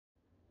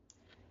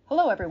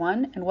Hello,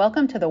 everyone, and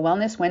welcome to the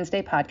Wellness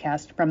Wednesday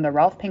podcast from the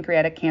Rolf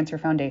Pancreatic Cancer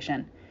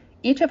Foundation.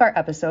 Each of our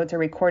episodes are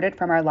recorded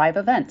from our live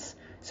events,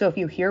 so if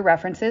you hear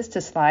references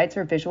to slides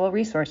or visual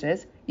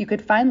resources, you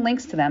could find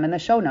links to them in the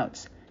show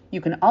notes.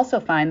 You can also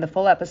find the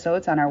full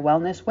episodes on our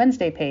Wellness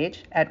Wednesday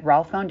page at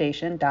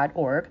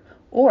rolffoundation.org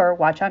or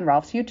watch on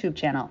Rolf's YouTube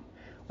channel.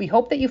 We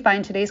hope that you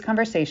find today's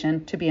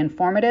conversation to be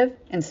informative,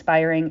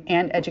 inspiring,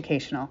 and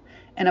educational.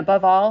 And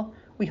above all,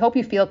 we hope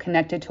you feel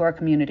connected to our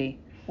community.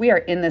 We are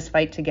in this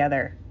fight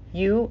together.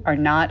 You are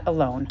not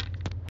alone.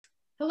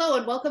 Hello,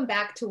 and welcome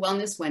back to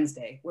Wellness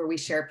Wednesday, where we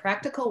share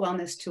practical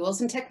wellness tools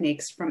and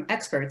techniques from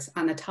experts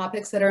on the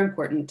topics that are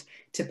important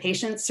to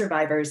patients,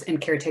 survivors, and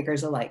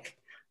caretakers alike.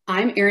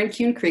 I'm Erin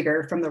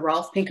Kuhn-Krieger from the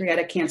Rolf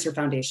Pancreatic Cancer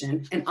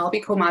Foundation, and I'll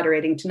be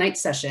co-moderating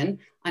tonight's session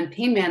on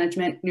pain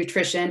management,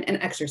 nutrition, and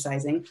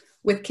exercising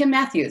with Kim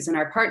Matthews and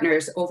our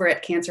partners over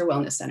at Cancer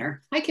Wellness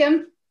Center. Hi,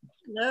 Kim.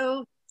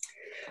 Hello.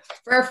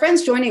 For our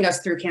friends joining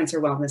us through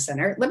Cancer Wellness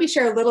Center, let me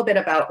share a little bit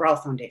about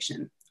Rolf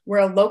Foundation. We're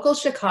a local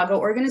Chicago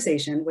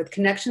organization with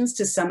connections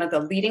to some of the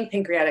leading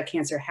pancreatic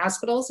cancer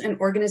hospitals and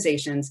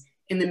organizations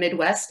in the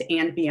Midwest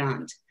and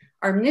beyond.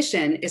 Our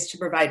mission is to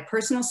provide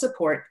personal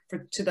support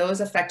to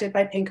those affected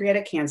by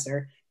pancreatic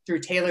cancer through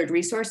tailored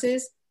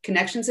resources,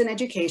 connections in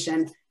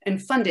education, and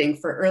funding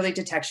for early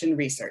detection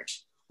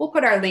research. We'll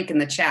put our link in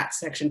the chat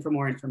section for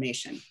more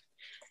information.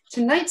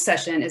 Tonight's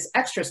session is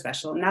extra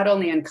special, not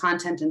only in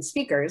content and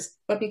speakers,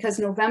 but because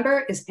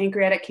November is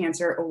Pancreatic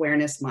Cancer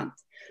Awareness Month.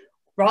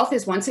 Rolf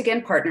is once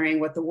again partnering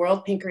with the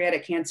World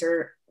Pancreatic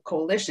Cancer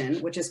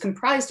Coalition, which is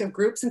comprised of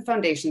groups and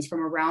foundations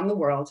from around the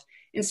world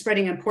in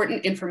spreading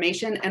important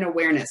information and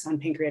awareness on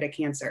pancreatic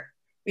cancer.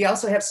 We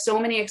also have so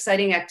many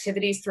exciting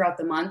activities throughout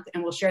the month,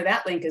 and we'll share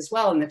that link as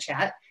well in the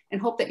chat and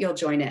hope that you'll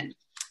join in.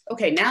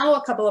 Okay, now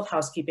a couple of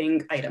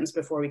housekeeping items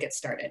before we get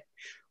started.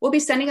 We'll be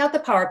sending out the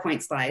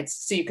PowerPoint slides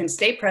so you can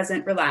stay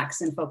present,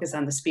 relax, and focus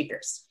on the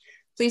speakers.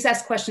 Please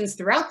ask questions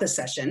throughout the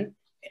session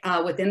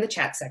within the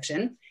chat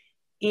section.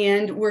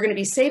 And we're going to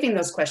be saving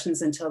those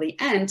questions until the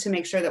end to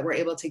make sure that we're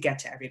able to get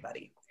to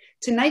everybody.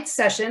 Tonight's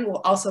session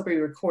will also be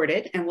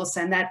recorded, and we'll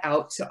send that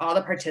out to all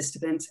the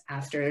participants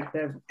after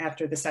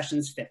the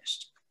session's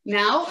finished.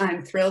 Now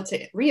I'm thrilled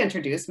to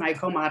reintroduce my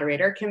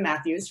co-moderator, Kim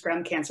Matthews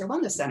from Cancer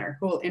Wellness Center,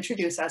 who will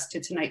introduce us to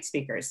tonight's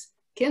speakers.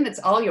 Kim, it's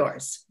all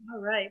yours.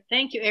 All right.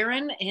 Thank you,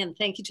 Erin, and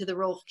thank you to the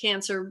Rolf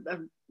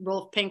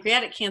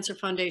Pancreatic Cancer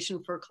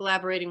Foundation for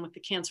collaborating with the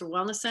Cancer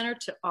Wellness Center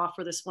to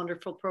offer this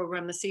wonderful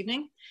program this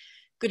evening.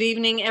 Good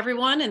evening,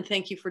 everyone, and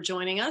thank you for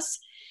joining us.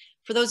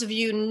 For those of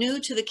you new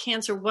to the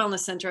Cancer Wellness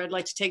Center, I'd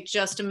like to take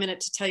just a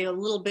minute to tell you a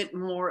little bit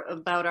more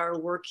about our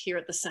work here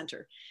at the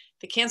center.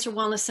 The Cancer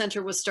Wellness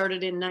Center was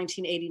started in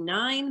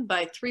 1989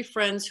 by three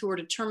friends who were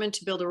determined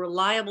to build a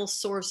reliable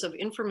source of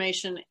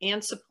information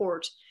and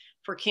support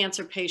for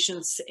cancer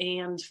patients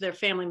and their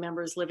family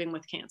members living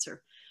with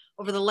cancer.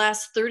 Over the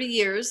last 30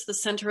 years, the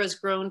center has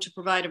grown to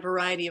provide a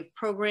variety of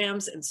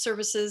programs and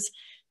services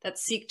that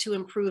seek to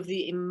improve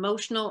the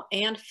emotional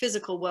and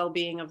physical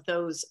well-being of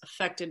those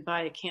affected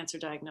by a cancer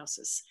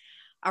diagnosis.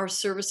 Our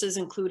services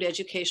include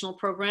educational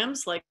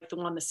programs like the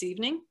one this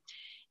evening,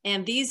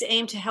 and these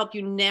aim to help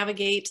you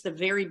navigate the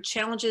varied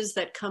challenges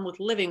that come with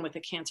living with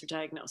a cancer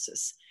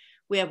diagnosis.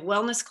 We have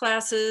wellness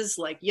classes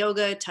like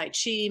yoga, tai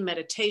chi,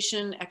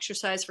 meditation,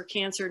 exercise for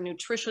cancer,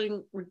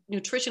 nutrition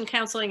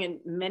counseling, and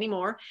many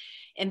more.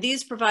 And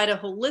these provide a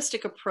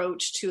holistic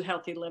approach to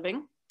healthy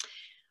living.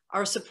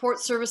 Our support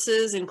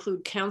services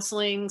include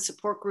counseling,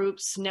 support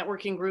groups,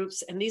 networking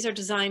groups, and these are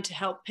designed to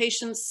help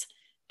patients,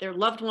 their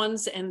loved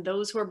ones, and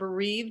those who are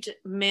bereaved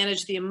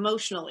manage the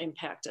emotional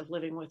impact of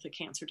living with a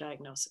cancer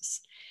diagnosis.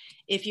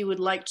 If you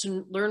would like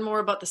to learn more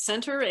about the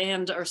center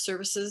and our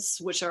services,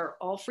 which are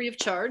all free of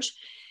charge,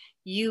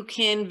 you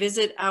can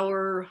visit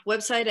our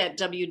website at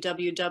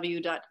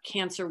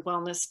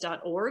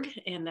www.cancerwellness.org,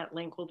 and that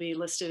link will be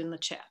listed in the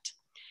chat.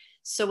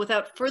 So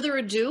without further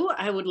ado,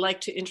 I would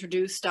like to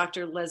introduce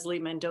Dr. Leslie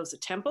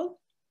Mendoza-Temple.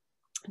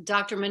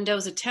 Dr.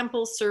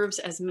 Mendoza-Temple serves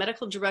as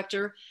Medical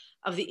Director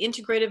of the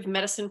Integrative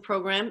Medicine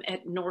Program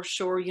at North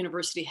Shore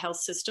University Health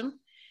System.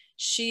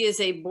 She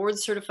is a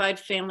board-certified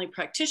family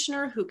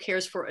practitioner who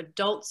cares for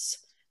adults,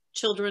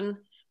 children,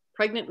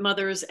 pregnant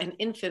mothers, and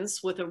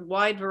infants with a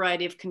wide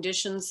variety of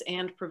conditions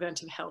and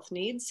preventive health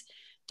needs.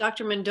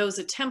 Dr.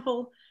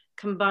 Mendoza-Temple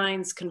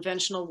combines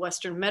conventional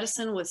Western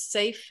medicine with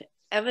safe,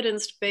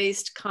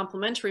 evidence-based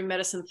complementary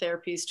medicine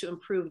therapies to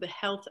improve the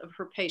health of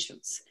her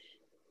patients.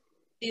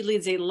 She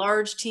leads a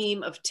large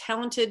team of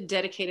talented,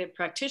 dedicated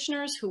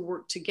practitioners who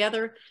work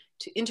together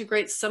to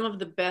integrate some of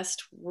the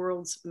best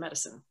world's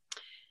medicine.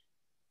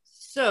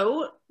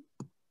 So,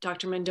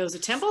 Dr.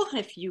 Mendoza-Temple,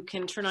 if you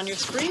can turn on your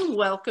screen,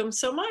 welcome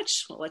so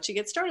much. We'll let you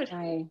get started.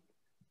 Hi,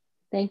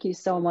 thank you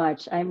so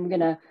much. I'm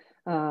gonna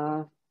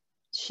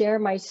share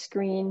my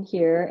screen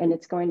here, and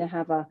it's going to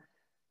have a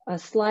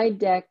slide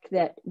deck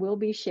that will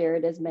be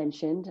shared as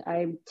mentioned.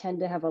 I tend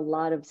to have a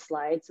lot of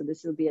slides, so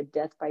this will be a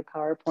death by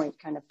PowerPoint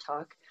kind of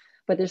talk,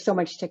 but there's so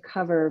much to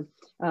cover.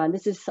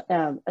 This is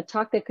a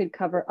talk that could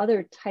cover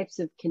other types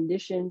of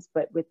conditions,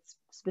 but with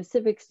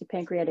specifics to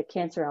pancreatic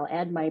cancer, I'll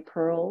add my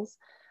pearls.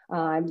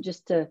 Here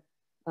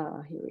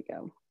we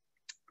go.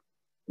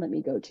 Let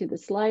me go to the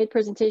slide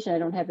presentation. I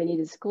don't have any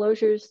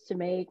disclosures to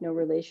make, no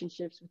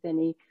relationships with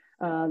any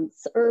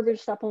herb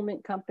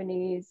supplement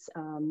companies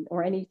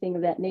or anything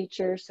of that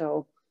nature.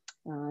 So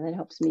that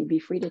helps me be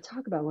free to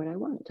talk about what I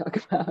want to talk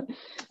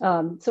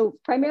about. So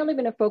primarily I'm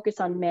going to focus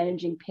on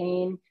managing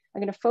pain.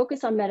 I'm going to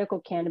focus on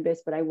medical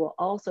cannabis, but I will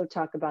also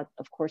talk about,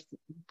 of course,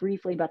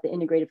 briefly about the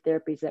integrative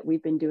therapies that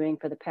we've been doing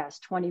for the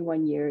past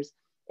 21 years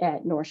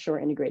at North Shore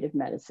Integrative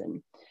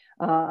Medicine.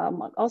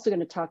 I'm also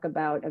going to talk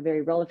about a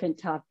very relevant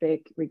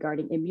topic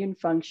regarding immune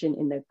function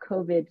in the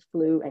COVID,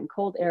 flu, and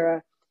cold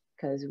era,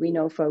 because we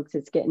know, folks,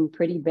 it's getting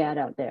pretty bad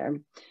out there.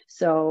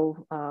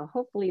 So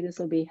hopefully this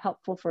will be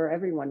helpful for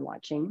everyone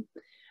watching.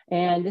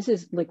 And this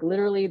is like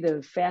literally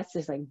the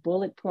fastest like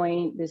bullet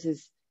point.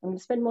 I'm going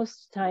to spend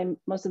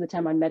most of the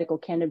time on medical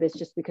cannabis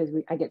just because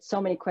I get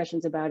so many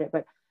questions about it,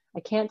 but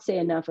I can't say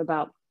enough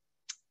about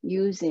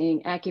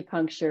using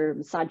acupuncture,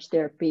 massage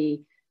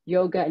therapy,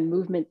 yoga and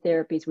movement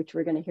therapies, which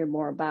we're going to hear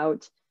more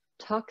about,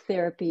 talk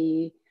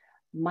therapy,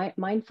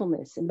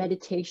 mindfulness and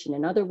meditation,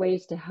 and other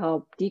ways to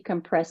help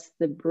decompress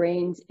the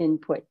brain's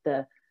input,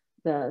 the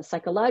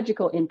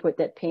psychological input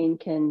that pain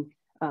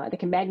that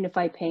can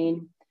magnify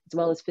pain, as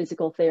well as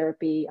physical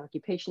therapy,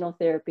 occupational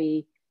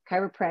therapy,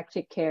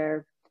 chiropractic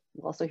care.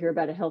 We'll also hear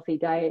about a healthy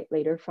diet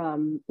later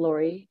from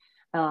Lori,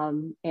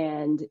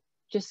 and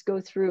just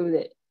go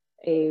through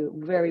a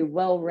very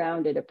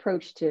well-rounded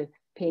approach to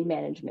pain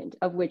management,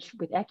 of which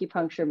with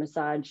acupuncture,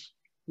 massage,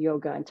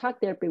 yoga, and talk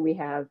therapy, we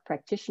have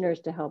practitioners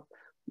to help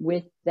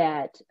with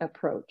that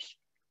approach.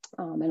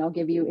 And I'll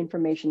give you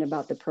information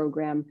about the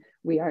program.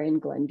 We are in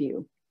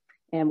Glenview.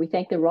 And I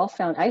thank the Rolf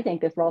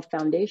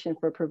Foundation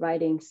for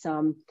providing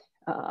some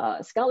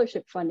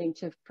scholarship funding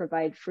to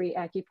provide free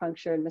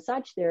acupuncture and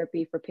massage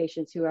therapy for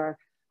patients who are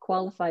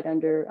qualified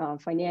under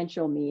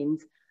financial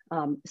means.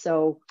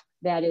 So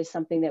that is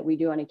something that we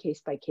do on a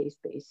case-by-case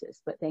basis.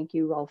 But thank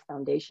you, Rolf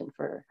Foundation,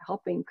 for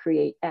helping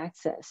create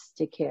access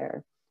to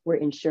care where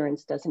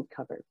insurance doesn't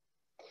cover.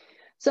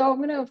 So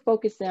I'm going to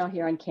focus now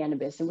here on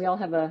cannabis, and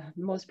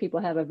most people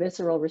have a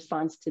visceral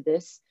response to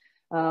this.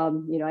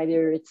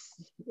 Either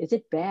is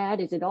it bad?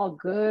 Is it all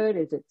good?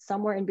 Is it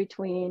somewhere in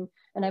between?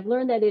 And I've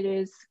learned that it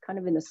is kind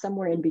of in the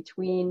somewhere in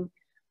between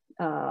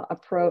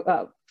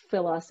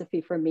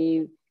philosophy for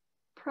me,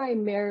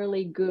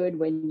 primarily good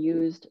when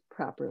used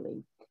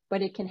properly,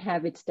 but it can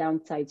have its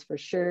downsides for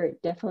sure.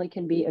 It definitely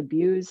can be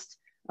abused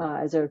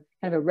as a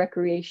kind of a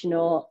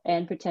recreational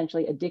and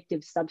potentially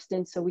addictive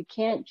substance. So we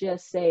can't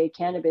just say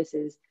cannabis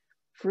is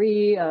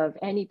free of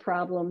any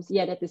problems,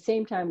 yet at the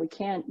same time, we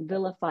can't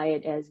vilify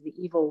it as the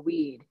evil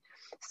weed.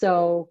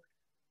 So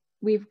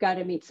we've got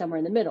to meet somewhere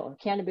in the middle.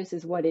 Cannabis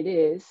is what it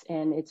is,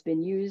 and it's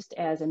been used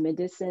as a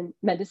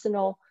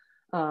medicinal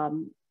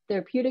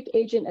therapeutic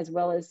agent, as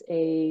well as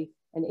an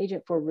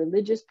agent for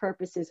religious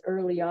purposes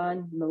early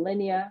on,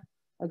 millennia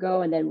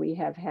ago. And then we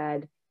have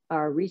had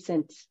our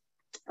recent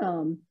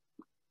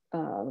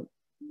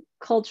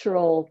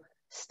cultural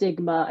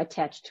stigma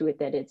attached to it,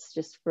 that it's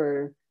just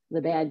for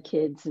the bad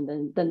kids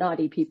and the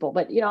naughty people.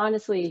 But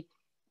honestly,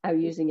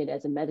 I'm using it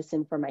as a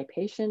medicine for my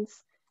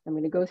patients. I'm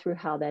going to go through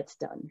how that's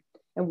done.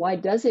 And why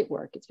does it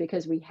work? It's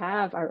because we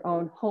have our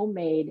own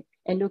homemade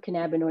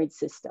endocannabinoid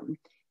system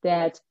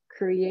that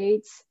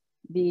creates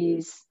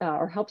these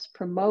or helps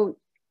promote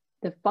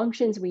the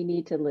functions we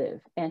need to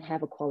live and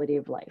have a quality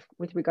of life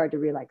with regard to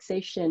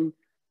relaxation,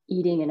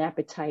 eating and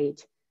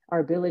appetite, our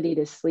ability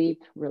to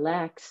sleep,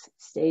 relax,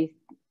 stay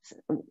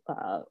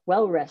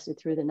well rested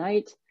through the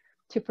night,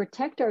 to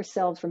protect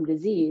ourselves from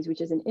disease,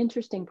 which is an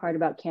interesting part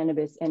about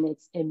cannabis and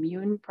its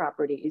immune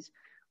properties.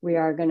 We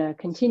are going to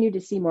continue to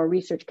see more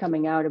research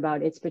coming out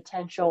about its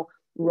potential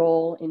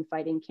role in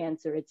fighting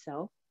cancer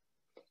itself,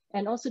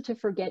 and also to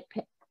forget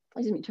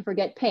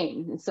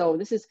pain. And so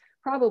this is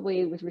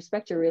probably with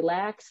respect to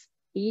relax,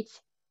 eat,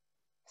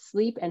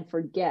 sleep, and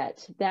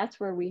forget. That's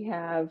where we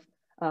have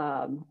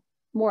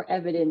more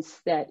evidence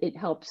that it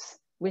helps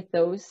with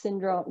those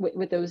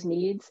with those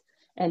needs.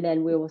 And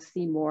then we will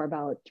see more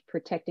about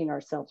protecting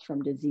ourselves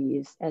from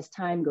disease as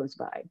time goes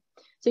by.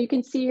 So you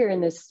can see here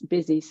in this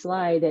busy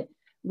slide that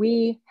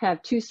we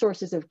have two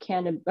sources of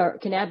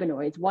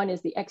cannabinoids. One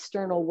is the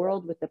external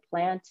world with the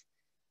plant,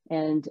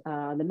 and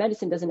the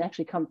medicine doesn't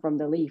actually come from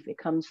the leaf. It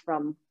comes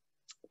from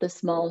the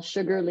small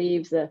sugar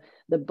leaves, the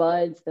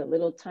buds, the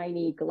little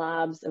tiny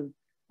globs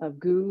of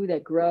goo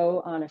that grow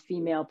on a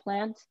female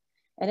plant.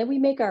 And then we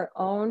make our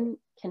own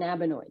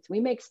cannabinoids. We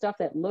make stuff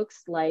that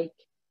looks like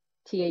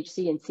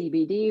THC and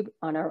CBD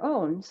on our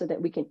own so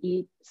that we can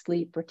eat,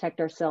 sleep,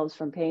 protect ourselves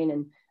from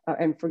pain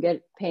and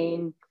forget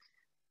pain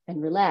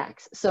and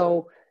relax.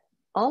 So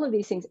all of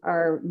these things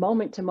are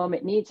moment to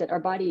moment needs that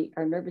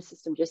our nervous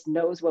system just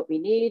knows what we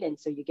need. And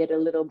so you get a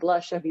little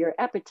blush of your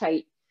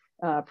appetite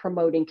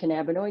promoting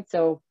cannabinoids.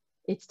 So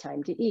it's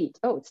time to eat.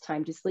 Oh, it's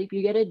time to sleep.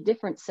 You get a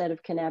different set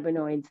of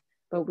cannabinoids.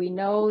 But we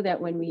know that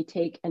when we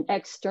take an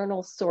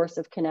external source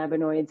of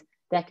cannabinoids,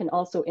 that can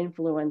also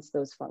influence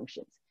those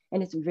functions.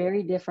 and it's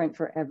very different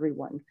for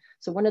everyone.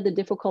 So one of the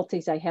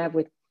difficulties I have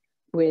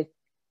with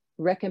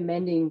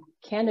recommending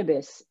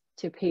cannabis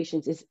to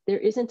patients is there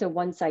isn't a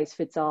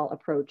one-size-fits-all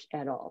approach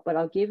at all. But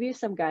I'll give you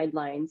some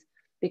guidelines,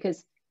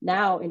 because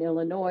now in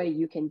Illinois,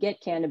 you can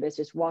get cannabis.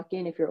 Just walk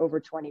in if you're over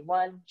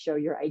 21, show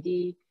your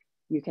ID.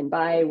 You can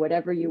buy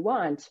whatever you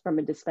want from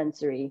a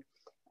dispensary.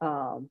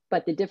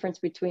 But the difference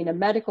between a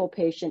medical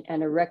patient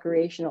and a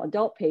recreational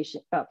adult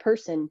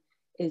person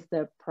is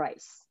the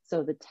price.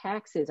 So the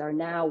taxes are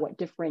now what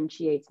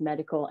differentiates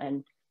medical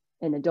and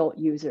adult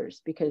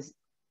users, because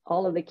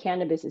all of the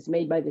cannabis is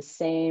made by the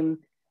same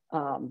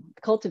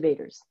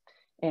cultivators.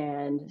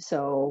 And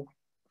so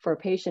for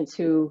patients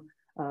who,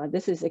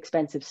 this is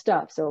expensive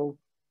stuff. So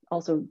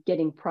also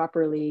getting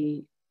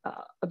properly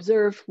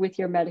observed with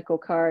your medical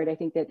card. I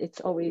think that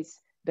it's always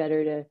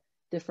better to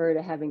defer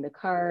to having the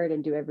card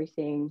and do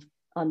everything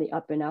on the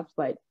up and up.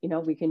 But, you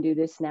know, we can do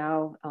this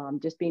now,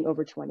 just being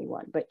over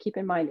 21. But keep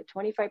in mind that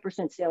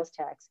 25% sales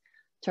tax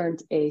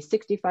turns a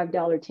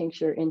 $65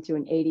 tincture into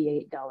an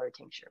 $88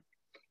 tincture,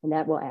 and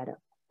that will add up.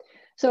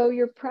 So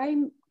your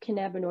prime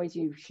cannabinoids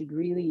you should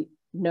really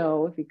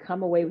know, if you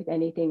come away with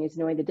anything, is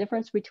knowing the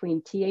difference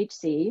between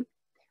THC,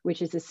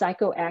 which is the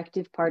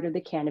psychoactive part of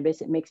the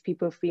cannabis. It makes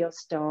people feel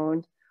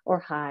stoned or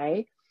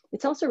high.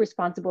 It's also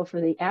responsible for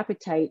the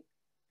appetite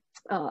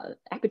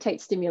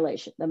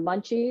stimulation, the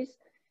munchies,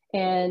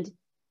 and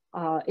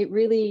it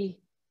really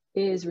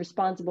is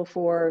responsible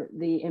for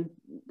the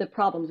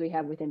problems we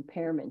have with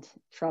impairment,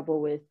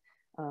 trouble with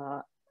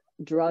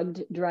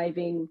drugged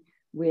driving,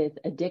 with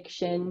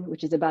addiction,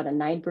 which is about a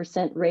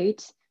 9%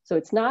 rate. So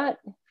it's not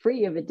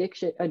free of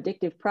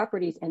addictive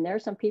properties. And there are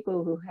some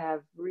people who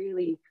have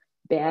really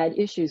bad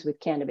issues with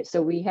cannabis.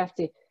 So we have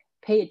to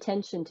pay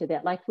attention to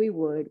that like we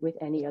would with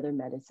any other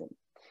medicine.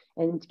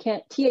 And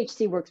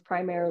THC works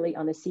primarily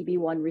on the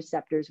CB1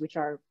 receptors, which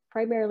are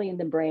primarily in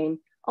the brain,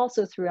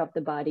 also throughout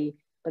the body.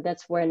 But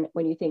that's when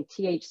you think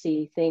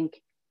THC, think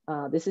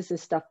this is the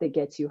stuff that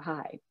gets you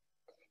high.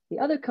 The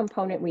other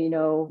component we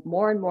know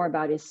more and more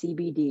about is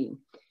CBD.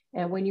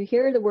 And when you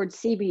hear the word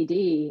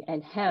CBD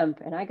and hemp,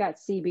 and I got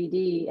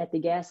CBD at the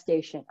gas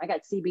station, I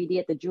got CBD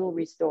at the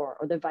jewelry store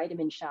or the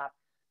vitamin shop,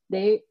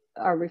 they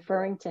are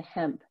referring to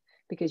hemp,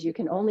 because you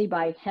can only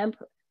buy hemp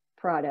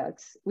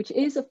products, which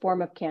is a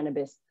form of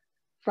cannabis,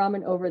 from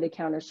an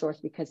over-the-counter source,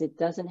 because it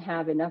doesn't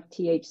have enough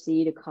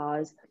THC to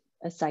cause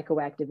a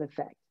psychoactive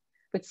effect.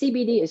 But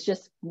CBD is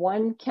just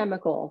one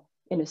chemical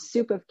in a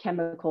soup of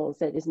chemicals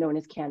that is known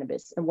as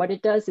cannabis. And what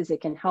it does is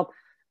it can help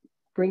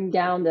bring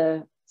down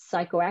the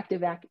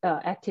psychoactive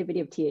activity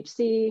of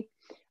THC.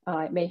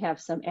 It may have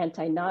some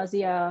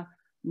anti-nausea,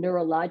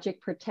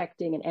 neurologic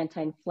protecting, and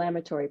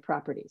anti-inflammatory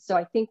properties. So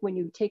I think when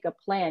you take a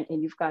plant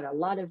and you've got a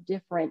lot of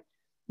different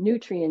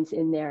nutrients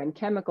in there and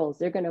chemicals,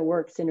 they're going to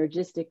work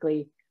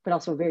synergistically, but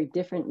also very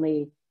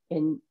differently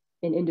in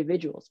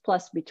individuals.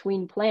 Plus,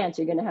 between plants,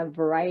 you're going to have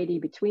variety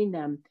between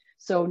them.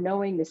 So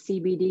knowing the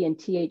CBD and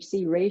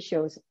THC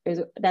ratios,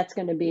 that's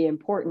going to be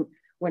important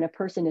when a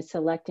person is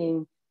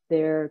selecting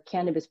their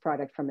cannabis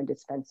product from a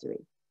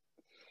dispensary.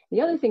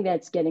 The other thing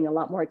that's getting a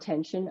lot more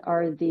attention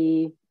are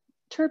the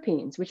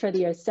terpenes, which are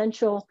the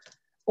essential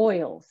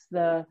oils,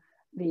 the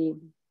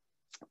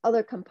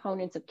other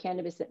components of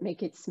cannabis that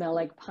make it smell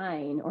like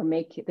pine or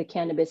make the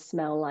cannabis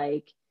smell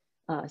like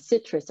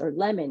citrus or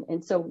lemon.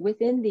 And so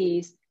within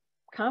these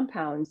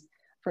compounds,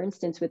 for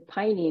instance, with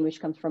pinene,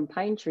 which comes from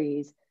pine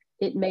trees,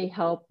 it may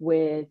help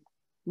with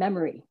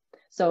memory.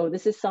 So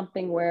this is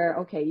something where,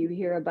 okay, you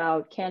hear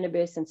about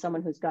cannabis and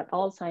someone who's got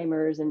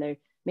Alzheimer's, and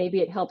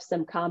maybe it helps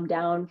them calm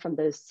down from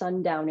the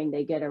sundowning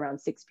they get around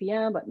 6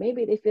 p.m., but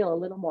maybe they feel a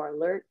little more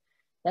alert.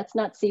 That's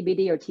not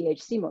CBD or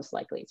THC most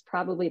likely. It's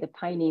probably the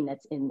pinene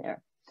that's in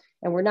there.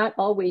 And we're not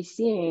always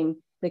seeing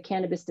the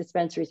cannabis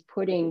dispensaries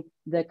putting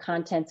the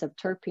contents of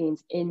terpenes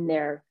in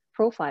their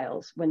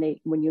profiles when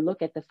you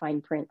look at the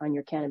fine print on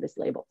your cannabis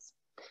labels.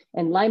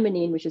 And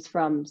limonene, which is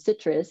from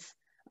citrus,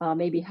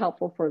 may be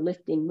helpful for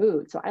lifting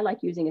mood. So I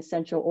like using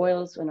essential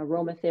oils and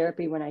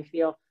aromatherapy when I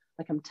feel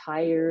like I'm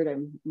tired,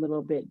 I'm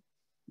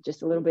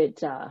just a little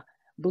bit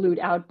blued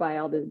out by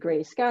all the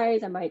gray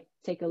skies. I might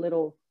take a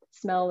little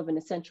smell of an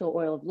essential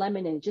oil of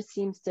lemon, and it just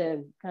seems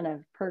to kind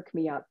of perk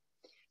me up.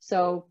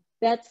 So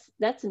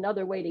that's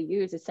another way to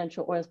use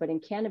essential oils. But in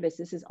cannabis,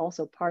 this is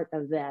also part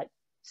of that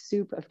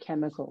soup of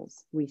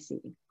chemicals we see.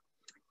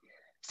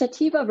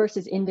 Sativa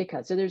versus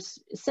indica. So there's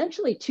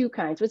essentially two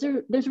kinds.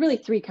 There's really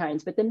three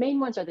kinds, but the main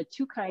ones are the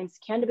two kinds,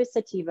 cannabis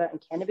sativa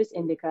and cannabis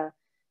indica.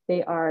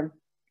 They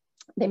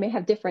may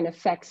have different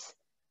effects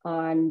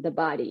on the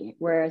body,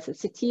 whereas a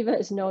sativa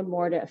is known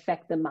more to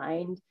affect the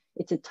mind.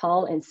 It's a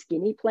tall and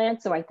skinny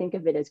plant, so I think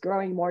of it as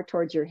growing more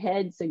towards your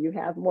head, so you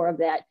have more of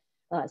that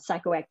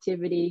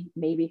psychoactivity,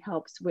 maybe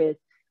helps with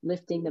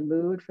lifting the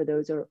mood for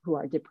those who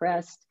are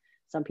depressed.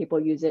 Some people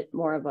use it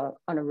more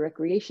on a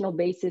recreational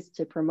basis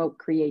to promote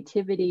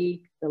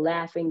creativity, the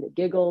laughing, the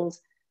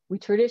giggles. We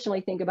traditionally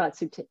think about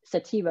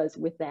sativas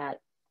with that.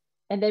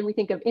 And then we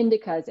think of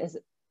indicas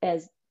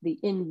as the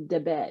in the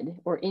bed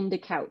or in the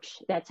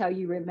couch. That's how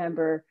you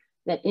remember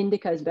that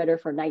indica is better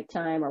for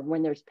nighttime or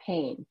when there's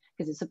pain,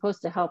 because it's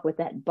supposed to help with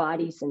that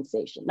body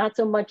sensation. Not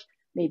so much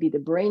maybe the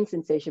brain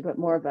sensation, but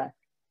more of a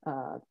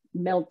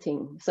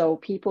melting. So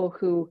people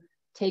who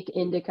take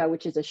indica,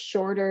 which is a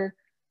shorter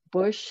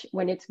bush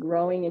when it's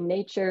growing in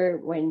nature,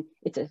 when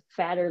it's a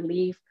fatter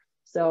leaf.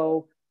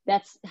 So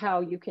that's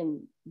how you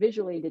can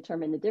visually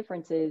determine the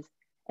differences.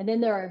 And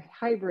then there are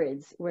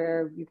hybrids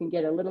where you can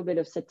get a little bit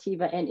of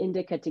sativa and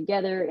indica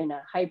together in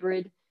a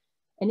hybrid.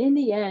 And in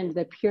the end,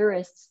 the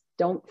purists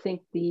don't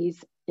think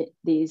these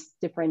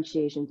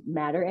differentiations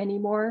matter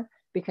anymore,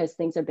 because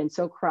things have been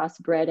so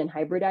crossbred and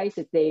hybridized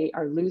that they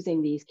are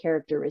losing these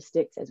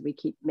characteristics as we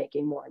keep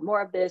making more and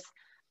more of this.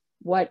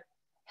 What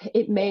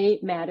it may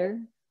matter,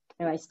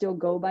 and I still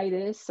go by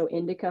this, so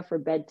indica for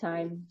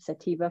bedtime,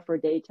 sativa for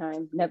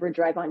daytime. Never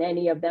drive on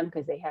any of them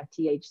because they have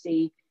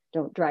THC.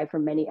 Don't drive for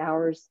many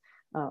hours,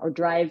 or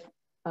drive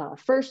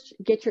first,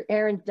 get your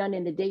errands done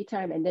in the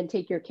daytime and then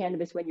take your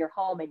cannabis when you're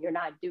home and you're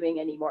not doing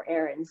any more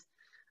errands.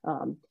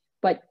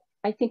 But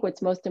I think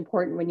what's most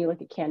important when you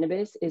look at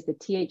cannabis is the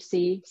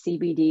THC,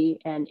 CBD,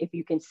 and if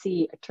you can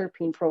see a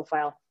terpene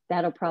profile,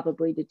 that'll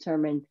probably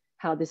determine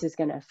how this is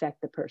going to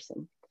affect the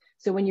person.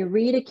 So when you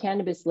read a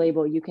cannabis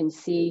label, you can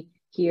see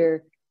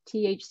here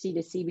THC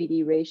to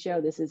CBD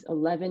ratio. This is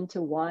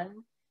 11:1.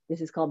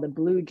 This is called the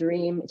Blue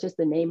Dream. It's just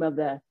the name of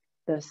the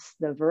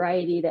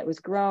variety that was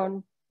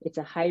grown. It's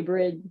a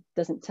hybrid.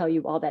 Doesn't tell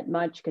you all that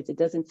much because it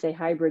doesn't say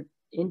hybrid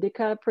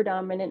indica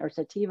predominant or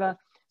sativa.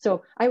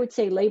 So I would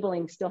say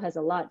labeling still has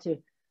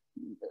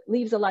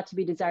leaves a lot to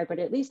be desired, but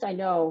at least I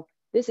know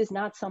this is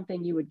not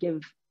something you would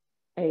give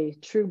a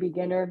true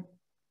beginner,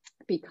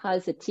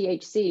 because the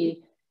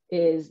THC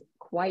is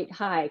quite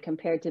high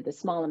compared to the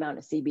small amount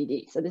of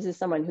CBD. So this is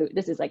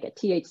this is like a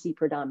THC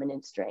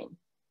predominant strain.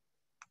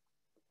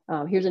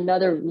 Here's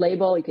another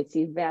label. You could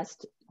see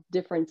vast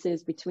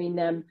differences between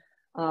them.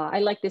 I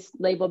like this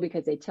label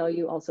because they tell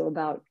you also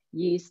about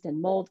yeast and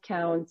mold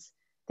counts.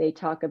 They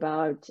talk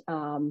about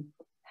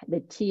the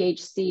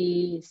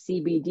THC,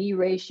 CBD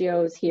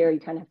ratios here. You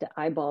kind of have to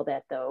eyeball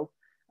that though.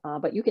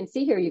 But you can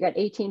see here, you got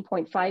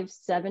 18.57%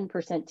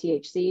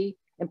 THC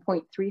and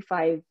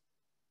 0.35%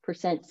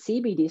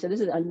 CBD. So this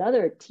is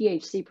another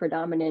THC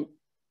predominant,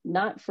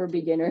 not for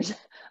beginners.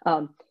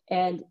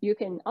 And you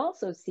can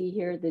also see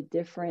here the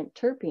different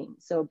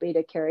terpenes. So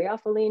beta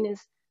caryophyllene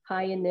is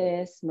high in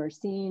this,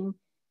 myrcene.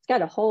 It's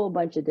got a whole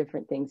bunch of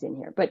different things in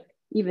here. But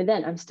even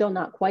then, I'm still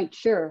not quite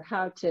sure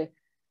how to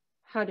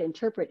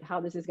interpret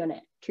how this is going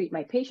to treat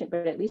my patient,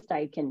 but at least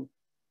I can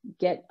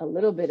get a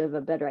little bit of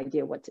a better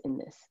idea what's in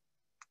this.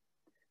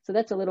 So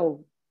that's a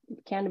little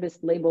cannabis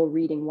label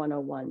reading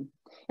 101.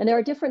 And there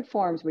are different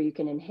forms where you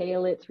can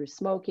inhale it through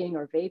smoking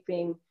or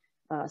vaping.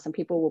 Some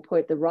people will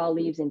put the raw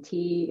leaves in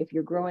tea if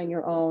you're growing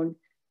your own.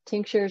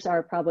 Tinctures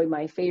are probably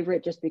my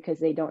favorite just because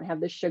they don't have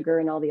the sugar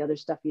and all the other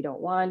stuff you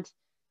don't want.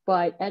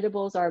 But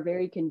edibles are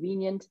very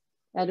convenient.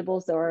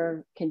 Edibles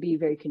can be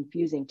very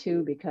confusing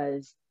too,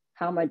 because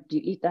how much do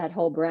you eat that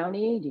whole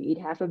brownie? Do you eat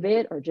half of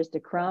it or just a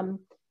crumb?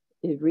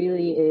 It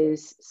really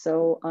is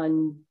so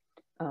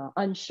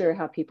unsure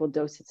how people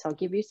dose it. So I'll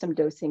give you some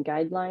dosing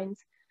guidelines.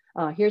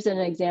 Here's an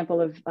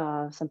example of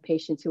some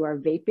patients who are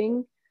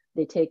vaping.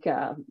 They take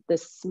the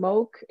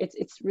smoke.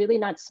 It's really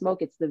not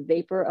smoke. It's the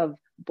vapor of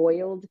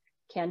boiled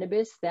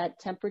cannabis. That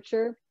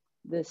temperature,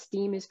 the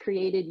steam is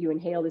created. You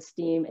inhale the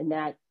steam, and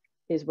that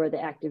is where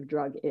the active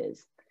drug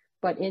is.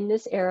 But in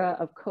this era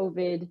of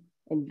COVID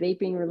and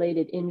vaping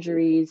related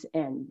injuries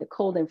and the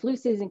cold and flu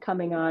season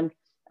coming on,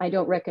 I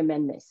don't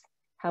recommend this.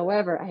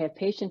 However, I have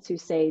patients who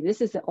say, this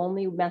is the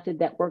only method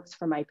that works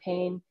for my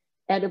pain.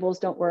 Edibles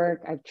don't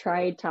work. I've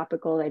tried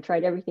topical. I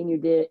tried everything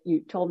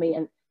you told me,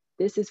 and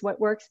this is what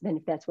works. Then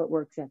if that's what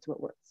works, that's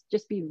what works.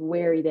 Just be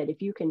wary that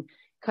if you can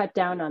cut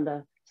down on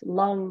the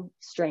lung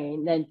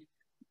strain, then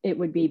it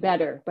would be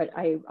better. But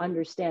I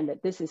understand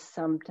that this is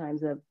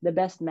sometimes the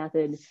best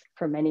method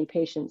for many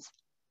patients.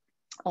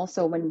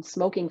 Also, when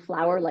smoking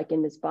flower, like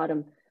in this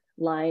bottom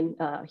line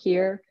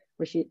here,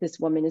 where this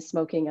woman is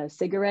smoking a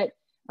cigarette,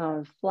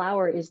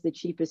 flower is the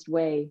cheapest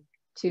way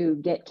to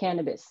get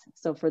cannabis.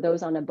 So for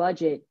those on a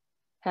budget,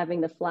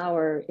 having the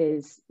flower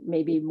is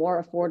maybe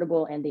more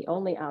affordable and the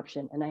only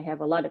option. And I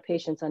have a lot of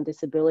patients on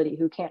disability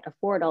who can't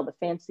afford all the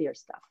fancier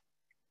stuff.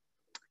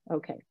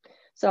 Okay,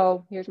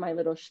 so here's my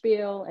little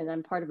spiel, and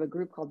I'm part of a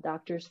group called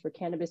Doctors for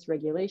Cannabis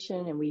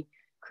Regulation, and we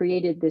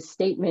created this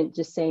statement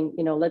just saying,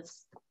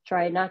 let's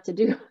try not to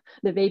do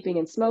the vaping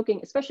and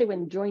smoking, especially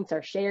when joints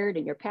are shared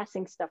and you're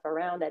passing stuff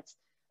around. That's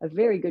a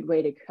very good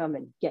way to come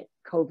and get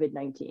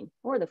COVID-19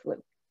 or the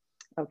flu.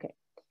 Okay,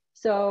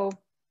 so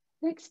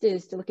next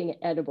is looking at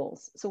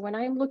edibles. So when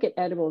I look at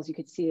edibles, you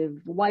could see a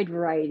wide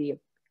variety of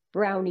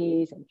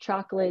brownies and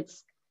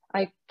chocolates.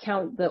 I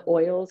count the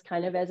oils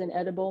kind of as an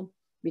edible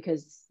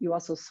because you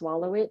also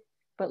swallow it.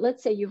 But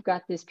let's say you've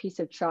got this piece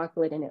of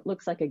chocolate and it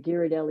looks like a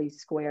Ghirardelli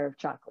square of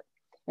chocolate.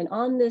 And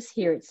on this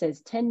here, it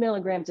says 10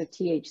 milligrams of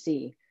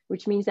THC,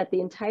 which means that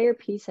the entire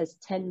piece has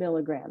 10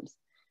 milligrams,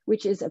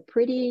 which is a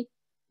pretty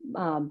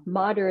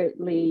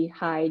moderately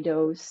high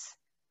dose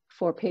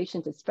for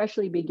patients,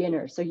 especially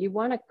beginners. So you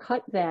want to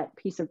cut that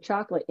piece of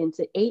chocolate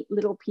into 8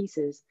 little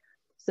pieces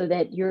so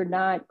that you're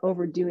not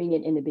overdoing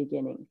it in the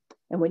beginning.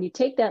 And when you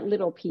take that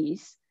little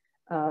piece,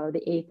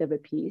 the 1/8 of a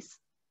piece,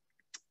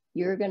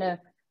 you're gonna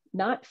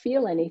not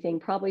feel anything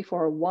probably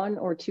for 1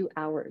 or 2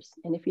 hours.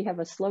 And if you have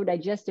a slow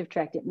digestive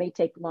tract, it may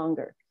take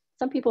longer.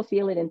 Some people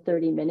feel it in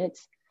 30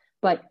 minutes,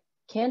 but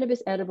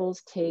cannabis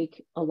edibles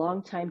take a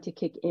long time to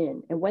kick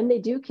in. And when they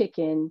do kick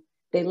in,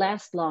 they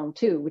last long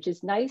too, which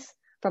is nice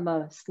from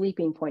a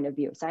sleeping point of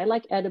view. So I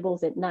like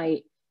edibles at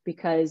night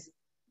because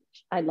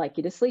I'd like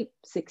you to sleep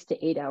 6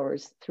 to 8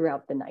 hours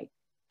throughout the night.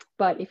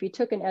 But if you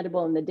took an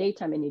edible in the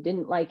daytime and you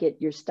didn't like it,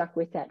 you're stuck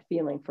with that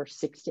feeling for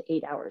 6 to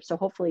 8 hours. So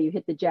hopefully you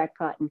hit the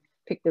jackpot and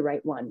pick the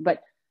right one.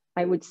 But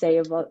I would say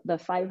of the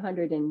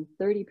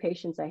 530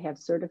 patients I have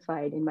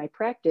certified in my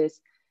practice,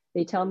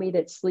 they tell me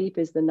that sleep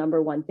is the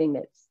 #1 thing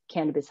that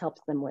cannabis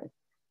helps them with.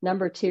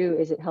 #2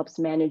 is it helps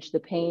manage the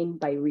pain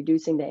by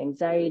reducing the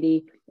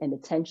anxiety and the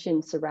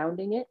tension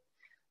surrounding it.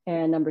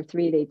 And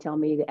 #3, they tell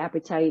me the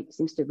appetite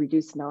seems to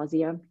reduce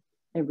nausea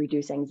and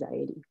reduce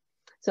anxiety.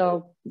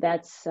 So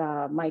that's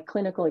my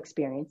clinical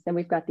experience. Then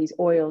we've got these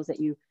oils that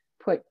you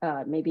put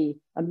maybe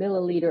a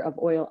milliliter of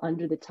oil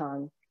under the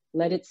tongue,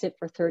 let it sit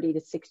for 30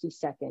 to 60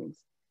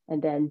 seconds.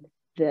 And then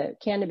the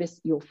cannabis,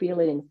 you'll feel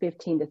it in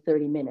 15 to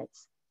 30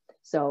 minutes.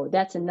 So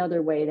that's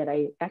another way that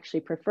I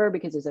actually prefer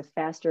because there's a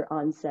faster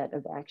onset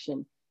of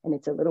action and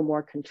it's a little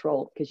more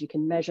controlled because you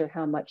can measure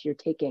how much you're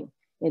taking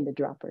in the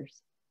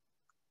droppers.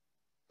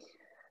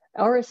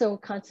 RSO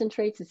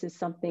concentrates, this is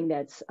something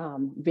that's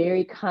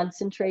very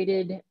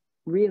concentrated,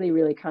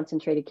 really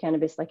concentrated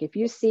cannabis. Like if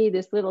you see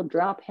this little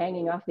drop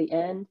hanging off the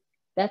end,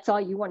 that's all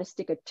you want to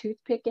stick a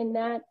toothpick in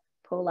that,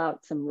 pull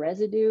out some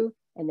residue,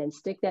 and then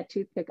stick that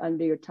toothpick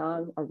under your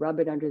tongue or rub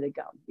it under the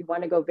gum. You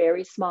want to go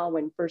very small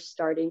when first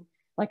starting,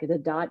 like the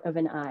dot of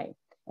an eye,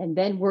 and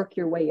then work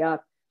your way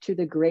up to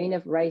the grain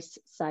of rice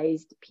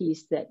sized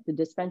piece that the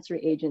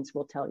dispensary agents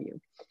will tell you.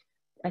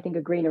 I think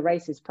a grain of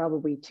rice is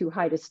probably too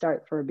high to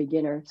start for a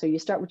beginner. So you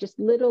start with just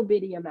little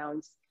bitty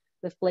amounts.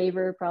 The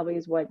flavor probably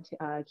is what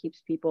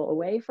keeps people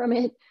away from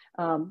it.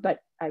 But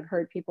I've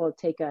heard people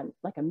take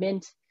like a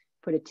mint,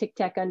 put a Tic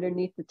Tac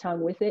underneath the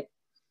tongue with it.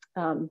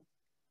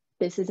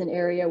 This is an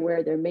area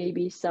where there may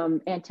be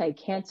some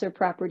anti-cancer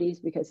properties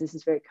because this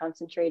is very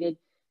concentrated,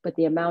 but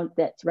the amount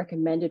that's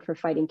recommended for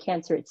fighting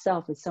cancer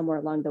itself is somewhere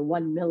along the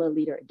 1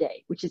 milliliter a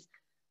day, which is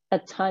a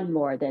ton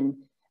more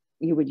than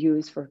you would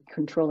use for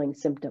controlling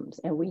symptoms.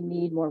 And we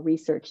need more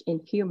research in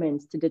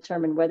humans to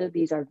determine whether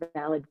these are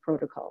valid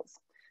protocols.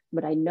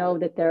 But I know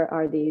that there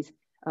are these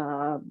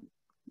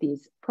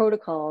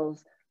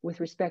protocols with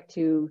respect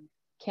to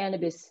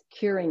cannabis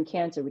curing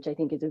cancer, which I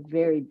think is a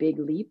very big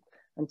leap.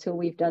 Until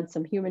we've done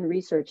some human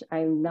research,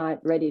 I'm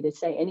not ready to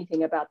say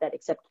anything about that,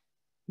 except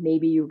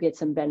maybe you get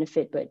some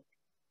benefit, but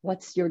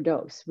what's your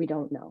dose? We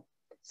don't know.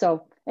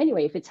 So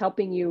anyway, if it's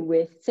helping you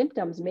with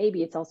symptoms,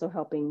 maybe it's also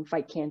helping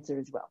fight cancer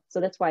as well.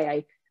 So that's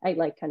why I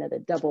like kind of the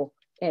double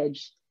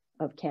edge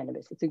of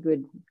cannabis. It's a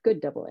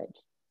good double edge.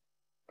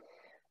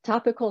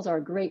 Topicals are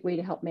a great way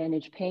to help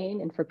manage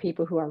pain and for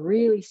people who are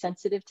really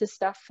sensitive to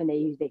stuff and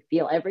they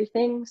feel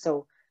everything.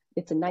 So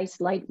it's a nice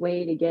light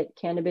way to get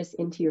cannabis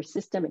into your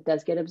system. It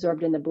does get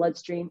absorbed in the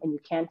bloodstream and you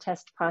can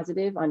test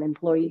positive on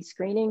employee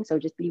screening. So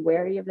just be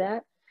wary of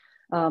that.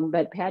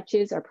 But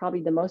patches are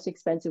probably the most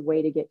expensive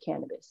way to get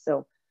cannabis.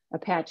 So a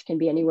patch can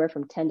be anywhere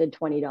from $10 to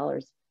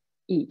 $20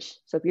 each.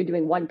 So if you're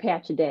doing 1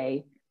 patch a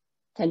day,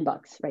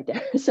 $10 right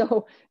there.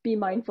 So be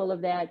mindful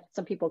of that.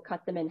 Some people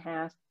cut them in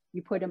half.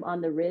 You put them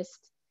on the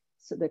wrist.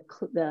 So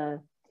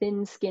the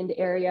thin-skinned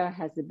area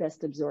has the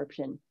best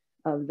absorption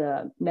of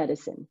the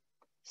medicine.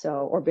 So,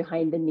 or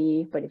behind the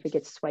knee, but if it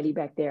gets sweaty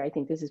back there, I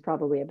think this is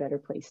probably a better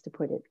place to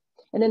put it.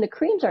 And then the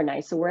creams are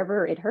nice. So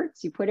wherever it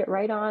hurts, you put it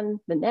right on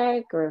the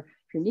neck, or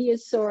if your knee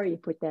is sore, you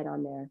put that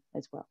on there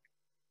as well.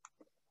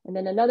 And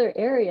then another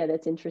area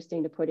that's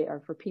interesting to put it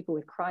are for people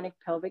with chronic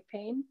pelvic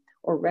pain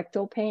or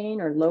rectal pain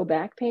or low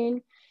back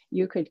pain.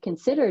 You could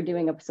consider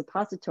doing a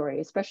suppository,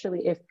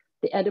 especially if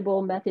the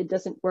edible method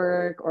doesn't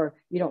work or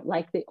you don't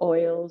like the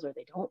oils or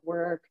they don't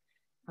work.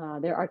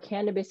 There are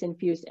cannabis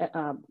infused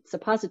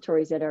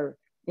suppositories that are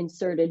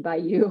inserted by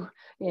you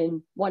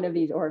in one of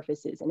these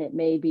orifices, and it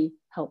may be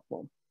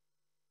helpful.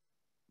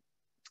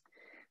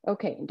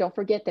 Okay, don't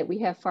forget that we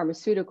have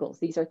pharmaceuticals.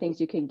 These are things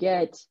you can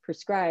get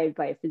prescribed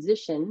by a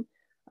physician,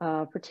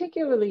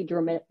 particularly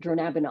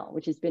dronabinol,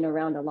 which has been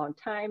around a long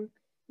time.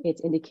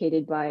 It's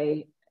indicated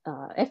by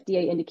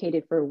FDA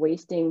indicated for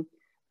wasting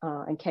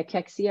and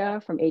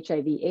cachexia from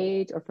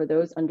HIV/AIDS, or for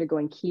those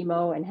undergoing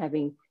chemo and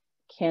having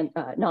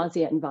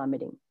nausea and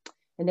vomiting.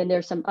 And then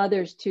there's some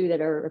others too that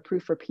are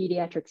approved for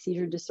pediatric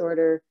seizure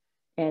disorder.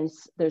 And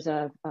there's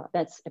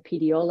that's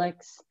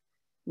Epidiolex.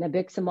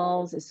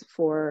 Nabiximols is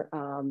for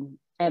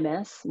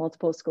MS,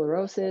 multiple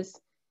sclerosis.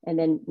 And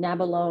then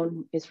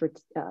Nabilone is for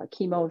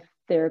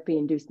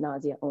chemotherapy-induced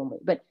nausea only.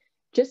 But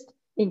just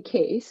in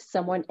case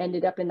someone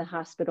ended up in the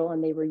hospital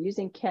and they were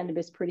using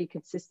cannabis pretty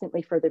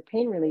consistently for their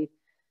pain relief,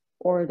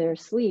 or their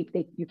sleep,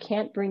 you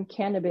can't bring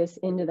cannabis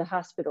into the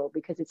hospital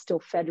because it's still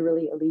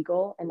federally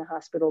illegal and the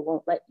hospital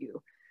won't let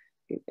you.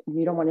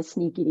 You don't want to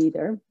sneak it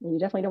either. And you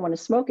definitely don't want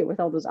to smoke it with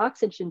all those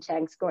oxygen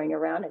tanks going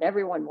around and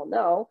everyone will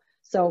know.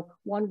 So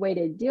one way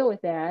to deal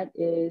with that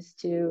is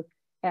to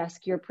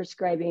ask your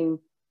prescribing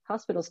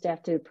hospital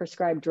staff to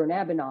prescribe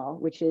dronabinol,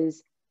 which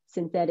is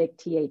synthetic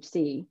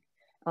THC.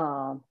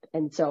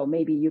 And so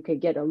maybe you could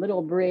get a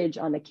little bridge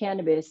on the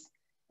cannabis,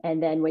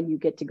 and then when you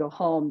get to go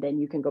home, then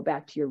you can go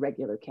back to your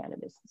regular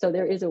cannabis. So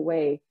there is a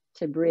way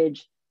to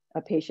bridge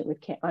a patient with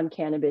on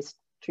cannabis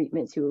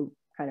treatments who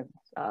kind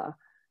of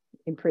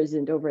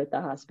imprisoned over at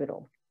the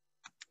hospital.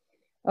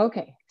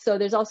 Okay, so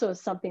there's also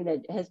something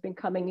that has been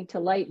coming to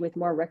light with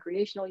more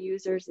recreational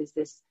users, is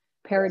this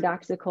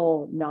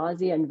paradoxical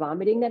nausea and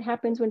vomiting that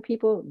happens when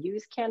people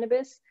use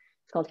cannabis.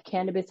 It's called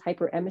cannabis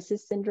hyperemesis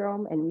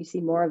syndrome, and we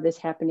see more of this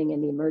happening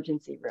in the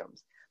emergency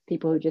rooms.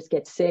 People who just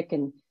get sick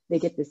and they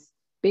get this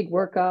big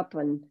workup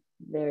and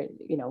they're,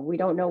 you know, we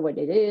don't know what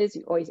it is.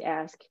 You always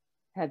ask,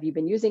 have you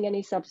been using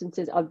any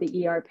substances of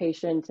the ER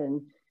patient?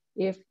 And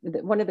if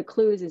one of the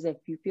clues is if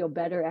you feel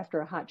better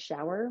after a hot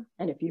shower,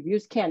 and if you've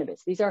used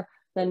cannabis, these are,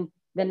 then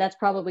that's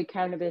probably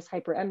cannabis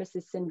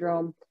hyperemesis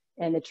syndrome.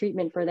 And the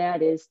treatment for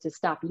that is to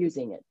stop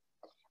using it.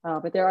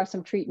 But there are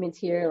some treatments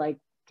here, like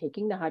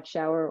taking the hot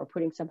shower or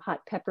putting some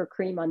hot pepper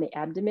cream on the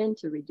abdomen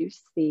to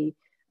reduce the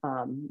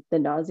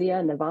nausea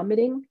and the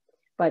vomiting.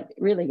 But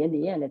really, in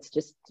the end, it's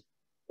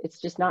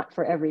just not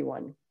for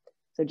everyone.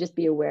 So just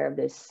be aware of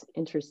this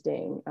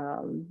interesting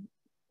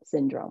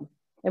syndrome.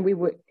 And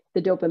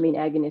the dopamine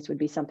agonist would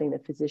be something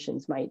that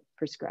physicians might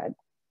prescribe.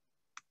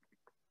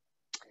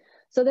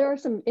 So there are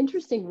some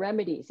interesting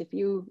remedies. If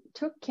you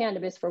took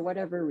cannabis for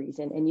whatever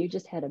reason and you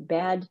just had a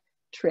bad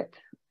trip,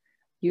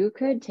 you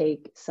could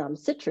take some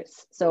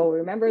citrus. So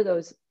remember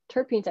those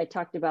terpenes I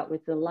talked about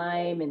with the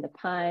lime and the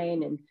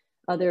pine and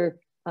other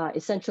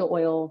essential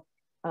oil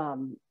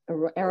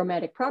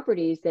aromatic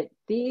properties, that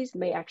these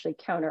may actually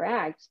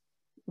counteract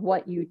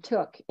what you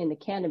took in the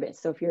cannabis.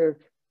 So if you're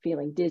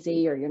feeling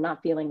dizzy or you're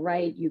not feeling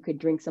right, you could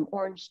drink some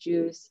orange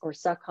juice or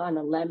suck on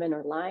a lemon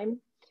or lime.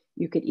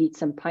 You could eat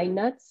some pine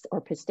nuts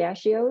or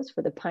pistachios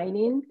for the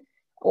pinene,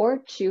 or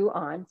chew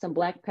on some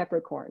black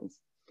peppercorns.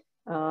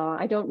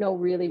 I don't know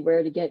really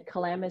where to get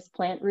calamus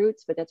plant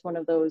roots, but that's one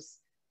of those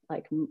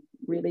like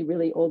really,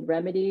 really old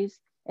remedies.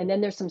 And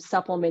then there's some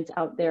supplements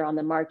out there on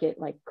the market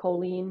like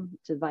choline,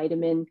 it's a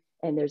vitamin,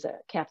 and there's a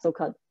capsule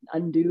called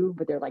Undo,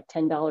 but they're like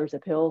 $10 a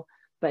pill.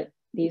 But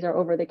these are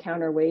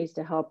over-the-counter ways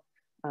to help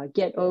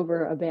get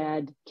over a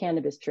bad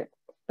cannabis trip.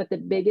 But the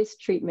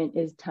biggest treatment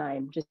is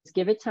time. Just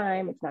give it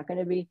time. It's not going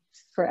to be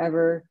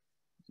forever.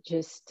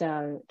 Just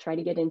try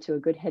to get into a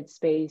good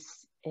headspace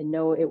and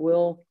know it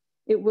will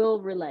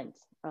relent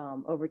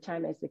over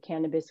time as the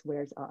cannabis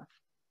wears off.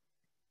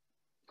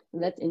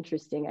 And that's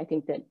interesting. I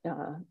think that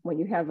when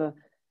you have a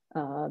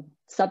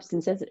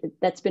substance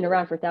that's been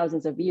around for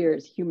thousands of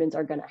years, humans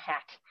are going to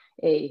hack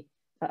a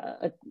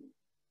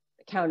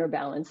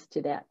counterbalance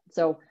to that.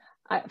 So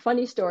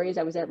funny stories,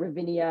 I was at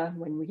Ravinia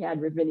when we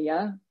had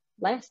Ravinia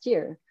last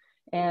year,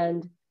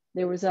 and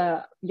there was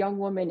a young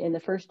woman in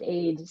the first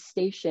aid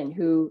station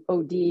who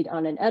OD'd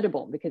on an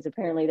edible, because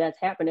apparently that's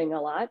happening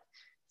a lot,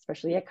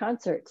 especially at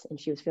concerts, and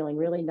she was feeling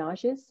really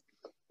nauseous.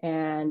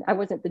 And I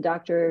wasn't the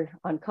doctor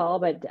on call,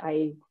 but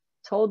I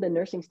told the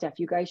nursing staff,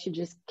 you guys should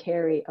just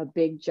carry a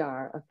big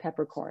jar of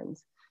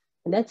peppercorns,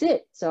 and that's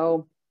it.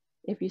 So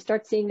if you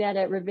start seeing that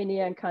at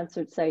Ravinia and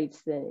concert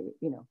sites, then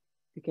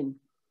you can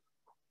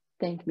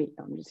thank me.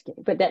 I'm just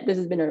kidding. But this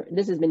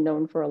has been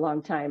known for a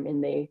long time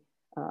in the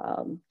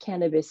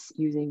cannabis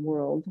using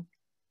world.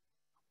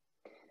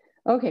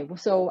 Okay, well,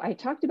 so I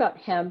talked about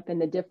hemp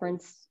and the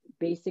difference.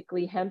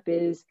 Basically, hemp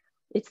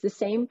it's the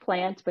same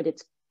plant, but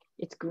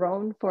it's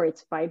grown for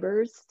its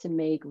fibers to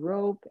make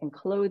rope and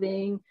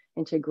clothing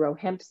and to grow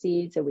hemp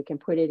seeds, so we can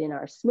put it in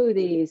our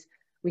smoothies.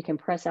 We can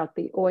press out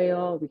the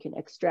oil. We can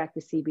extract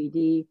the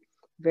CBD.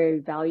 Very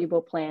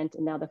valuable plant.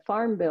 And now the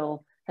Farm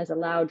Bill has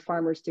allowed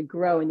farmers to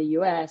grow in the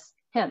US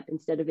hemp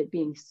instead of it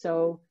being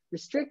so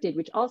restricted,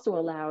 which also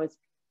allows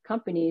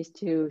companies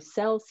to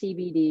sell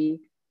CBD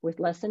with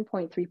less than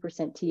 0.3%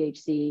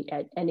 THC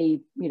at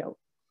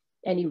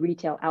any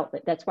retail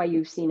outlet. That's why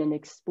you've seen an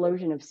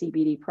explosion of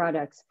CBD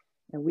products,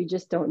 and we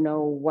just don't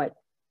know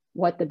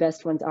what the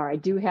best ones are. I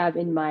do have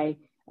in my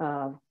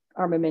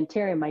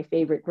armamentarium my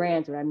favorite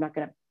brands, and I'm not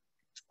going to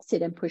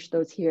sit and push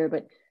those here,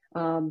 but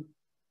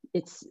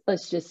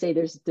let's just say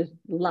there's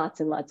lots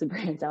and lots of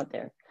brands out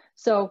there.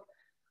 So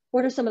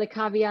what are some of the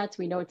caveats?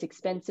 We know it's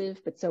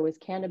expensive, but so is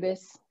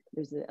cannabis.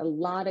 There's a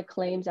lot of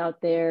claims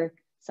out there.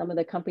 Some of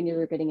the companies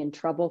are getting in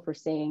trouble for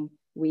saying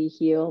we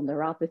heal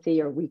neuropathy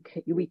or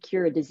we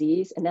cure a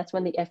disease. And that's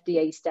when the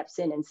FDA steps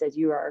in and says,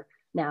 you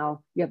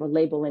have a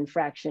label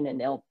infraction, and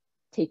they'll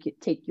take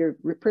your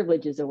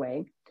privileges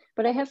away.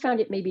 But I have found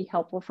it may be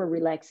helpful for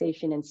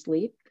relaxation and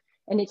sleep.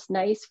 And it's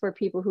nice for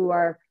people who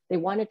they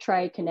want to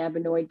try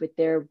cannabinoid, but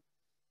they're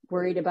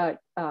worried about,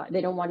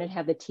 they don't want to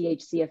have the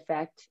THC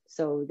effect,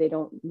 so they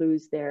don't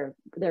lose their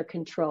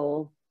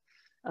control.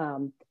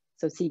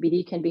 So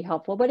CBD can be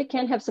helpful, but it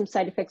can have some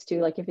side effects too,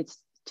 like if it's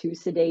too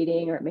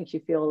sedating or it makes you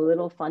feel a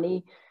little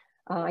funny.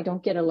 I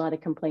don't get a lot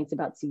of complaints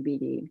about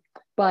CBD,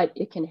 but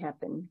it can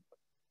happen.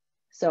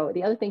 So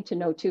the other thing to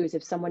know too is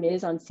if someone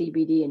is on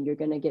CBD and you're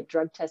going to get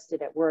drug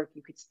tested at work,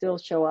 you could still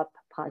show up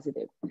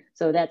positive.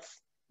 So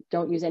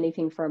don't use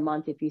anything for a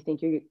month if you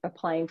think you're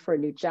applying for a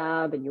new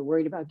job and you're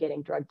worried about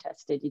getting drug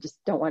tested. You just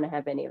don't want to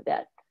have any of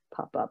that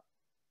pop up.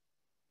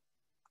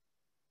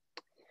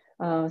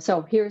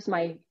 So here's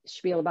my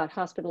spiel about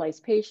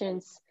hospitalized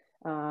patients.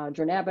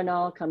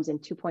 Dronabinol comes in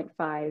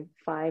 2.5,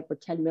 5, or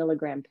 10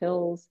 milligram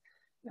pills.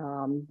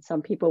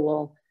 Some people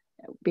will,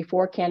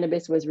 before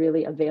cannabis was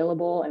really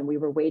available and we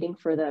were waiting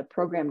for the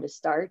program to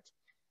start,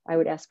 I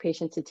would ask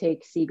patients to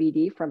take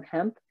CBD from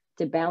hemp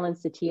to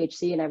balance the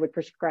THC, and I would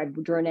prescribe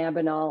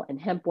dronabinol and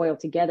hemp oil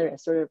together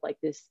as sort of like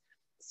this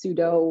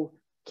pseudo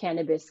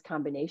cannabis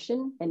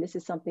combination. And this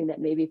is something that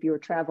maybe if you were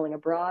traveling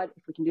abroad,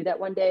 if we can do that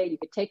one day, you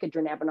could take a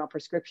dronabinol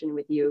prescription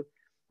with you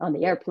on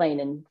the airplane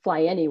and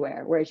fly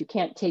anywhere. Whereas you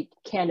can't take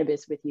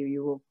cannabis with you,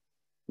 you will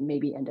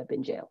maybe end up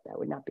in jail. That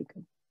would not be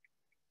good.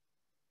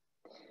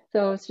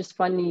 So it's just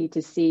funny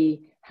to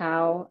see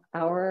how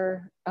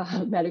our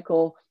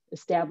medical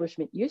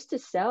establishment used to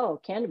sell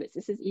cannabis.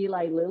 This is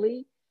Eli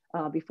Lilly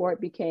before it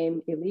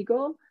became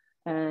illegal,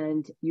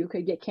 and you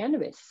could get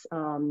cannabis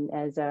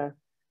as a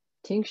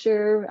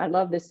tincture. I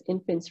love this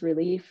Infant's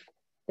Relief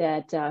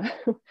that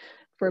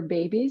for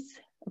babies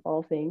of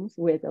all things,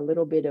 with a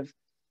little bit of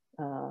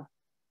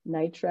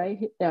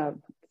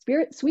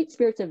sweet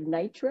spirits of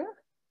nitra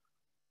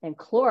and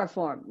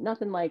chloroform.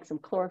 Nothing like some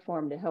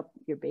chloroform to help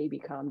your baby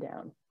calm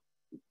down.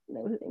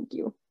 No, thank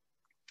you.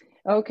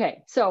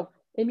 Okay, so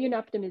immune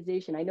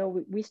optimization. I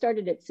know we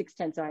started at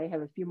 6:10, so I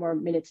have a few more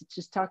minutes to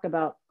just talk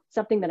about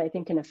something that I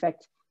think can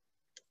affect,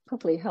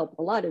 hopefully help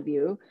a lot of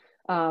you.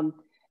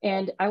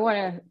 And I want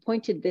to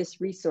point to this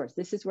resource.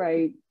 This is where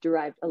I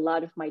derived a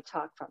lot of my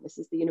talk from. This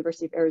is the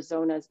University of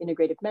Arizona's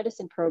Integrative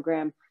Medicine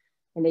program.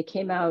 And they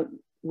came out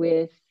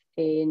with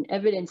an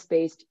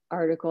evidence-based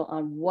article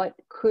on what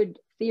could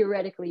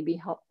theoretically be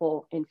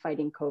helpful in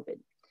fighting COVID.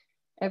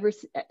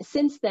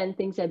 Since then,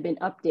 things have been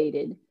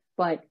updated,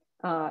 but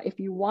if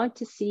you want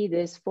to see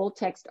this full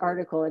text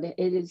article, it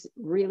is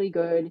really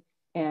good.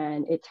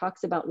 And it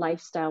talks about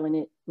lifestyle in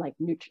it, like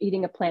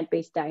eating a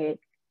plant-based diet,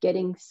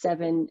 getting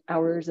 7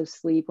 hours of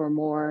sleep or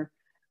more,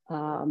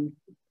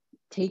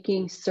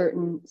 taking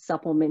certain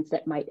supplements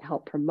that might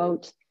help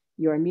promote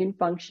your immune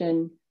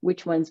function,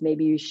 which ones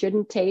maybe you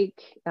shouldn't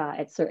take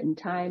at certain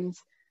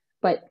times.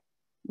 But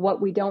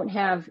what we don't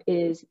have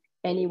is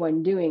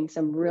anyone doing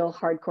some real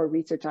hardcore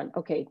research on,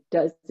 okay,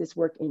 does this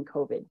work in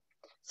COVID?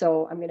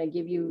 So I'm going to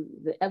give you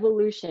the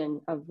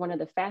evolution of one of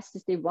the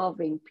fastest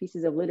evolving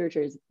pieces of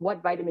literature is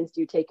what vitamins do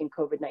you take in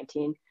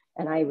COVID-19?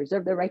 And I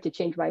reserve the right to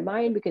change my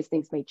mind because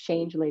things may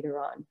change later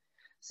on.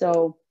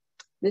 So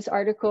this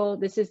article,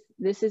 this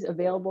is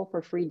available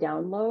for free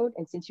download.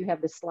 And since you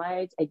have the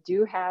slides, I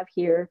do have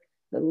here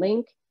the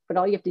link, but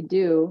all you have to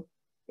do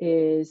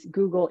is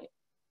Google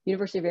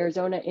University of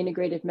Arizona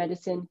Integrative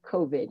Medicine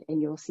COVID,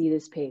 and you'll see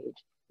this page.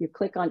 You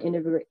click on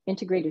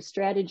integrative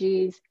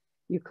strategies,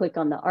 you click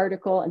on the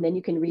article, and then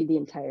you can read the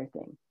entire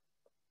thing.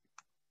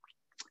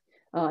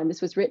 And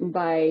this was written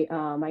by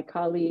my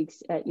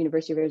colleagues at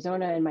University of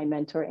Arizona and my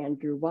mentor,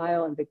 Andrew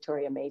Weil and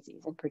Victoria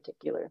Mazies in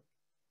particular.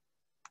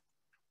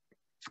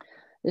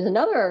 There's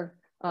another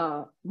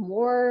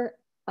more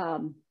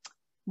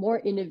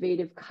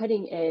innovative,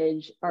 cutting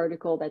edge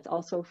article that's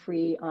also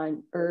free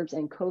on herbs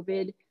and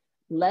COVID,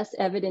 less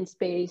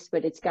evidence-based,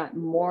 but it's got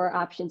more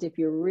options. If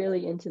you're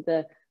really into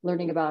the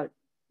learning about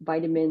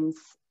vitamins,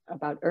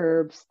 about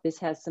herbs, this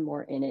has some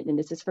more in it. And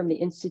this is from the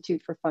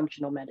Institute for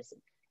Functional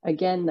Medicine.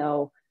 Again,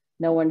 though,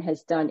 no one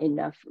has done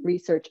enough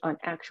research on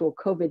actual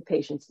COVID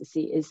patients to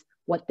see is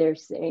what they're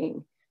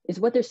saying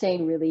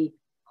really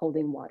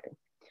holding water.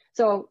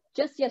 So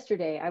just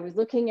yesterday, I was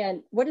looking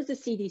at what is the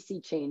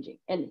CDC changing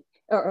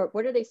or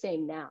what are they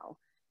saying now?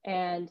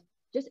 And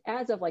just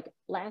as of like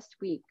last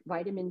week,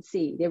 vitamin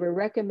C, they were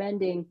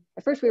recommending,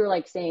 at first we were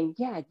like saying,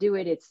 yeah, do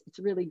it. It's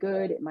really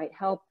good. It might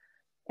help.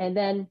 And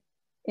then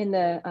in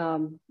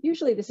the,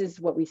 usually this is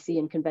what we see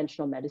in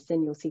conventional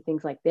medicine. You'll see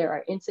things like there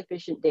are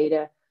insufficient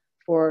data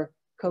for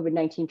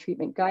COVID-19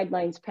 treatment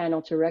guidelines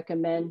panel to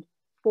recommend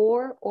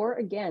for or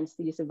against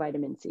the use of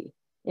vitamin C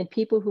in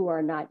people who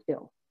are not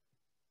ill,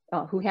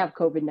 who have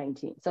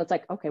COVID-19. So it's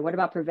like, okay, what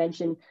about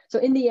prevention? So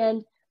in the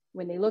end,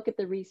 when they look at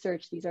the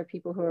research, these are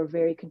people who are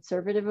very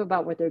conservative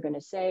about what they're going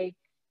to say.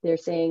 They're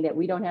saying that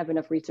we don't have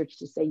enough research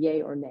to say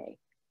yay or nay.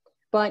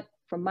 But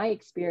from my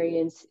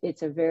experience,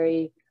 it's a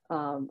very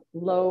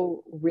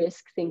low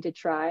risk thing to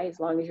try as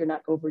long as you're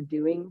not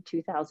overdoing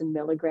 2,000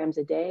 milligrams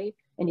a day.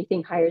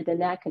 Anything higher than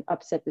that can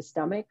upset the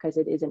stomach because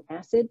it is an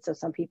acid. So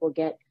some people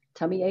get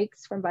tummy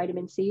aches from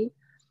vitamin C,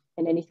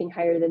 and anything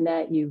higher than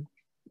that, you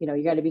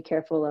got to be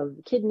careful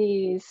of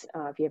kidneys.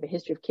 If you have a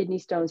history of kidney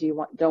stones,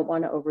 you don't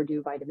want to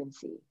overdo vitamin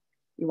C.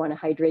 You want to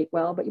hydrate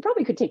well, but you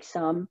probably could take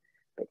some,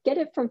 but get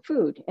it from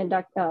food. And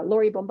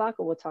Lori Bombaco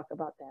will talk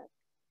about that.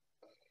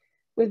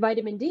 with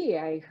vitamin D,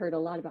 I heard a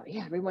lot about,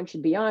 yeah, everyone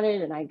should be on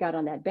it. And I got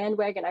on that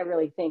bandwagon. I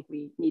really think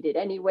we need it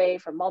anyway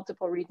for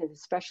multiple reasons,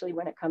 especially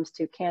when it comes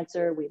to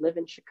cancer. We live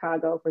in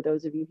Chicago, for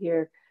those of you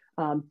here.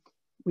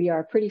 We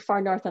are pretty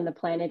far north on the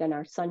planet and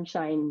our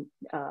sunshine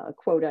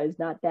quota is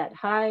not that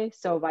high.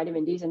 So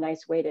vitamin D is a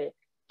nice way to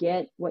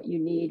get what you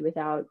need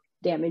without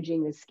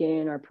damaging the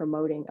skin or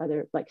promoting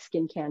other like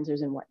skin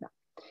cancers and whatnot.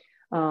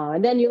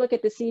 And then you look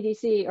at the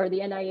CDC or the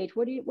NIH,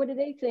 what do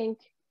they think?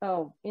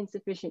 Oh,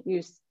 insufficient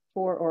use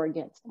for or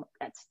against.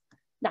 That's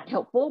not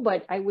helpful,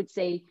 but I would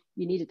say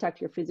you need to talk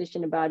to your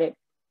physician about it.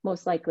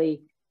 Most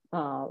likely,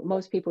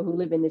 most people who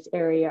live in this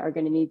area are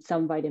going to need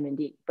some vitamin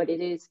D, but it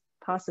is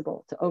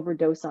possible to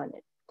overdose on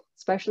it,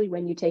 especially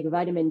when you take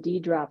vitamin D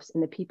drops,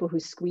 and the people who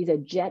squeeze a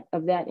jet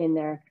of that in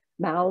their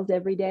mouths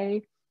every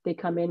day, they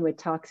come in with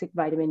toxic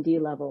vitamin D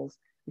levels,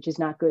 which is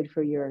not good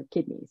for your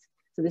kidneys.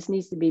 So this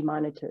needs to be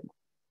monitored.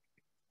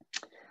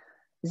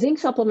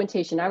 Zinc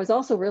supplementation, I was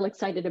also real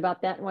excited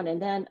about that one.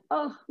 And then,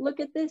 oh, look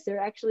at this.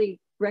 They're actually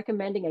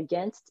recommending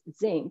against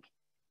zinc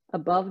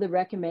above the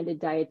recommended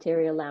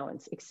dietary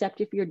allowance, except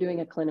if you're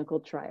doing a clinical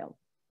trial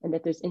and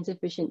that there's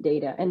insufficient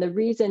data. And the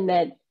reason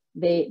that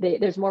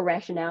there's more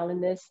rationale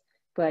in this,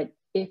 but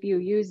if you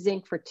use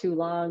zinc for too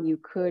long, you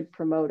could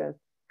promote a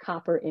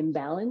copper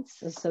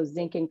imbalance. So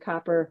zinc and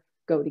copper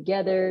go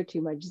together.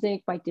 Too much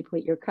zinc might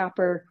deplete your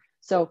copper.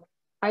 So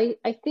I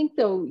think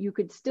though you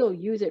could still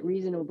use it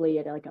reasonably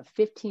at like a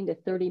 15 to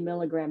 30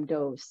 milligram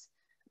dose,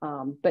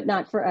 but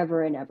not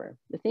forever and ever.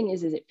 The thing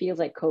is it feels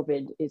like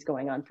COVID is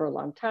going on for a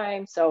long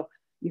time. So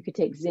you could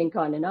take zinc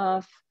on and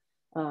off,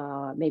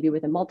 maybe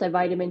with a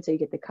multivitamin, so you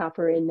get the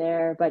copper in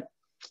there. But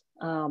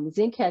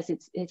zinc has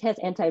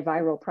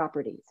antiviral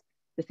properties.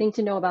 The thing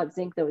to know about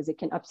zinc though is it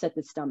can upset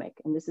the stomach.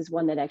 And this is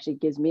one that actually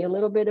gives me a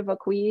little bit of a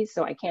quease.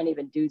 So I can't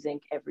even do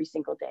zinc every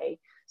single day.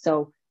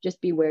 So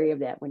just be wary of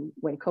that.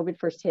 When COVID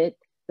first hit,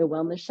 the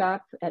wellness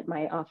shop at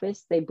my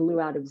office, they blew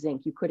out of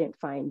zinc. You couldn't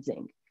find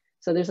zinc.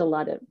 So there's a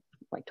lot of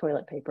like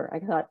toilet paper.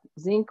 I thought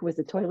zinc was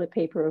the toilet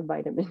paper of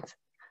vitamins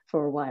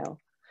for a while.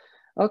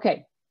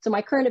 Okay, so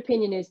my current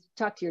opinion is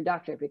talk to your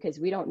doctor because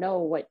we don't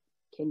know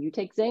can you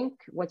take zinc?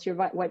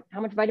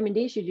 How much vitamin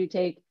D should you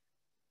take?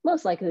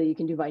 Most likely you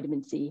can do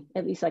vitamin C,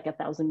 at least like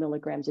 1,000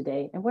 milligrams a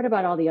day. And what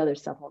about all the other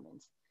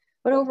supplements?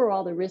 But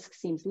overall, the risk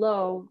seems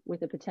low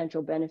with a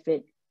potential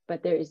benefit,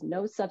 but there is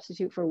no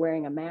substitute for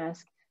wearing a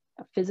mask,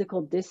 a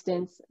physical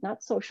distance,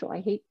 not social. I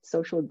hate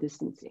social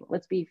distancing.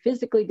 Let's be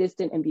physically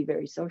distant and be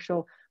very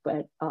social,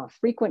 but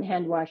frequent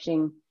hand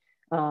washing.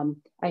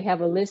 I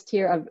have a list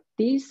here of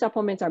these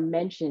supplements are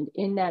mentioned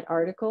in that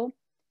article,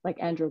 like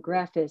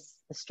andrographis,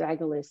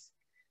 astragalus.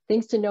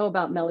 Things to know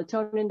about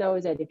melatonin though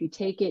is that if you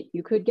take it,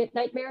 you could get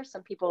nightmares.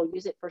 Some people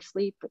use it for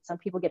sleep, but some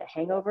people get a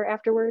hangover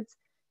afterwards.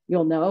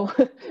 You'll know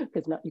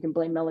because you can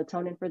blame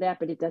melatonin for that,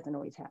 but it doesn't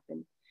always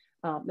happen.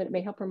 But it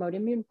may help promote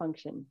immune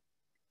function.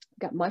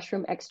 Got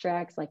mushroom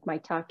extracts like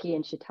maitake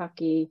and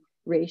shiitake,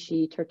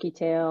 reishi, turkey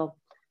tail,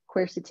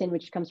 quercetin,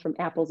 which comes from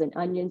apples and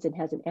onions and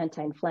has an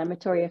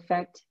anti-inflammatory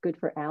effect, good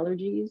for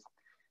allergies.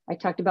 I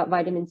talked about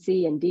vitamin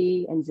C and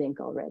D and zinc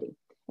already.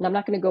 And I'm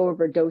not going to go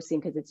over dosing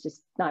because it's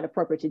just not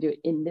appropriate to do it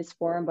in this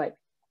forum, but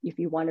if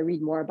you want to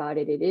read more about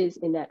it, it is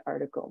in that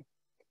article.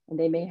 And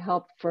they may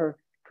help for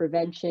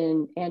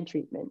prevention and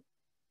treatment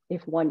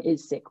if one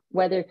is sick.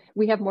 Whether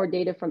we have more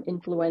data from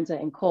influenza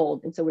and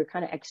cold, and so we're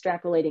kind of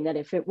extrapolating that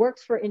if it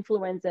works for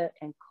influenza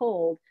and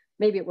cold,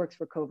 maybe it works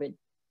for COVID.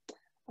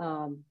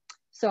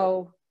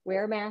 So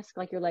wear a mask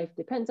like your life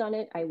depends on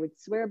it. I would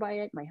swear by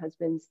it. My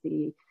husband's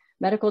the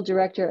medical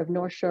director of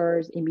North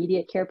Shore's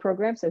immediate care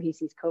program, so he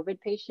sees COVID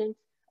patients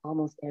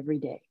almost every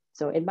day.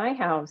 So in my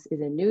house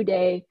is a new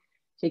day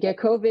to get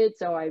COVID,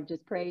 so I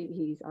just pray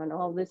he's on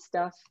all this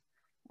stuff.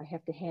 I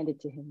have to hand it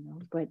to him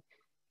though, but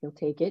he'll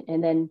take it.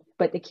 And then,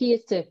 but the key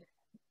is to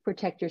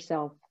protect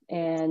yourself,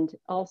 and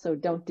also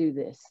don't do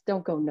this.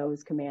 Don't go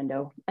nose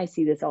commando. I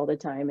see this all the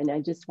time, and I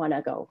just want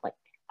to go like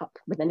up,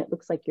 but then it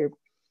looks like you're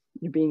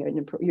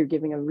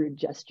giving a rude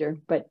gesture.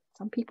 But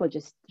some people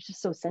just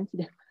so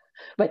sensitive.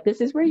 But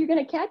this is where you're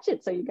going to catch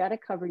it, so you got to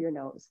cover your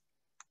nose.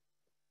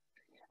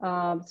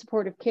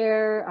 Supportive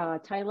care,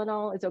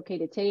 Tylenol is okay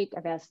to take.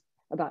 I've asked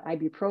about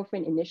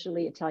ibuprofen.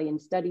 Initially, Italian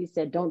studies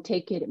said don't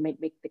take it. It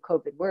might make the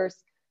COVID worse.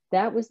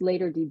 That was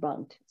later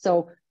debunked.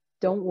 So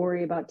don't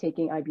worry about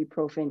taking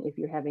ibuprofen if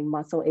you're having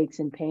muscle aches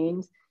and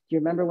pains. Do you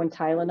remember when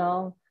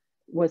Tylenol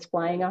was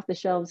flying off the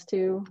shelves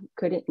too?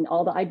 And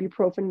all the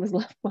ibuprofen was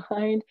left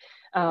behind.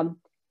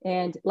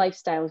 And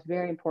lifestyle is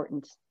very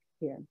important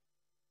here.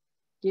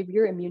 Give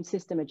your immune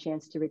system a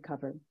chance to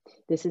recover.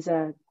 This is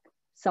a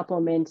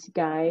supplement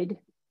guide,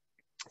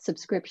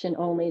 subscription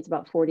only. It's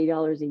about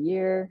 $40 a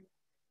year.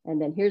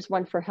 And then here's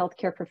one for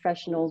healthcare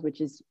professionals,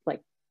 which is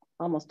like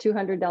almost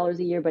 $200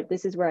 a year, but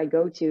this is where I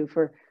go to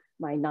for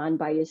my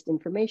non-biased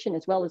information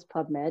as well as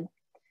PubMed.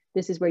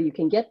 This is where you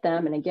can get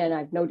them. And again, I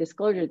have no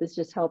disclosure. This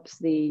just helps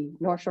the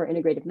North Shore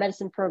Integrative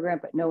Medicine Program,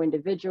 but no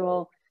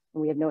individual,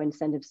 and we have no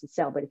incentives to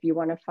sell. But if you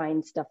want to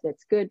find stuff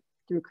that's good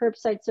through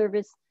curbside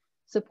service,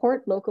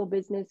 support local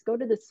business, go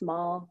to the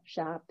small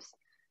shops,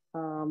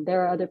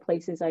 There are other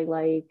places I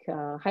like,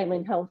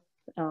 Highland Health,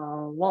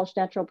 Walsh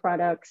Natural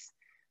Products,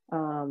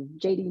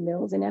 JD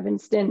Mills in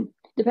Evanston,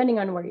 depending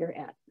on where you're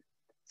at.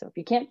 So if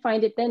you can't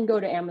find it, then go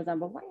to Amazon,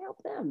 but why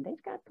help them?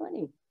 They've got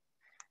plenty.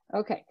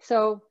 Okay,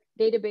 so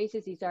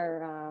databases, these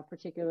are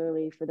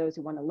particularly for those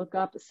who want to look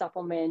up a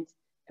supplement.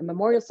 And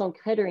Memorial Sloan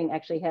Kettering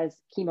actually has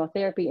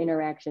chemotherapy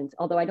interactions,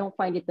 although I don't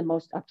find it the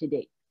most up to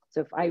date.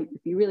 So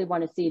if you really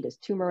want to see, does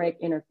turmeric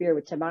interfere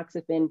with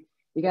tamoxifen,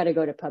 you got to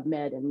go to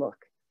PubMed and look,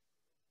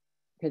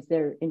 because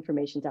their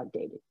information's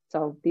outdated.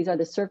 So these are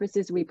the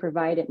services we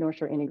provide at North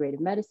Shore Integrative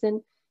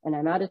Medicine, and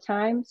I'm out of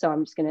time, so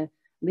I'm just gonna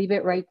leave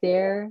it right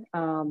there,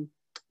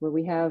 where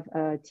we have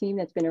a team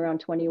that's been around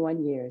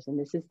 21 years, and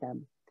this is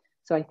them.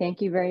 So I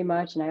thank you very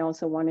much, and I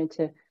also wanted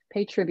to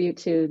pay tribute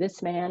to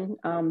this man.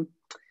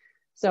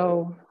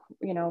 So,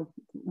 you know,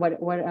 what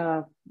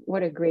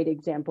a great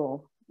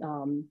example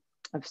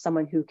of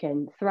someone who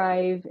can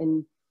thrive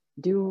and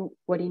do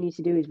what he needs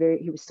to do.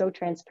 He was so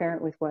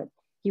transparent with what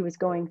he was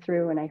going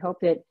through. And I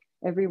hope that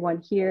everyone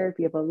here, if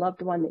you have a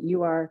loved one that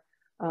you are.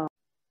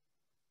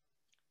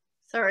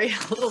 Sorry,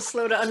 a little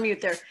slow to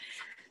unmute there.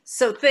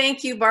 So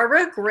thank you,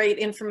 Barbara. Great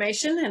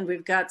information. And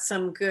we've got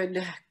some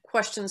good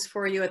questions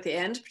for you at the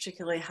end,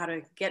 particularly how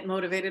to get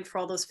motivated for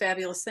all those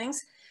fabulous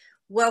things.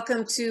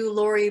 Welcome to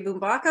Lori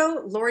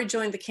Bumbacco. Lori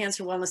joined the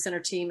Cancer Wellness Center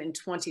team in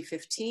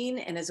 2015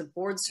 and is a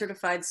board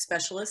certified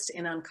specialist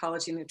in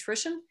oncology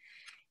nutrition.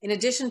 In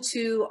addition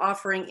to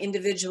offering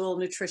individual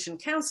nutrition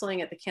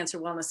counseling at the Cancer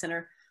Wellness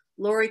Center,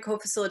 Lori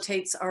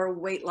co-facilitates our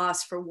weight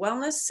loss for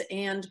wellness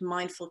and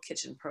mindful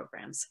kitchen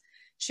programs.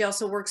 She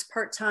also works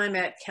part-time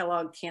at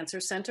Kellogg Cancer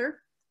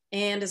Center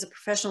and is a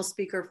professional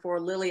speaker for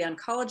Lilly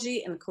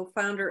Oncology and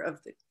co-founder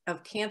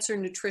of Cancer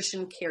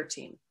Nutrition Care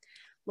Team.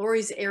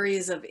 Lori's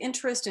areas of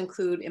interest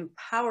include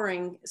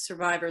empowering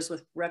survivors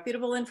with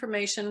reputable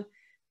information,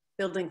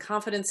 building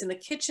confidence in the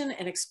kitchen,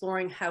 and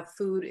exploring how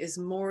food is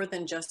more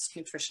than just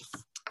nutrition.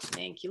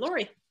 Thank you,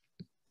 Lori.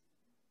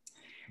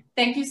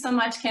 Thank you so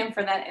much, Kim,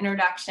 for that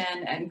introduction,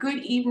 and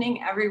good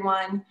evening,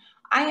 everyone.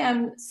 I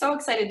am so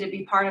excited to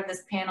be part of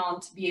this panel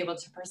and to be able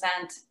to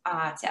present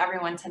to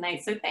everyone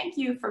tonight. So thank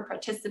you for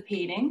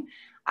participating.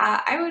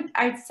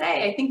 I'd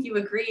say, I think you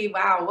agree,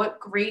 wow, what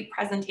great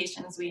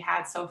presentations we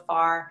had so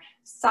far.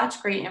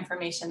 Such great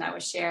information that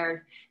was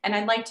shared. And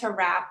I'd like to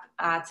wrap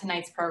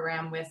tonight's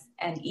program with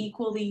an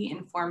equally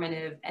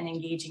informative and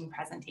engaging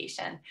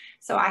presentation.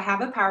 So I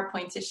have a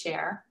PowerPoint to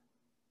share.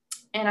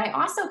 And I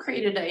also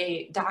created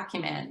a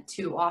document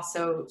to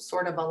also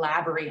sort of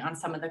elaborate on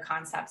some of the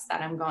concepts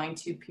that I'm going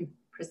to be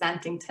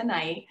presenting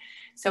tonight.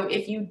 So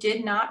if you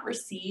did not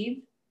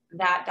receive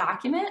that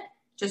document,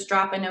 just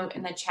drop a note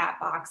in the chat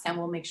box and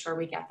we'll make sure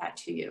we get that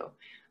to you.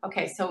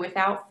 Okay, so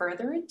without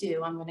further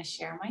ado, I'm going to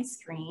share my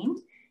screen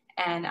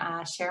and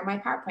share my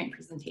PowerPoint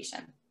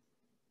presentation.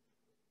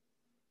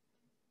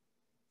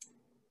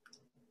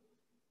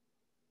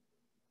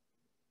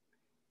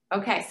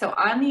 Okay, so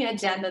on the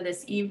agenda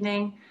this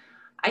evening,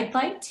 I'd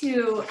like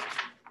to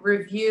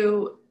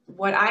review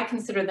what I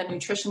consider the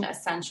nutrition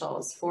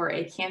essentials for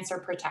a cancer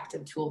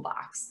protective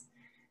toolbox.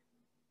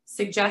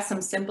 Suggest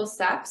some simple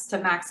steps to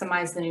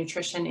maximize the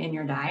nutrition in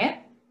your diet,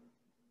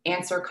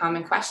 answer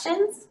common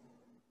questions,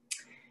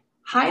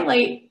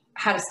 highlight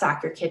how to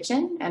stock your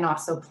kitchen and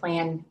also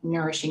plan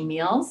nourishing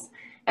meals,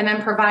 and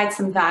then provide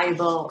some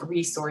valuable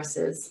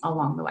resources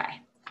along the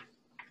way.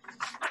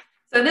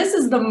 So this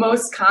is the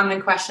most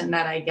common question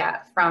that I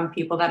get from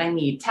people that I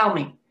meet. Tell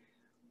me,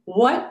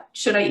 what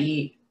should I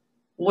eat?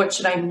 What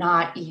should I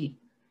not eat?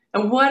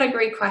 And what a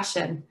great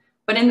question.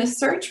 But in the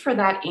search for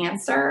that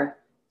answer,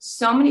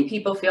 so many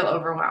people feel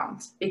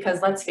overwhelmed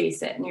because let's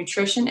face it,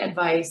 nutrition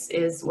advice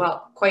is,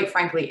 well, quite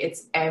frankly,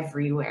 it's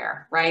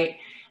everywhere, right?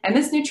 And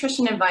this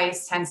nutrition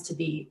advice tends to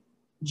be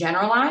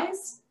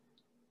generalized,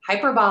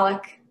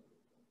 hyperbolic,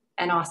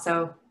 and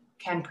also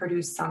can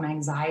produce some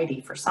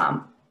anxiety for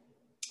some.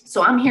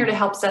 So I'm here to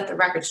help set the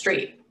record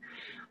straight.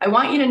 I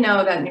want you to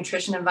know that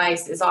nutrition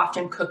advice is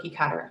often cookie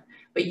cutter,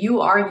 but you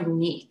are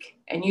unique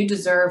and you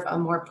deserve a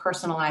more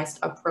personalized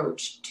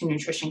approach to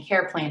nutrition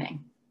care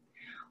planning.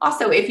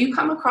 Also, if you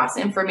come across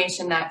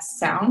information that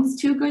sounds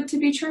too good to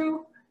be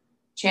true,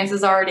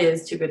 chances are it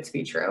is too good to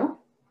be true.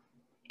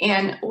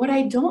 And what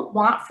I don't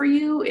want for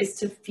you is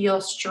to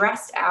feel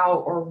stressed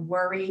out or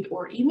worried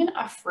or even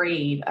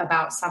afraid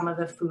about some of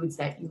the foods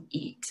that you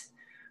eat,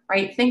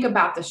 right? Think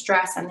about the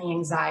stress and the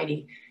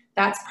anxiety.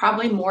 That's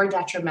probably more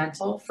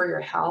detrimental for your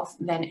health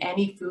than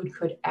any food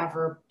could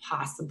ever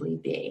possibly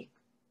be.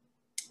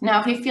 Now,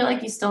 if you feel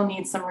like you still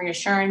need some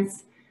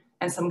reassurance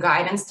and some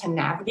guidance to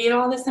navigate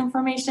all this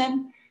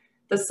information,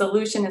 the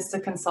solution is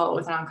to consult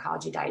with an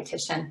oncology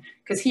dietitian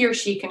because he or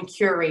she can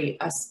curate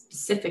a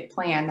specific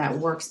plan that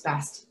works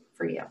best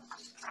for you.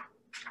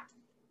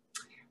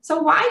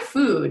 So why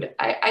food?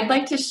 I'd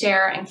like to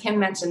share, and Kim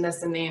mentioned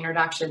this in the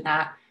introduction,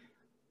 that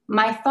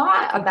my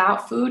thought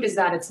about food is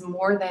that it's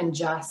more than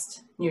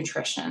just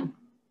nutrition.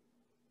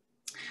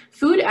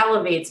 Food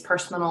elevates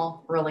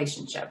personal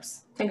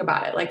relationships. Think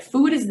about it, like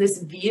food is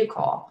this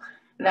vehicle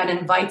that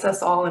invites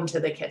us all into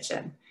the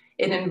kitchen.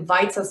 It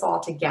invites us all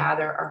to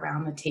gather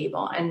around the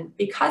table. And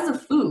because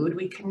of food,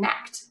 we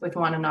connect with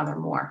one another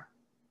more.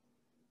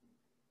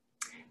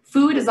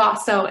 Food is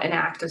also an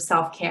act of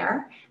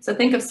self-care. So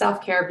think of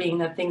self-care being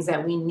the things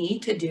that we need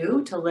to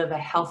do to live a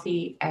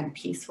healthy and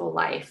peaceful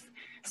life.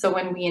 So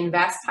when we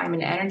invest time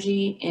and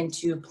energy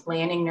into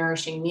planning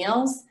nourishing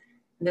meals,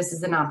 this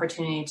is an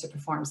opportunity to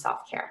perform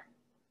self-care.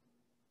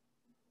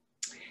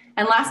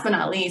 And last but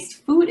not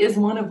least, food is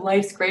one of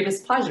life's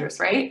greatest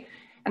pleasures, right?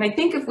 And I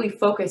think if we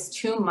focus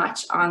too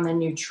much on the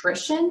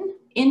nutrition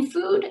in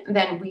food,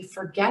 then we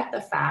forget the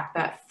fact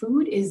that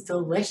food is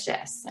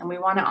delicious, and we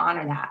want to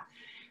honor that.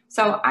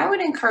 So I would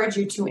encourage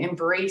you to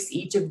embrace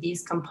each of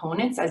these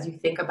components as you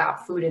think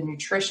about food and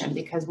nutrition,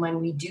 because when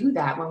we do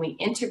that, when we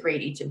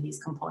integrate each of these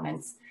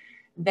components,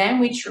 then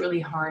we truly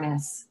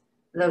harness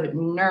the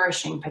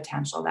nourishing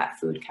potential that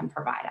food can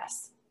provide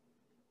us.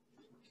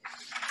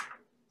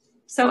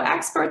 So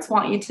experts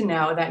want you to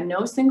know that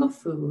no single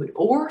food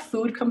or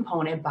food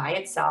component by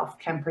itself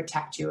can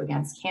protect you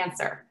against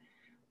cancer.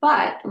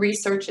 But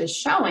research is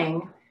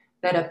showing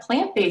that a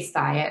plant-based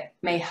diet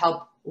may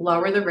help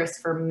lower the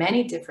risk for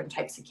many different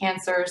types of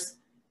cancers,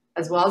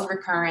 as well as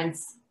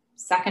recurrence,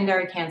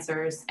 secondary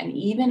cancers, and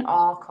even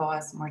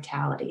all-cause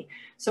mortality.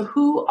 So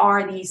who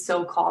are these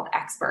so-called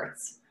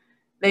experts?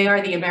 They are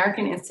the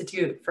American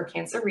Institute for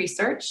Cancer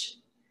Research,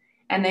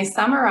 and they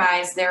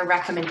summarize their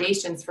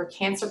recommendations for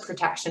cancer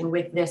protection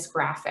with this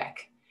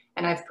graphic.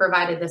 And I've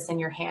provided this in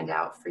your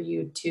handout for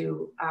you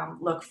to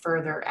look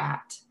further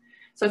at.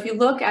 So if you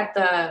look at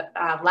the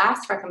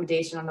last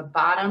recommendation on the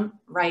bottom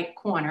right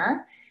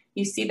corner,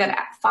 you see that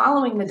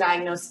following the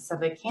diagnosis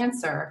of a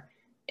cancer,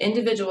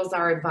 individuals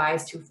are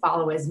advised to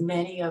follow as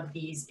many of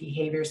these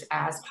behaviors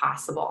as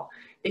possible.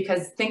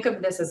 Because think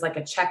of this as like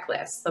a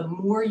checklist. The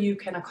more you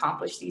can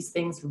accomplish these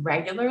things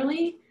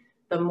regularly,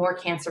 the more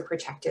cancer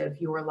protective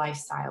your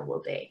lifestyle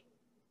will be.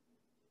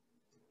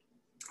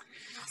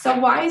 So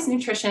why is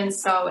nutrition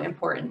so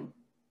important?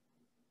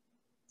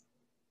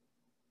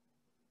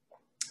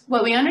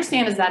 What we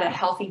understand is that a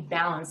healthy,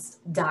 balanced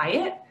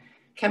diet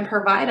can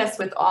provide us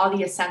with all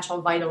the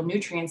essential vital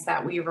nutrients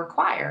that we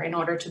require in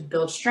order to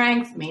build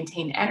strength,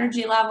 maintain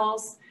energy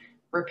levels,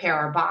 repair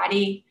our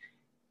body,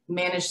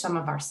 manage some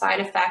of our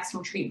side effects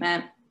from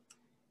treatment,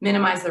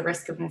 minimize the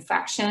risk of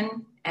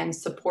infection, and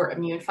support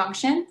immune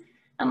function.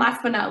 And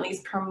last but not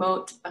least,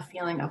 promote a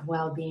feeling of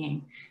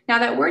well-being. Now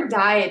that word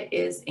diet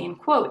is in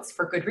quotes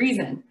for good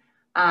reason.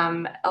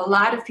 A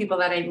lot of people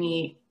that I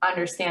meet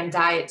understand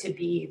diet to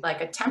be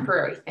like a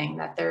temporary thing,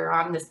 that they're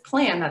on this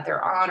plan that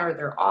they're on or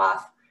they're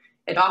off.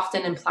 It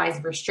often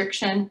implies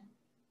restriction.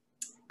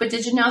 But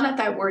did you know that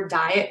that word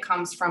diet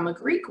comes from a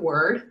Greek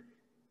word?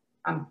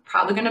 I'm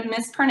probably going to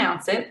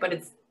mispronounce it, but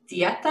it's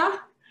dieta.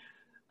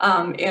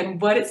 And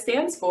what it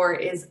stands for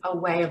is a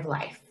way of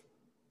life.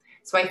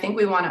 So I think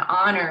we want to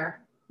honor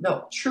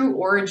the true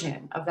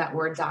origin of that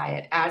word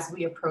diet as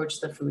we approach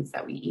the foods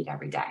that we eat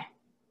every day.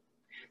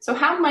 So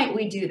how might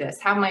we do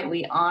this? How might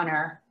we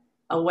honor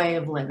a way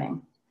of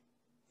living?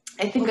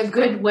 I think a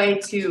good way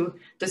to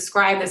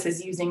describe this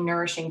is using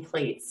nourishing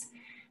plates.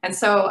 And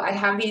so I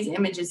have these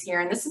images here,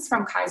 and this is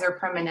from Kaiser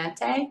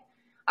Permanente,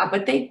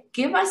 but they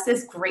give us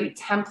this great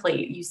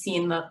template you see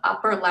in the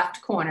upper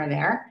left corner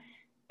there.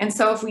 And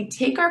so if we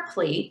take our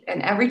plate,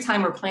 and every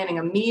time we're planning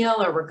a meal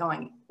or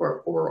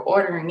we're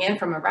ordering in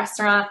from a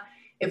restaurant,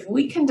 if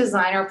we can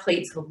design our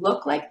plate to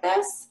look like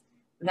this,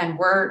 then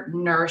we're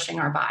nourishing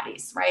our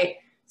bodies, right?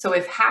 So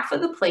if half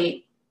of the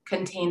plate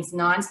contains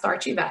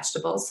non-starchy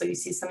vegetables, so you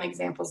see some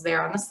examples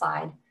there on the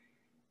slide,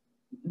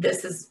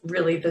 this is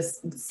really this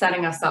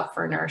setting us up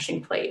for a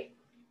nourishing plate.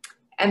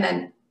 And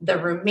then the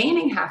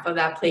remaining half of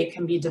that plate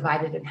can be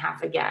divided in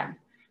half again.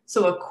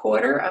 So a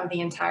quarter of the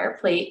entire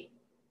plate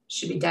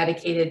should be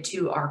dedicated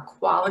to our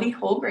quality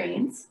whole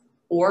grains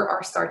or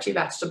our starchy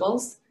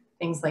vegetables,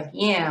 things like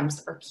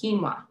yams or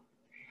quinoa.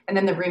 And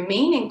then the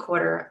remaining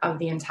quarter of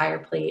the entire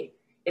plate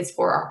is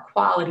for our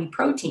quality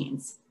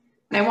proteins.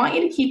 And I want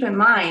you to keep in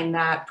mind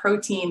that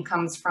protein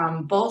comes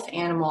from both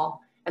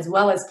animal as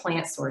well as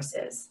plant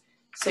sources.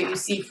 So you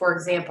see, for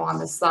example, on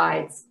the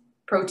slides,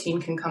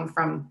 protein can come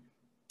from,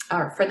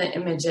 for the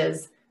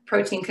images,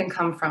 protein can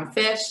come from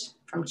fish,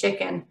 from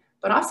chicken,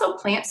 but also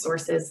plant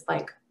sources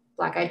like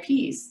black-eyed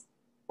peas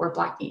or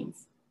black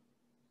beans.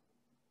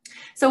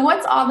 So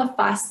what's all the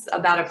fuss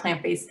about a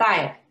plant-based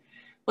diet?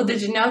 Well,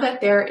 did you know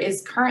that there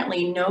is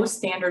currently no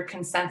standard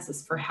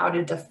consensus for how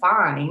to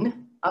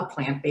define a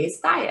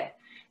plant-based diet?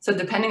 So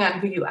depending on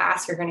who you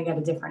ask, you're going to get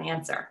a different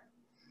answer.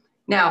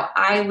 Now,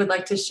 I would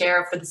like to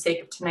share, for the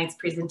sake of tonight's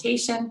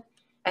presentation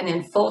and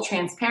in full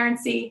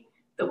transparency,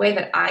 the way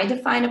that I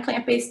define a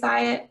plant-based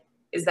diet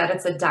is that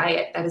it's a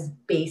diet that is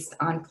based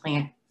on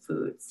plant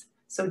foods.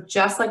 So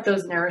just like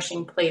those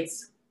nourishing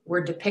plates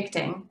we're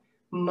depicting,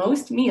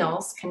 most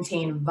meals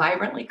contain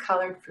vibrantly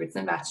colored fruits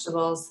and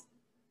vegetables,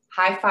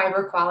 high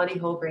fiber quality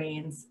whole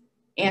grains,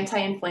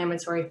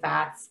 anti-inflammatory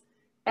fats,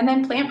 and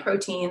then plant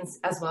proteins,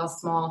 as well as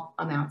small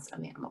amounts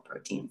of animal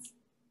proteins.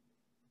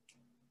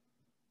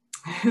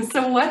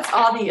 So what's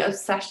all the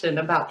obsession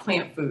about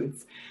plant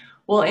foods?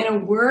 Well, in a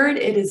word,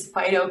 it is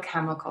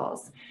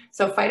phytochemicals.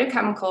 So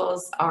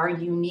phytochemicals are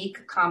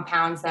unique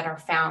compounds that are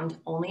found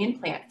only in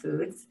plant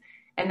foods,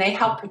 and they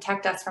help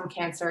protect us from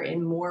cancer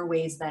in more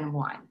ways than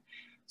one.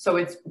 So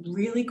it's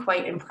really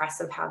quite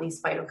impressive how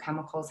these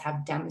phytochemicals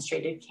have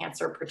demonstrated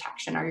cancer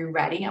protection. Are you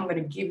ready? I'm going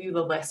to give you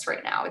the list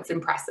right now. It's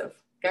impressive.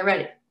 Get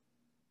ready.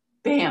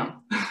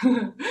 Bam.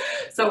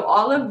 So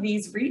all of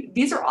these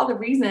are all the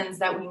reasons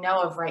that we know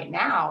of right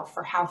now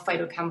for how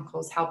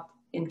phytochemicals help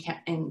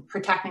in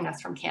protecting us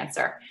from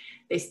cancer.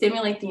 They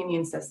stimulate the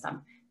immune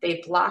system.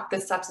 They block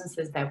the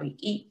substances that we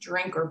eat,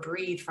 drink, or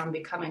breathe from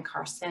becoming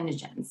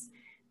carcinogens.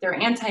 They're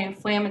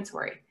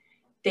anti-inflammatory.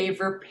 They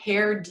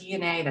repair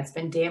DNA that's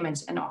been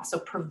damaged and also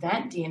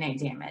prevent DNA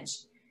damage.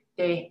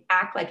 They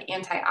act like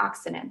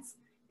antioxidants.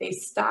 They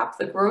stop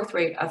the growth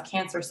rate of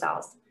cancer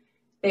cells.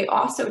 They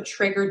also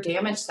trigger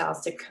damaged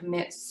cells to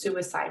commit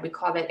suicide. We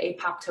call that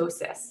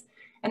apoptosis.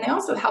 And they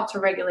also help to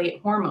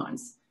regulate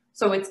hormones.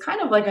 So it's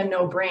kind of like a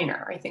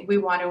no-brainer. I think we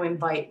want to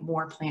invite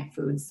more plant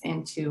foods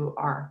into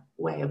our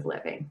way of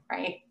living,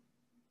 right?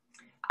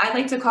 I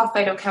like to call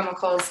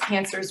phytochemicals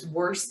cancer's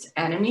worst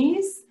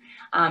enemies.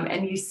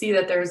 And you see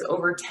that there's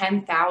over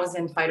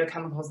 10,000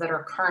 phytochemicals that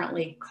are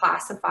currently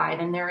classified,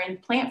 and they're in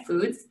plant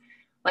foods,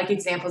 like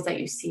examples that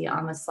you see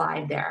on the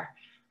slide there.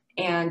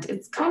 And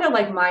it's kind of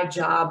like my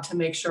job to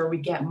make sure we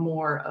get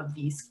more of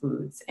these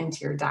foods into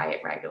your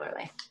diet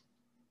regularly.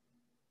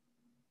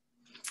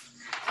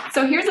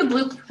 So here's a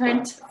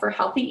blueprint for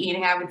healthy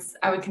eating.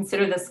 I would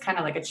consider this kind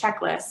of like a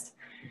checklist.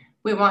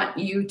 We want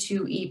you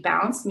to eat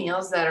balanced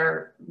meals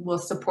that will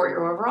support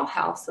your overall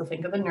health. So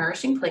think of a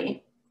nourishing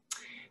plate.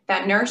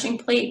 That nourishing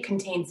plate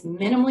contains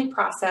minimally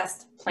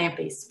processed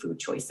plant-based food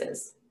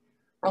choices,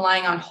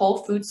 relying on whole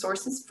food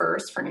sources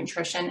first for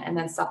nutrition and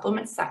then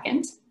supplements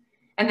second,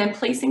 and then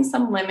placing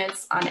some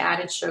limits on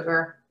added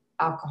sugar,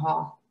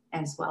 alcohol,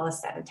 as well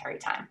as sedentary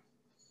time.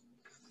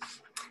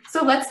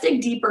 So let's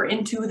dig deeper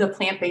into the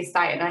plant-based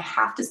diet. And I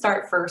have to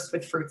start first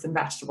with fruits and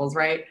vegetables,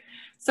 right?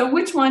 So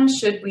which ones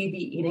should we be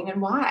eating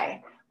and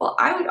why? Well,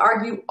 I would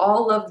argue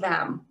all of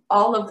them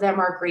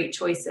are great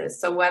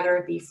choices. So whether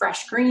it be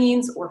fresh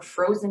greens or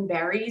frozen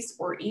berries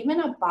or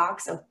even a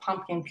box of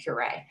pumpkin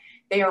puree,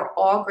 they are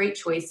all great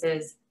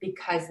choices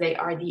because they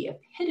are the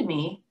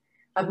epitome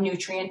of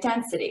nutrient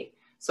density.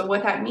 So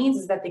what that means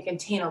is that they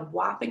contain a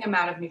whopping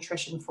amount of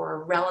nutrition for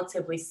a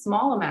relatively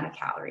small amount of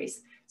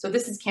calories. So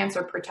this is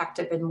cancer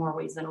protective in more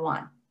ways than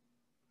one.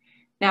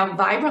 Now,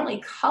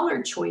 vibrantly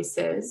colored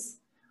choices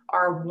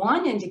are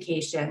one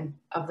indication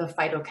of the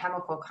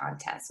phytochemical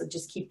content. So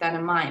just keep that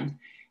in mind.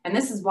 And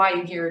this is why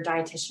you hear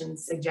dietitians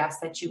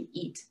suggest that you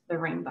eat the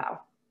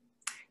rainbow.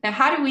 Now,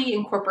 how do we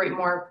incorporate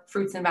more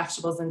fruits and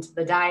vegetables into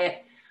the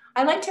diet?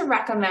 I like to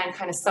recommend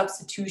kind of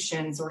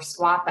substitutions or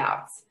swap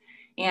outs.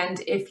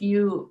 And if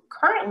you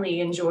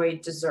currently enjoy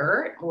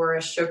dessert or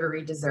a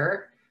sugary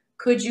dessert,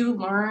 could you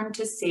learn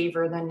to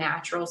savor the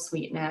natural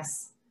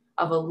sweetness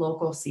of a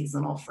local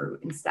seasonal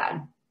fruit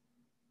instead?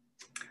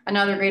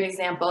 Another great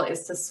example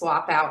is to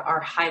swap out our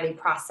highly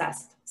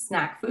processed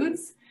snack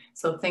foods.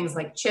 So things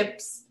like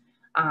chips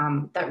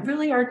that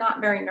really are not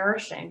very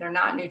nourishing. They're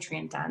not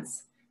nutrient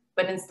dense,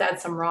 but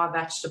instead some raw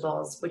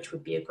vegetables, which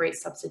would be a great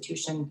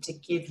substitution to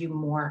give you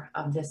more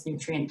of this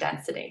nutrient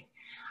density.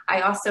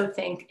 I also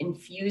think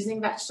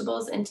infusing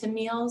vegetables into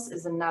meals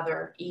is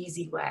another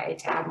easy way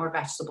to add more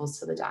vegetables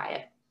to the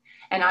diet.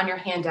 And on your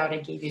handout, I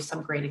gave you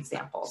some great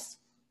examples.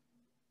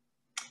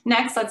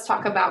 Next, let's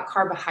talk about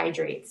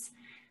carbohydrates.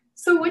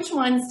 So which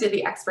ones do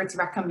the experts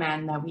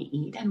recommend that we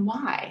eat and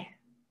why?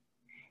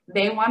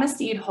 They want us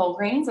to eat whole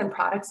grains and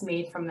products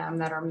made from them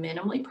that are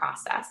minimally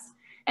processed.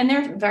 And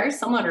they're very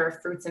similar to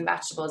fruits and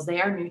vegetables. They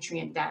are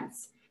nutrient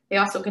dense. They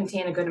also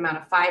contain a good amount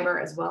of fiber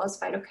as well as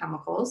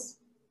phytochemicals.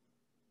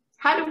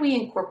 How do we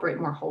incorporate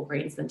more whole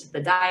grains into the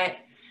diet?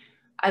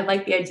 I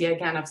like the idea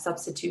again of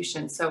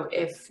substitution. So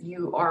if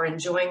you are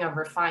enjoying a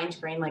refined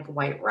grain like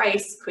white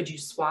rice, could you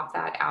swap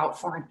that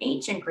out for an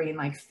ancient grain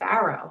like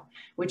farro,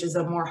 which is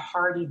a more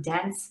hearty,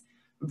 dense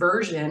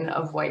version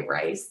of white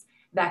rice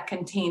that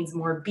contains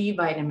more B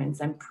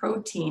vitamins and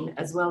protein,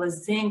 as well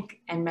as zinc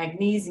and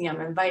magnesium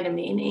and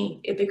vitamin E?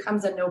 It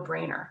becomes a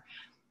no-brainer.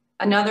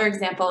 Another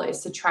example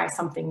is to try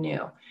something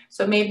new.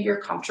 So maybe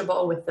you're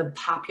comfortable with the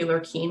popular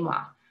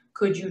quinoa.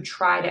 Could you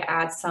try to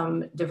add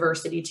some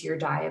diversity to your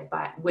diet,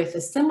 but with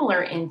a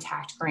similar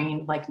intact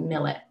grain like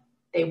millet?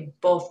 They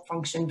both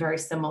function very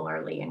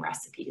similarly in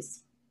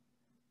recipes.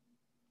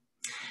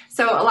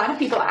 So a lot of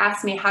people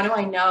ask me, how do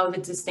I know the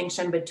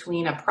distinction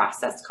between a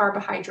processed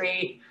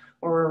carbohydrate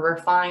or a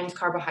refined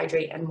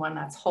carbohydrate and one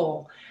that's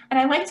whole? And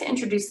I like to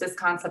introduce this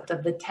concept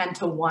of the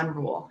 10-to-1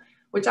 rule,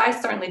 which I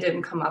certainly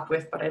didn't come up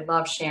with, but I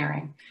love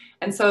sharing.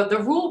 And so the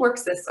rule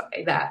works this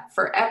way, that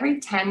for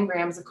every 10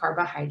 grams of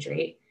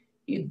carbohydrate,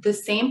 the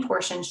same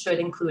portion should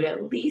include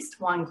at least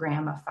 1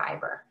 gram of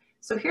fiber.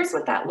 So here's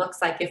what that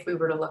looks like if we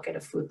were to look at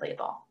a food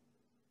label.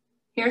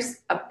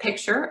 Here's a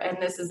picture,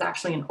 and this is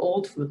actually an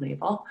old food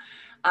label,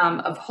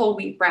 of whole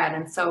wheat bread.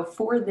 And so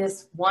for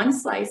this one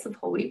slice of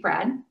whole wheat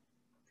bread,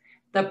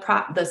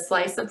 The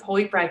slice of whole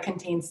wheat bread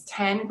contains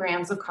 10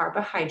 grams of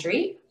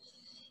carbohydrate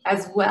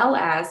as well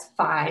as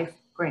 5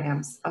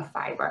 grams of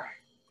fiber.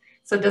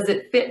 So does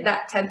it fit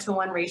that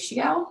 10-to-1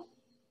 ratio?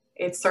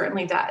 It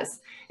certainly does.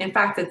 In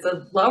fact, it's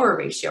a lower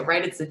ratio,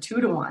 right? It's a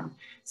 2-to-1.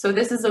 So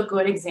this is a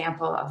good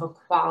example of a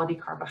quality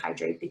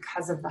carbohydrate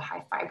because of the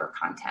high fiber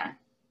content.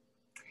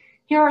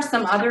 Here are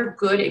some other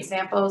good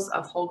examples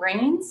of whole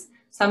grains.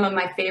 Some of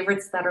my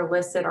favorites that are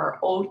listed are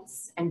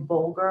oats and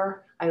bulgur.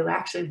 I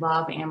actually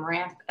love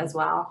amaranth as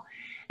well.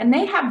 And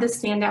they have the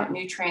standout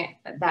nutrient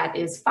that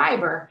is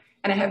fiber.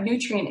 And I have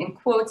nutrient in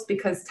quotes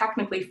because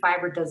technically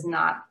fiber does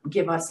not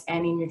give us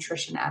any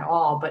nutrition at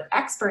all. But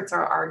experts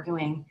are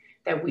arguing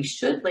that we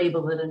should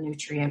label it a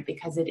nutrient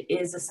because it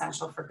is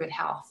essential for good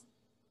health.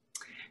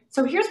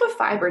 So here's what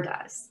fiber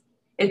does.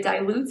 It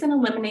dilutes and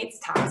eliminates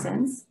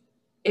toxins.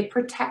 It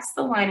protects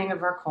the lining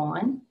of our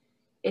colon.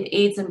 It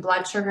aids in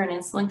blood sugar and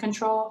insulin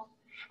control.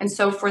 And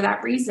so for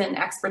that reason,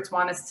 experts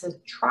want us to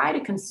try to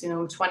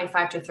consume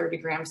 25 to 30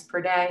 grams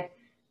per day.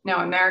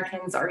 Now,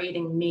 Americans are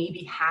eating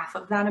maybe half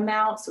of that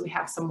amount, so we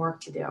have some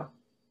work to do.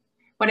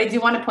 What I do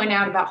want to point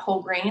out about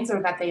whole grains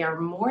are that they are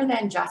more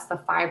than just the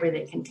fiber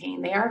they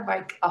contain. They are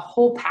like a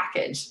whole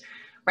package,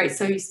 right?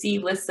 So you see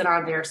listed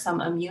on there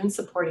some immune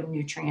supporting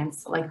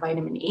nutrients like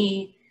vitamin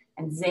E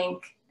and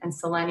zinc and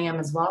selenium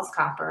as well as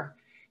copper.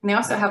 And they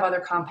also have other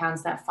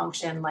compounds that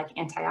function like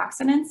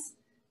antioxidants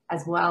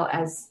as well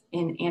as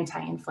in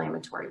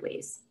anti-inflammatory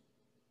ways.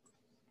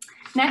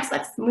 Next,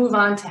 let's move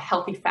on to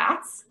healthy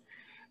fats.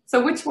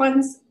 So which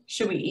ones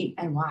should we eat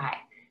and why?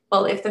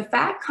 Well, if the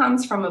fat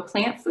comes from a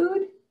plant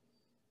food,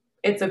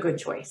 it's a good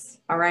choice,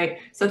 all right?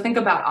 So think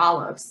about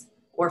olives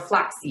or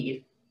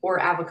flaxseed or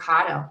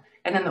avocado,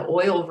 and then the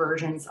oil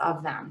versions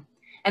of them.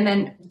 And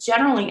then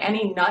generally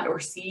any nut or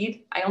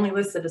seed, I only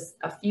listed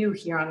a few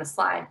here on the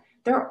slide,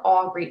 they're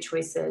all great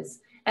choices.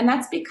 And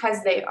that's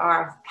because they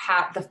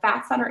the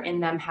fats that are in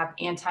them have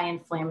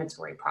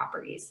anti-inflammatory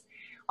properties.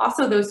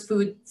 Also, those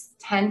foods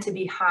tend to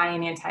be high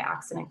in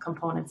antioxidant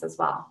components as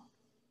well.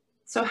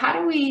 So how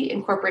do we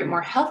incorporate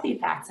more healthy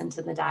fats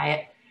into the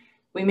diet?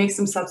 We make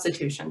some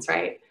substitutions,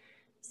 right?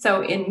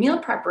 So in meal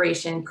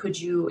preparation, could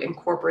you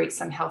incorporate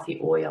some healthy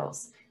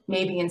oils?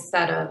 Maybe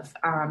instead of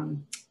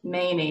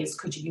mayonnaise,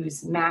 could you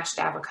use mashed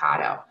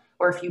avocado?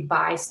 Or if you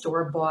buy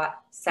store-bought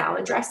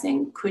salad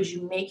dressing, could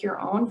you make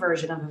your own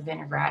version of a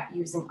vinaigrette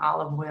using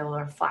olive oil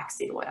or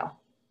flaxseed oil?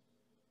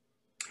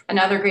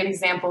 Another great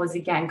example is,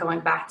 again, going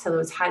back to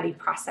those highly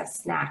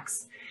processed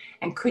snacks.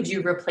 And could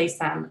you replace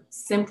them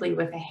simply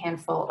with a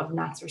handful of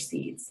nuts or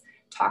seeds?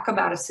 Talk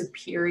about a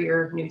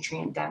superior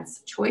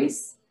nutrient-dense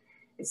choice.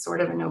 It's sort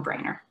of a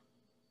no-brainer.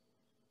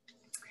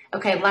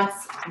 Okay,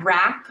 let's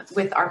wrap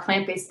with our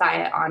plant-based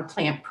diet on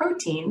plant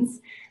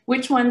proteins.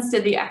 Which ones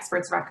did the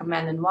experts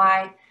recommend and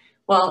why?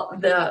 Well,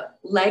 the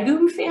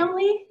legume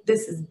family,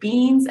 this is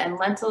beans and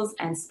lentils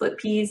and split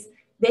peas,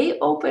 they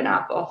open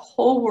up a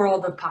whole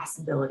world of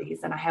possibilities,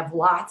 and I have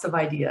lots of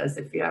ideas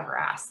if you ever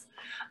ask.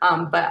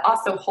 But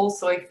also whole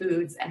soy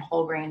foods and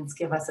whole grains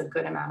give us a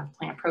good amount of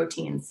plant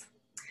proteins.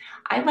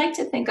 I like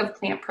to think of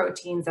plant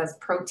proteins as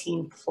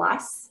protein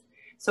plus.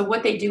 So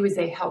what they do is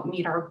they help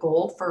meet our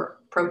goal for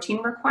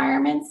protein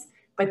requirements,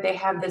 but they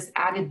have this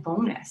added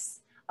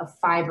bonus of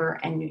fiber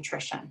and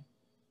nutrition.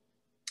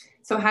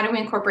 So how do we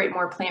incorporate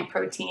more plant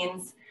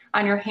proteins?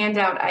 On your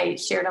handout, I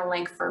shared a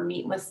link for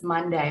Meatless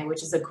Monday,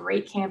 which is a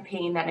great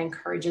campaign that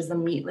encourages a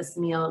meatless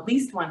meal at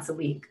least once a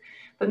week,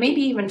 but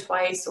maybe even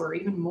twice or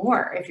even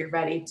more if you're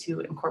ready to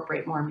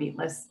incorporate more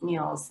meatless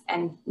meals,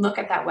 and look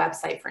at that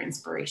website for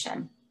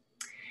inspiration.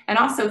 And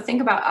also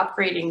think about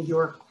upgrading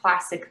your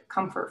classic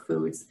comfort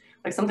foods,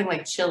 like something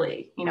like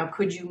chili. You know,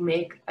 could you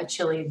make a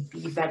chili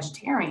be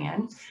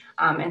vegetarian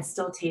and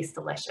still taste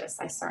delicious?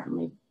 I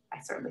certainly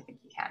think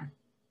you can.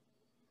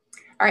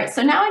 All right,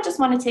 so now I just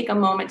want to take a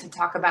moment to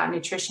talk about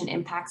nutrition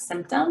impact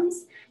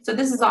symptoms. So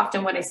this is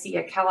often what I see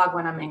at Kellogg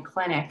when I'm in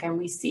clinic, and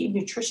we see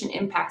nutrition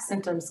impact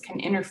symptoms can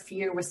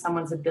interfere with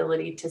someone's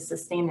ability to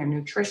sustain their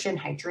nutrition,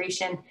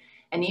 hydration,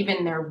 and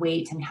even their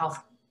weight and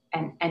health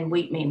and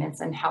weight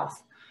maintenance and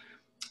health.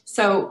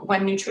 So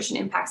when nutrition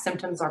impact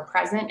symptoms are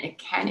present, it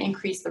can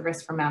increase the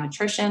risk for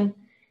malnutrition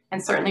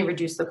and certainly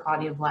reduce the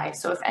quality of life.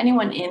 So if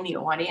anyone in the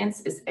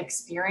audience is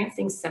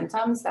experiencing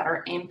symptoms that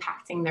are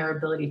impacting their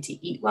ability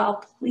to eat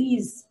well,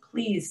 please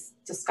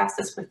discuss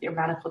this with your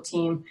medical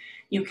team.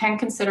 You can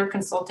consider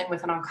consulting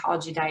with an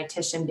oncology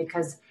dietitian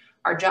because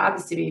our job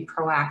is to be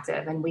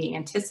proactive, and we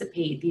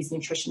anticipate these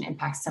nutrition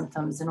impact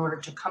symptoms in order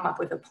to come up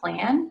with a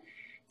plan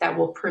that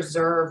will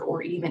preserve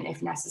or even,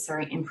 if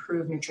necessary,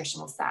 improve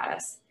nutritional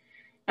status.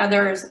 Now,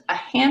 there's a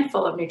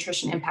handful of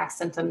nutrition impact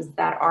symptoms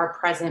that are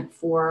present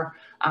for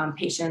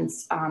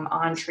patients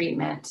on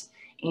treatment,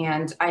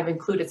 and I've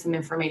included some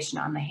information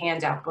on the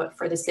handout, but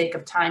for the sake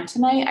of time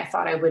tonight, I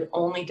thought I would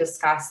only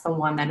discuss the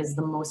one that is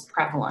the most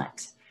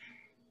prevalent,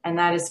 and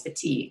that is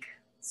fatigue.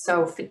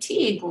 So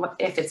fatigue,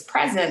 if it's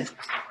present,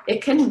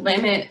 it can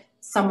limit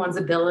someone's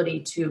ability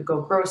to go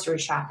grocery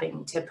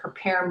shopping, to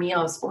prepare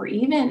meals, or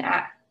even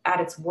at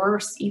its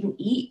worst, even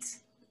eat.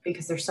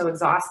 because they're so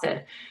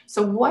exhausted.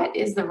 So what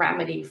is the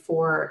remedy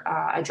for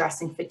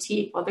addressing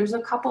fatigue? Well, there's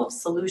a couple of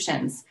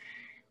solutions.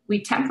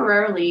 We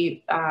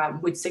temporarily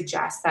would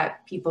suggest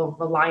that people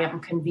rely on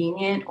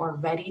convenient or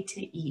ready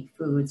to eat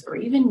foods or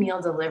even meal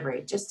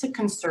delivery just to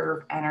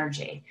conserve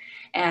energy.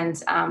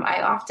 And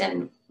I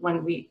often,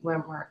 when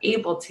we're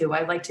able to,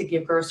 I like to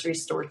give grocery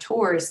store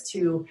tours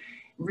to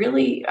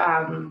really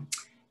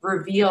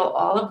reveal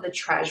all of the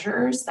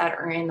treasures that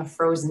are in the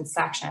frozen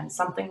section,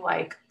 something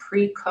like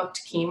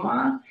pre-cooked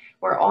quinoa,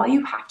 where all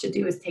you have to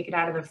do is take it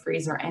out of the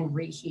freezer and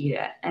reheat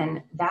it.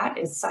 And that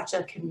is such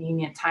a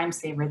convenient time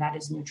saver that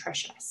is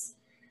nutritious.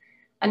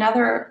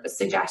 Another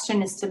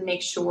suggestion is to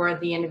make sure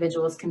the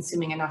individual is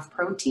consuming enough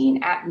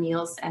protein at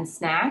meals and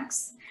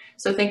snacks.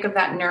 So think of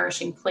that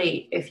nourishing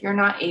plate. If you're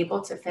not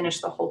able to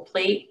finish the whole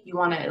plate, you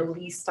want to at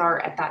least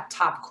start at that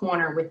top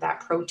corner with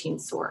that protein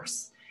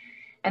source.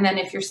 And then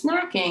if you're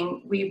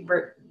snacking, we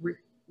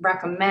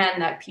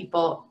recommend that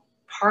people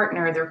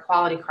partner their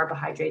quality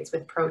carbohydrates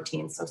with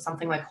protein. So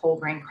something like whole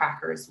grain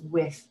crackers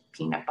with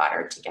peanut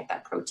butter to get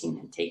that protein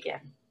intake in.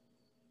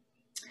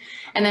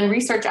 And then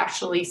research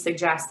actually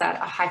suggests that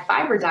a high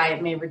fiber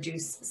diet may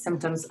reduce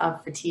symptoms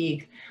of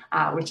fatigue,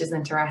 which is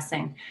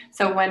interesting.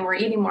 So when we're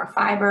eating more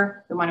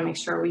fiber, we want to make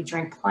sure we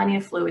drink plenty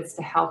of fluids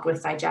to help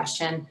with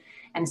digestion.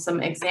 And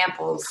some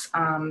examples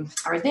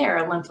are there,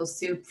 a lentil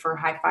soup for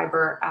high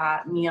fiber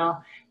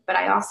meal, but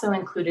I also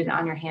included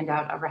on your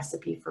handout a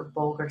recipe for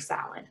bulgur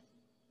salad.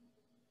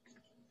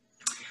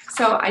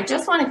 So I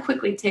just want to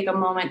quickly take a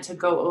moment to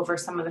go over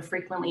some of the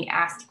frequently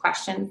asked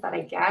questions that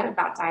I get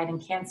about diet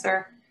and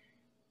cancer.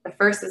 The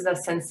first is a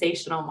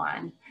sensational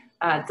one.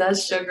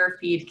 Does sugar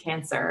feed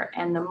cancer?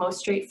 And the most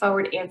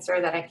straightforward answer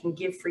that I can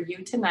give for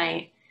you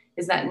tonight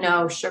is that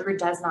no, sugar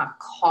does not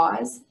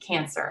cause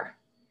cancer.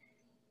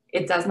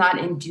 It does not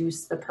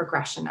induce the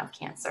progression of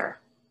cancer.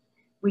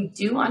 We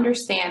do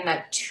understand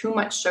that too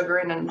much sugar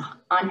in an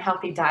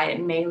unhealthy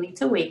diet may lead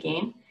to weight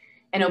gain,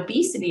 and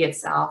obesity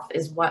itself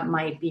is what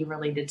might be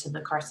related to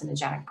the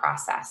carcinogenic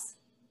process.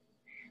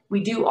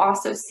 We do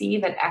also see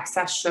that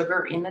excess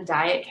sugar in the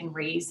diet can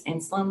raise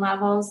insulin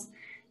levels,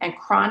 and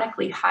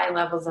chronically high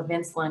levels of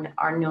insulin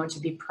are known to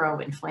be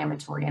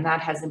pro-inflammatory, and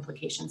that has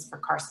implications for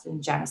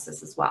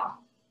carcinogenesis as well.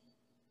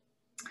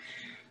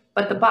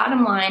 But the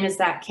bottom line is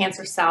that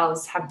cancer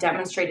cells have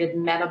demonstrated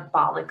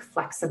metabolic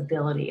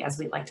flexibility, as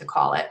we like to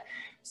call it.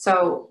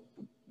 So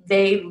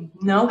they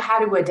know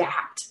how to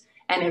adapt.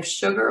 And if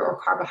sugar or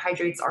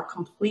carbohydrates are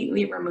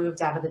completely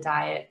removed out of the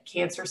diet,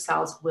 cancer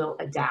cells will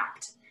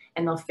adapt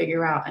and they'll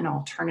figure out an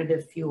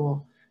alternative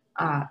fuel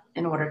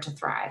in order to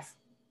thrive.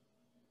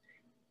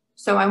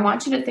 So I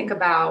want you to think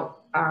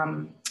about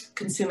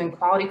consuming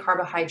quality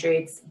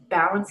carbohydrates,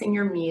 balancing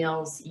your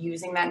meals,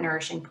 using that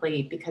nourishing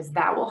plate, because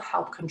that will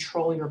help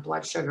control your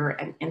blood sugar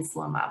and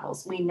insulin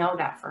levels. We know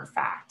that for a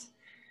fact.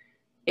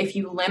 If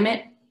you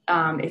limit,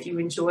 if you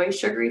enjoy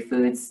sugary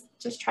foods,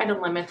 just try to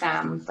limit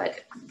them,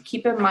 but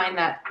keep in mind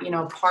that, you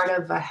know, part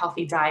of a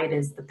healthy diet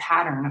is the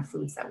pattern of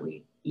foods that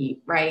we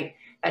eat, right?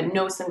 That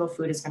no single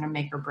food is going to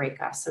make or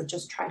break us. So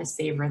just try to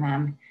savor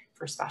them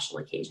for special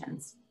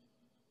occasions.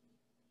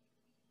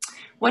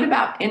 What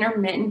about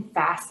intermittent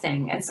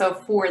fasting? And so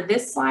for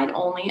this slide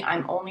only,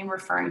 I'm only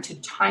referring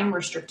to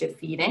time-restricted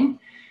feeding.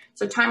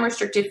 So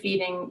time-restricted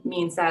feeding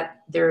means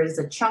that there is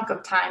a chunk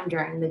of time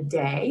during the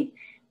day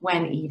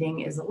when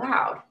eating is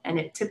allowed. And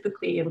it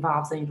typically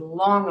involves a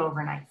long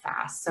overnight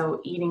fast.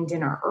 So eating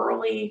dinner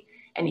early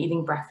and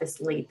eating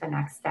breakfast late the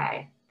next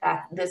day.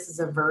 This is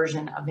a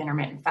version of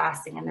intermittent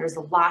fasting, and there's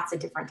lots of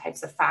different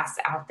types of fasts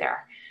out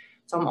there.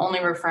 So I'm only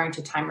referring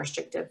to time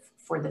restrictive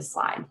for this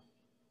slide.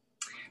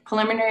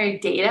 Preliminary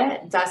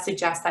data does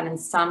suggest that in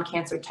some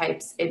cancer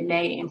types, it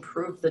may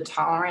improve the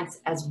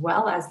tolerance as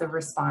well as the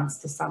response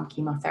to some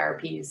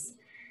chemotherapies.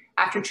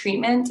 After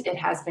treatment, it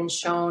has been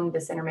shown,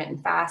 this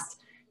intermittent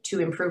fast, to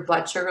improve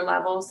blood sugar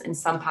levels in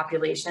some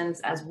populations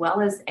as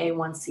well as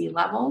A1C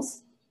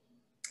levels.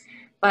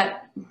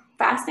 But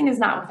fasting is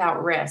not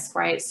without risk,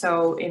 right?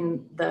 So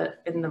in the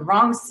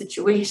wrong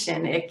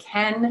situation, it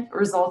can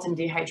result in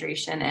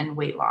dehydration and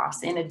weight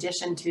loss, in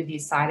addition to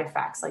these side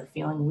effects like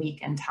feeling weak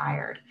and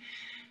tired.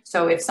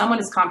 So if someone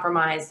is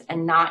compromised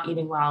and not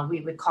eating well,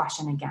 we would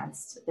caution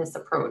against this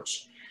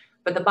approach.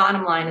 But the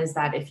bottom line is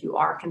that if you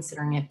are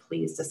considering it,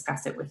 please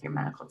discuss it with your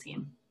medical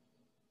team.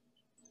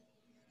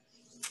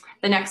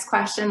 The next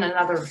question,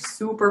 another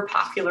super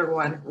popular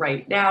one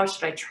right now,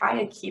 should I try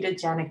a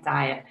ketogenic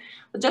diet?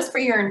 Well, just for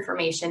your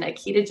information, a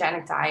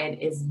ketogenic diet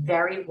is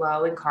very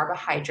low in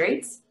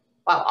carbohydrates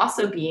while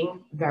also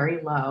being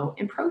very low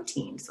in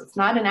protein. So it's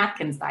not an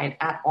Atkins diet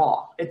at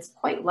all. It's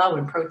quite low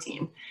in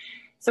protein.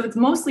 So it's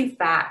mostly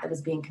fat that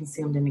is being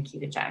consumed in a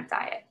ketogenic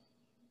diet.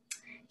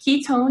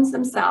 Ketones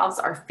themselves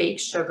are fake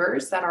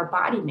sugars that our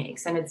body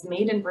makes, and it's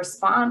made in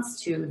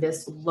response to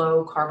this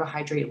low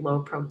carbohydrate, low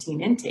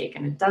protein intake,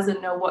 and it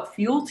doesn't know what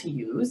fuel to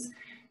use,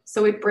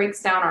 so it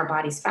breaks down our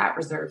body's fat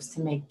reserves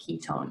to make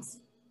ketones.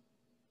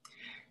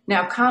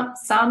 Now,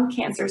 some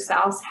cancer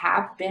cells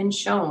have been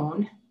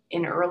shown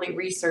in early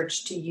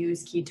research to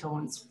use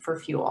ketones for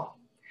fuel.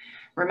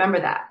 Remember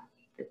that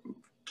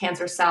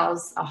cancer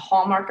cells, a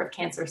hallmark of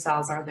cancer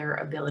cells are their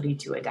ability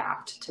to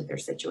adapt to their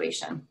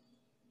situation.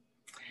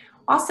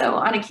 Also,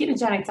 on a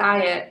ketogenic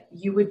diet,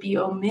 you would be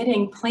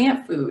omitting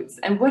plant foods.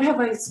 And what have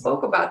I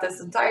spoke about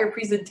this entire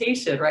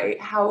presentation, right?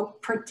 How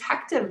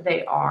protective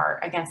they are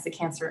against the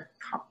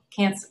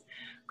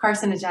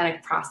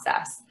carcinogenic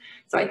process.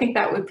 So I think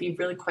that would be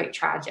really quite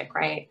tragic,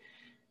 right?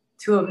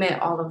 To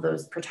omit all of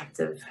those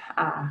protective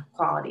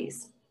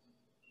qualities.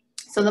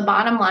 So the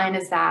bottom line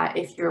is that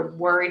if you're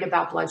worried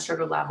about blood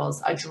sugar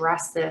levels,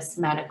 address this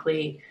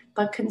medically,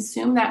 but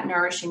consume that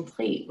nourishing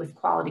plate with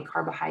quality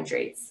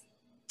carbohydrates.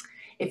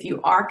 If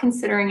you are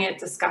considering it,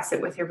 discuss it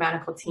with your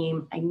medical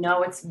team. I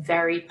know it's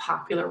very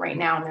popular right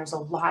now, and there's a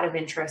lot of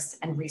interest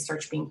and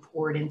research being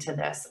poured into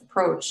this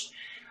approach.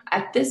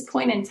 At this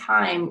point in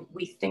time,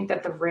 we think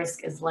that the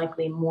risk is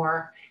likely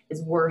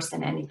worse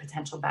than any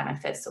potential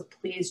benefit. So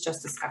please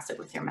just discuss it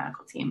with your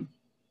medical team.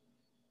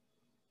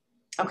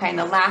 Okay, and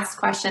the last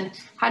question,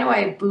 how do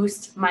I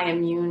boost my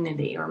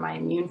immunity or my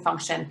immune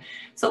function?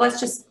 So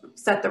let's just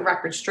set the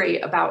record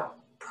straight about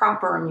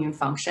proper immune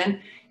function.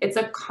 It's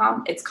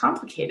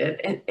complicated.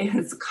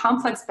 It's a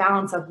complex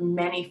balance of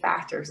many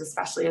factors,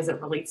 especially as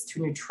it relates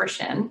to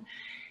nutrition.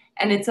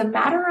 And it's a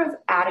matter of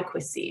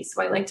adequacy.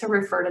 So I like to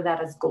refer to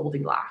that as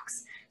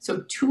Goldilocks.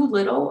 So too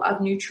little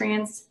of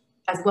nutrients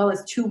as well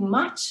as too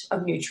much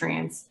of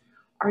nutrients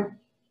are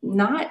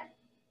not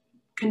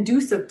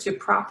conducive to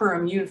proper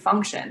immune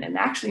function and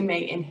actually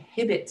may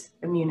inhibit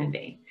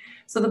immunity.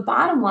 So the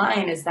bottom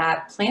line is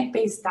that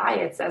plant-based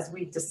diets, as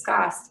we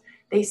discussed,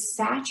 they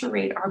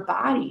saturate our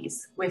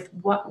bodies with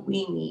what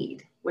we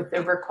need, with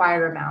the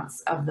required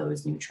amounts of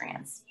those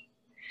nutrients.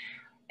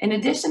 In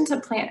addition to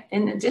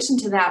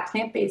that,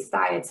 plant-based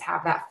diets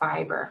have that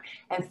fiber,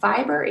 and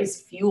fiber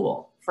is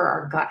fuel for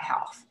our gut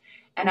health.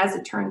 And as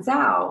it turns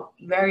out,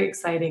 very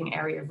exciting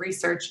area of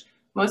research,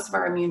 most of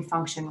our immune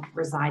function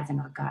resides in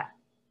our gut.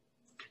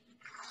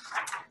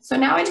 So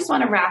now I just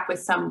want to wrap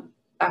with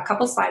a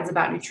couple slides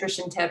about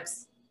nutrition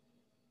tips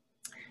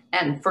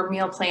and for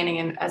meal planning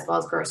and as well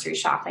as grocery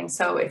shopping.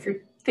 So if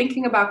you're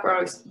thinking about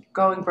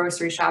going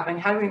grocery shopping,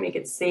 how do we make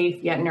it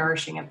safe yet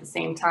nourishing at the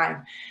same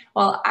time?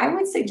 Well, I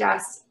would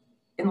suggest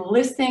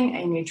enlisting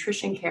a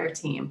nutrition care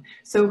team.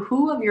 So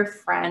who of your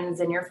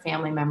friends and your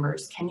family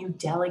members can you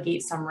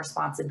delegate some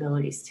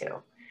responsibilities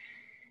to?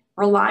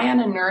 Rely on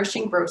a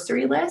nourishing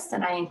grocery list,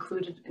 and I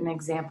included an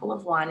example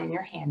of one in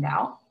your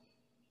handout.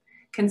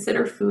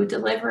 Consider food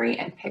delivery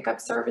and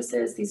pickup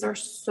services. These are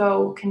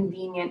so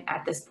convenient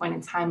at this point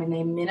in time, and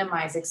they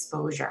minimize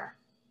exposure.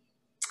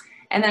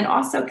 And then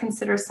also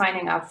consider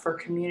signing up for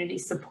community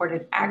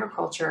supported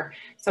agriculture.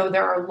 So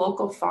there are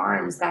local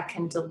farms that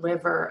can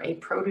deliver a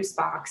produce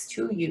box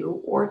to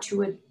you or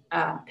to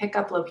a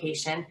pickup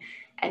location,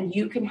 and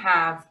you can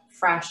have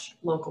fresh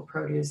local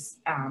produce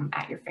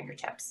at your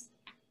fingertips.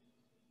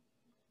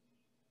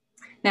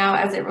 Now,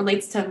 as it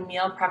relates to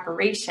meal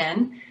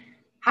preparation,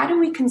 how do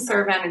we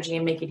conserve energy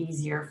and make it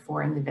easier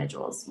for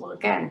individuals? Well,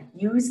 again,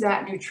 use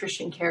that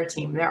nutrition care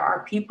team. There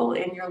are people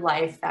in your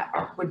life that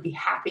would be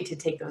happy to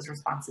take those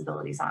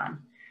responsibilities on.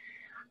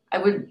 I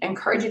would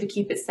encourage you to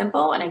keep it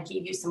simple, and I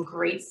gave you some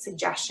great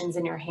suggestions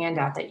in your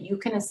handout that you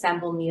can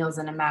assemble meals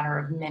in a matter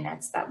of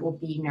minutes that will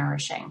be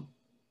nourishing.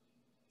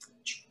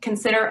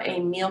 Consider a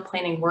meal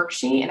planning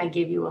worksheet, and I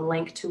gave you a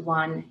link to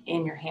one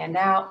in your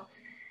handout.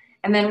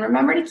 And then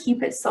remember to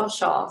keep it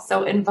social.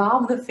 So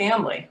involve the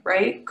family,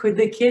 right? Could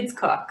the kids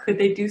cook? Could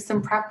they do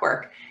some prep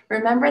work?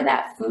 Remember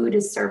that food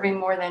is serving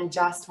more than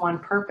just one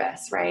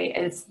purpose, right?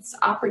 It's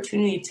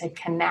opportunity to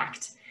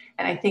connect.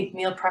 And I think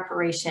meal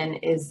preparation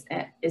is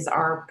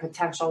our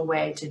potential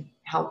way to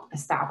help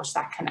establish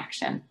that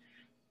connection.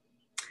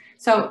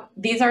 So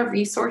these are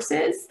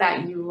resources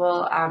that you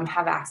will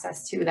have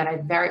access to that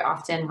I very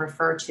often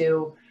refer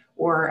to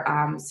or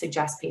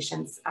suggest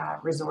patients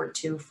resort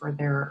to for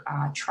their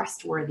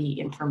trustworthy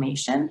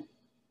information.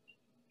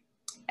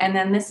 And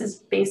then this is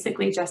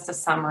basically just a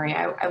summary.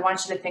 I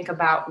want you to think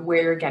about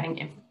where you're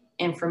getting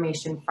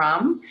information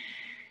from.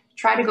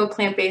 Try to go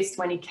plant-based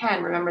when you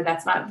can. Remember,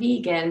 that's not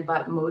vegan,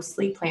 but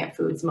mostly plant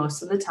foods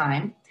most of the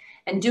time.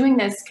 And doing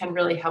this can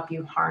really help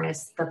you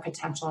harness the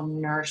potential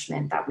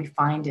nourishment that we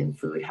find in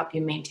food, help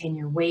you maintain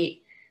your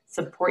weight,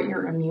 support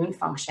your immune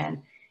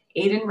function,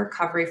 aid in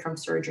recovery from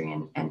surgery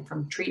and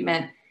from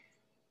treatment,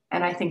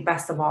 and I think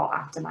best of all,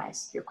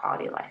 optimize your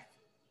quality of life.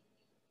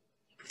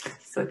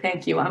 So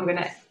thank you. I'm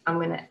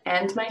gonna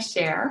end my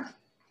share,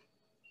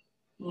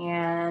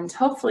 and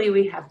hopefully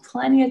we have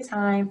plenty of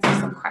time for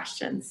some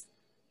questions.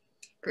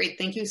 Great,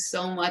 thank you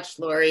so much,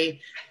 Lori.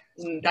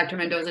 Dr.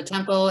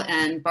 Mendoza-Temple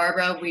and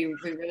Barbara, we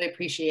really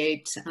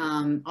appreciate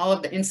all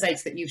of the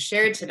insights that you've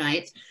shared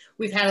tonight.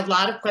 We've had a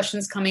lot of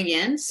questions coming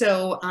in,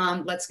 so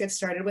let's get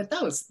started with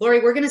those. Lori,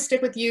 we're going to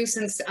stick with you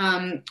since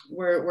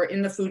we're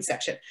in the food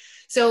section.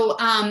 So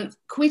can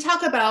we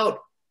talk about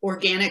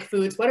organic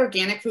foods? What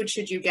organic foods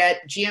should you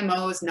get?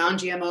 GMOs,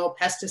 non-GMO,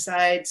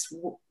 pesticides?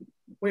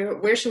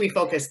 Where should we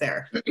focus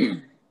there?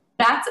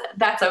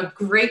 That's a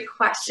great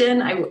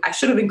question. I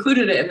should have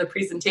included it in the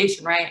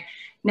presentation, right?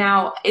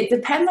 Now, it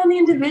depends on the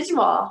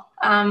individual.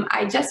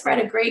 I just read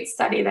a great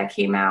study that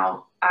came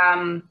out.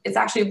 It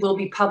actually will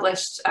be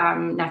published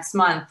next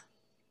month,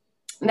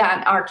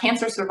 that our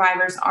cancer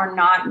survivors are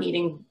not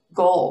meeting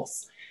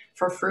goals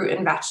for fruit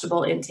and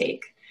vegetable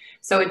intake.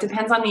 So it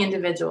depends on the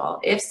individual.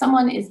 If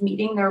someone is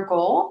meeting their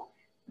goal,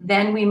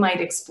 then we might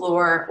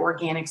explore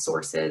organic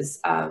sources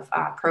of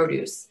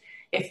produce.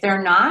 If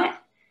they're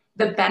not,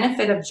 the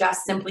benefit of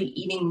just simply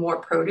eating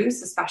more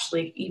produce,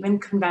 especially even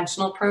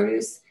conventional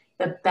produce,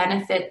 the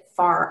benefit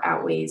far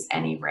outweighs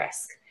any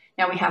risk.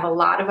 Now, we have a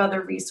lot of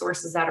other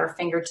resources at our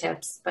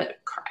fingertips, but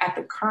at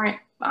the current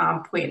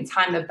point in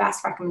time, the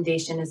best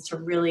recommendation is to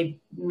really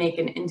make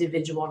an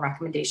individual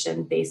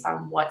recommendation based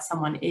on what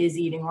someone is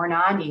eating or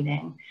not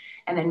eating,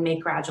 and then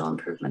make gradual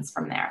improvements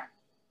from there.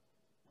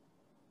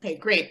 Okay,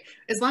 great.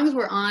 As long as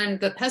we're on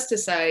the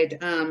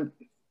pesticide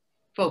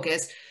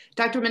focus,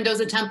 Dr.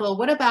 Mendoza-Temple,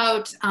 what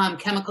about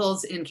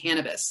chemicals in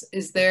cannabis?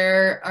 Is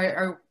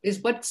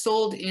what's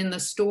sold in the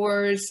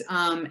stores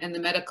and the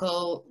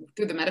medical,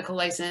 through the medical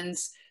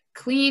license,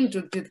 clean?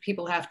 Do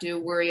people have to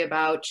worry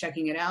about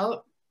checking it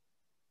out?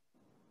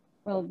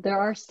 Well, there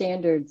are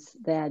standards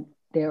that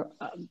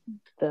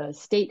the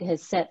state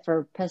has set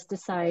for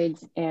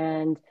pesticides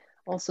and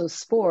also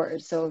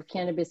spores. So if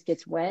cannabis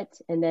gets wet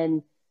and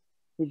then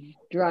you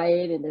dry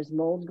it and there's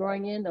mold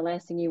growing in, the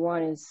last thing you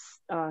want is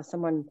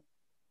someone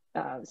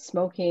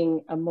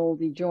smoking a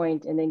moldy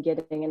joint and then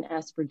getting an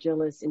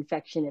aspergillus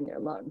infection in their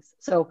lungs.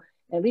 So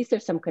at least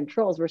there's some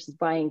controls versus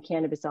buying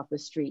cannabis off the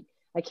street.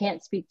 I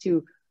can't speak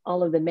to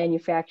all of the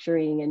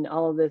manufacturing and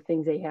all of the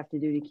things they have to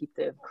do to keep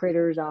the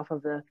critters off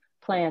of the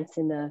plants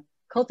in the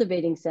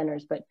cultivating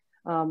centers. But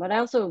I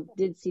also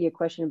did see a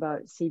question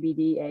about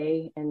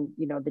CBDA and,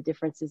 you know, the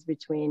differences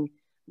between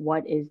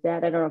what is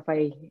that. I don't know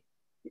if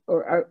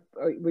or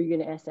were you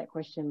going to ask that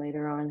question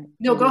later on?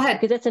 No, go ahead.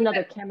 Because that's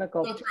another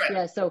chemical. Go through it.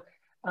 Yeah. So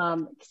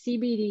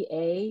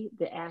CBDA,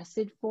 the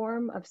acid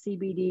form of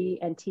CBD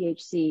and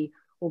THC,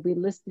 will be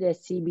listed as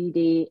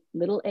CBD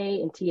little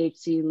a and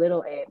THC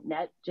little a. And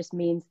that just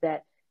means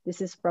that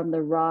this is from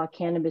the raw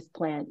cannabis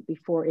plant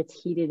before it's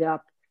heated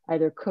up,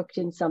 either cooked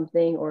in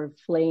something or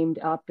flamed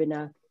up in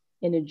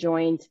a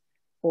joint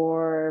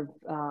or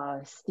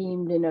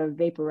steamed in a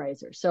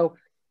vaporizer. So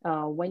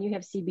when you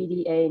have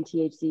CBDA and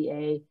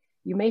THCA,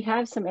 you may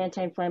have some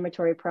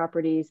anti-inflammatory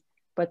properties,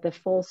 but the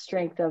full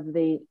strength of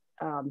the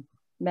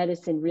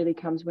medicine really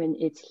comes when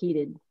it's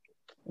heated,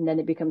 and then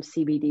it becomes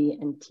CBD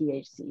and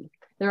THC.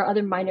 There are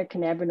other minor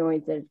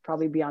cannabinoids that are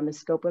probably beyond the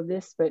scope of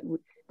this, but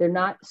they're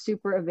not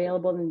super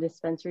available in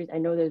dispensaries. I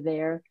know they're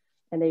there,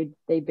 and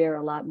they bear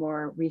a lot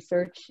more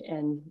research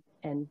and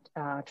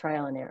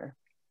trial and error.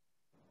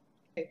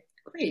 Okay,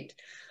 great.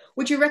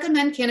 Would you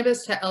recommend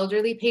cannabis to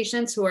elderly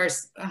patients who are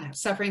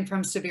suffering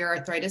from severe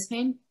arthritis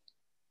pain?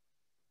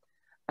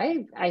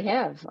 I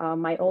have.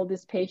 My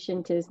oldest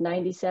patient is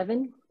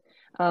 97,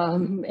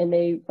 and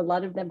a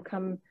lot of them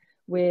come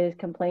with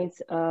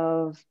complaints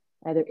of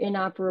either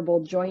inoperable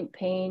joint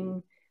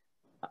pain,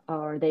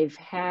 or they're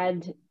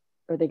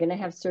going to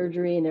have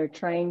surgery and they're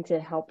trying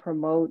to help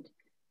promote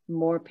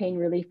more pain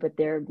relief, but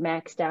they're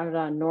maxed out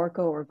on Norco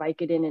or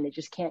Vicodin and they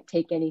just can't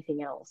take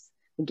anything else.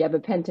 The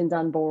gabapentin's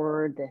on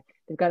board.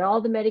 They've got all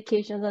the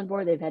medications on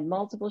board. They've had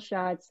multiple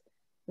shots.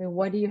 I mean,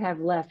 what do you have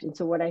left? And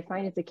so what I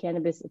find is the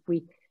cannabis, if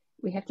we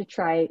have to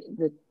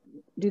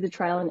do the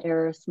trial and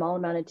error, small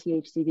amount of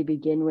THC to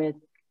begin with,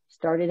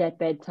 start it at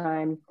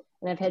bedtime.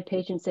 And I've had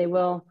patients say,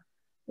 well,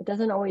 it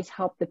doesn't always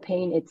help the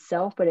pain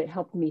itself, but it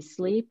helped me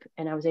sleep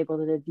and I was able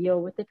to deal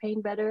with the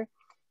pain better.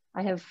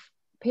 I have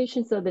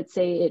patients though that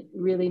say it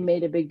really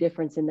made a big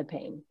difference in the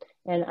pain.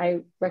 And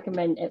I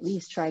recommend at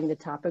least trying the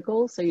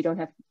topical. So you don't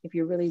have, if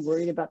you're really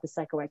worried about the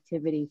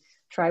psychoactivity,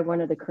 try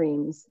one of the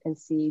creams and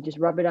see, just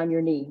rub it on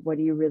your knee. What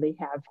do you really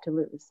have to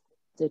lose?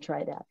 To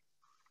try that.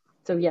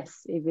 So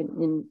yes, even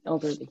in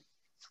elderly.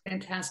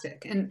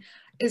 Fantastic. And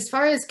as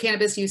far as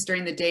cannabis use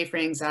during the day for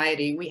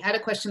anxiety, we had a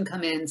question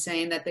come in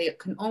saying that they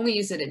can only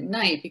use it at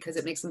night because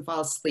it makes them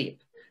fall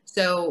asleep.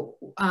 So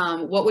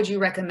what would you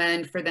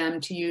recommend for them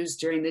to use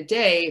during the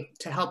day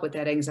to help with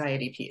that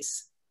anxiety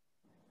piece?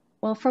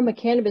 Well, from a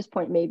cannabis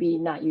point, maybe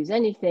not use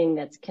anything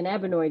that's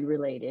cannabinoid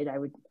related.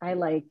 I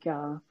like,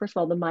 first of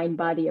all, the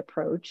mind-body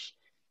approach.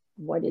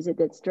 What is it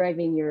that's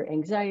driving your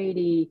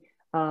anxiety?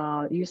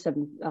 Use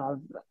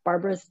some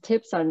Barbara's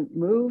tips on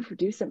move,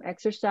 do some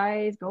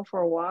exercise, go for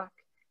a walk.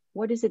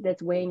 What is it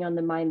that's weighing on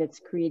the mind that's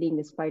creating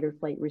this fight or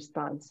flight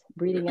response?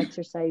 Breathing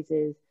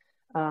exercises,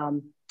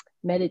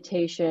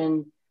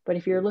 meditation. But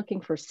if you're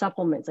looking for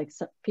supplements, like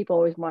people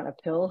always want a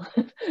pill.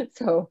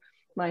 So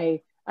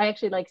I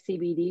actually like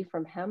CBD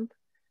from hemp.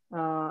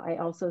 I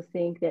also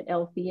think that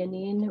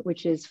L-theanine,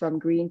 which is from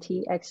green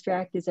tea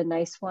extract, is a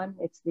nice one.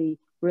 It's the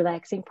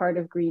relaxing part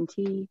of green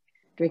tea,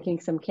 drinking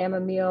some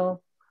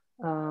chamomile.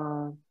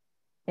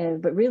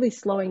 But really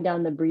slowing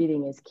down the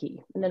breathing is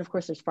key. And then of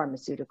course there's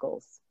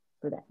pharmaceuticals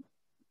for that.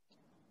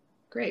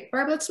 Great.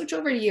 Barb, let's switch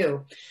over to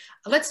you.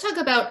 Let's talk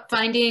about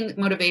finding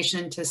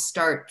motivation to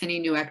start any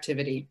new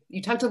activity.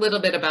 You talked a little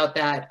bit about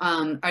that.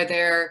 Are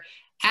there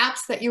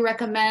apps that you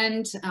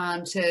recommend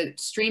to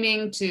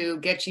streaming to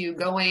get you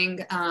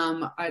going?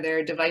 Are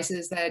there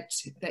devices that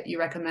you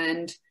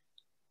recommend?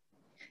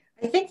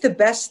 I think the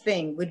best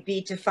thing would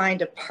be to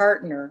find a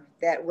partner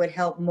that would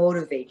help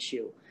motivate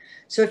you.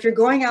 So if you're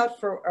going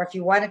out or if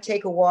you want to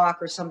take a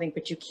walk or something,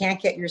 but you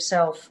can't get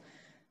yourself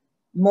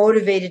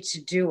motivated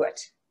to do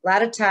it. A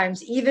lot of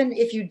times, even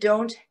if you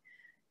don't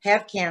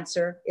have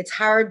cancer, it's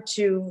hard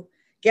to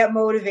get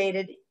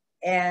motivated.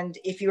 And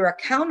if you're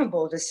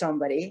accountable to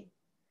somebody,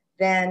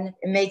 then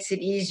it makes it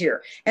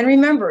easier. And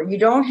remember, you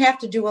don't have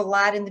to do a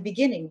lot in the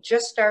beginning,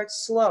 just start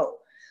slow.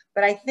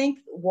 But I think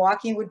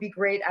walking would be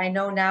great. I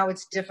know now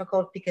it's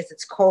difficult because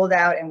it's cold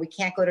out and we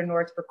can't go to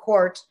Northbrook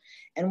Court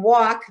and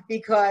walk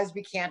because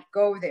we can't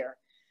go there.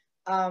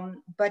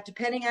 But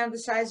depending on the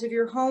size of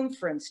your home,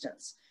 for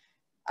instance,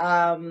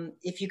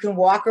 if you can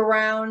walk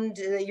around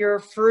your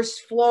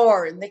first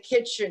floor in the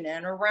kitchen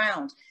and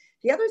around.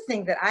 The other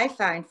thing that I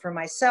find for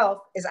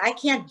myself is I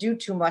can't do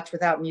too much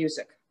without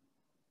music.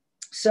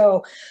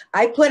 So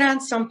I put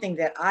on something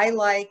that I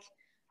like,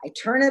 I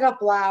turn it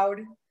up loud,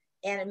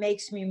 and it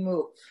makes me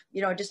move.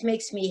 You know, it just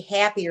makes me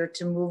happier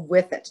to move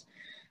with it.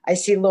 I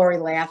see Lori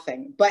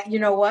laughing, but you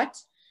know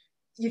what?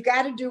 You've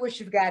got to do what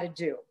you've got to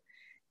do.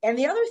 And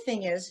the other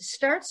thing is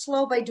start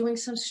slow by doing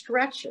some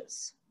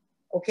stretches.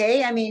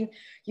 Okay. I mean,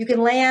 you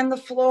can lay on the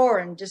floor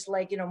and just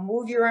like, you know,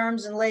 move your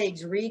arms and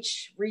legs,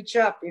 reach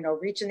up, you know,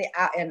 reach in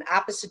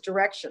opposite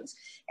directions,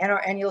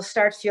 and you'll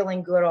start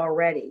feeling good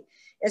already.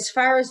 As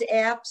far as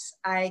apps,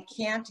 I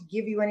can't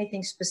give you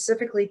anything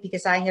specifically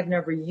because I have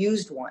never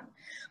used one.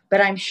 But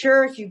I'm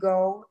sure if you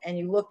go and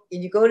you look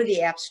and you go to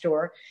the App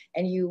Store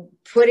and you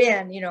put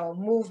in, you know,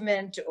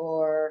 movement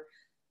or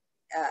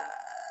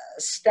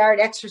start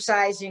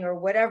exercising or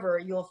whatever,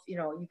 you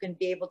can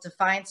be able to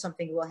find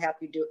something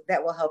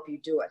that will help you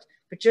do it.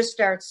 But just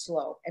start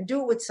slow and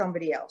do it with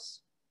somebody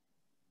else.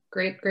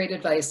 Great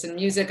advice. And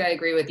music, I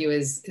agree with you,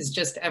 is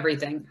just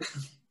everything.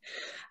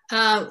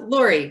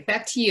 Lori,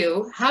 back to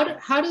you. How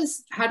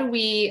can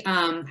we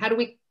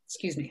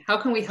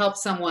help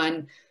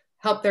someone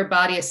help their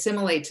body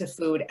assimilate to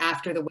food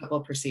after the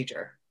Whipple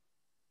procedure?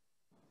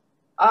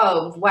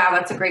 Oh, wow,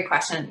 that's a great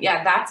question.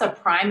 Yeah, that's a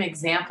prime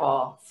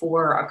example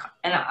for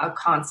a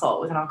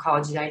consult with an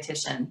oncology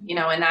dietitian, you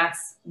know, and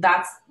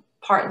that's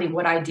partly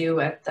what I do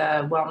at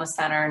the Wellness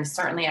Center and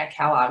certainly at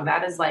Kellogg.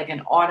 That is like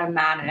an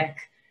automatic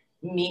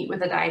meet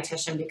with a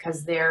dietitian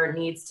because there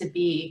needs to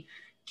be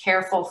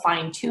careful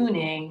fine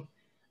tuning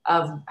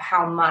of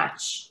how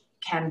much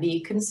can be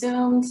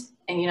consumed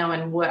and, you know,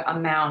 and what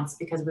amounts,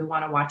 because we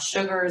want to watch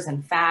sugars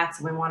and fats.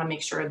 And we want to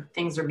make sure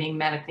things are being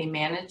medically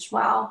managed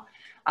well.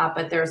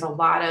 But there's a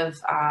lot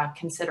of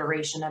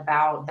consideration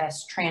about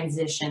this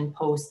transition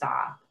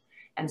post-op.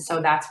 And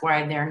so that's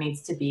why there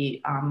needs to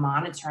be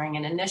monitoring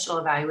and initial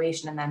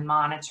evaluation and then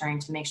monitoring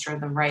to make sure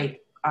the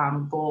right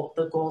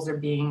the goals are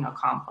being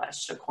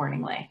accomplished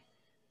accordingly.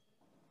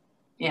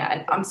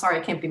 Yeah, I'm sorry, I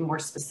can't be more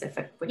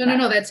specific with that.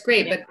 No, that's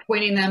great. Yeah. But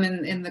pointing them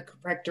in the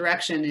correct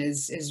direction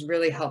is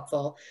really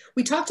helpful.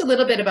 We talked a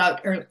lot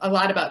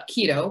about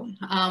keto.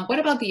 What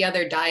about the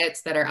other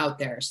diets that are out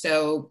there?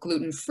 So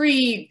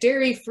gluten-free,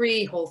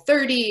 dairy-free,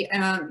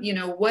 Whole30. You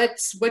know,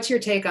 what's your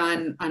take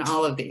on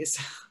all of these?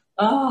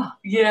 Oh,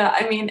 yeah.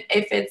 I mean,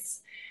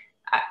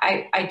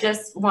 I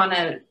just want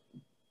to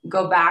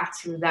go back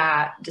to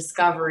that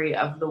discovery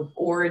of the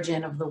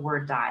origin of the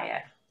word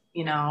diet.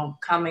 You know,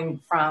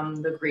 coming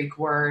from the Greek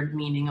word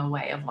meaning a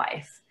way of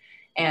life.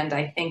 And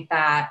I think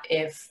that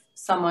if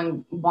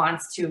someone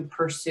wants to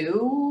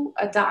pursue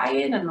a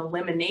diet, an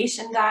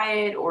elimination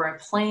diet or a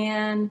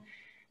plan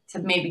to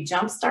maybe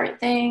jumpstart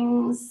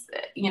things,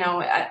 you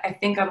know, I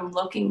think I'm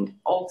looking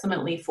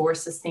ultimately for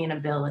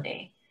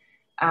sustainability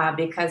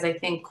because I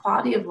think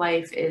quality of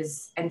life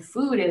and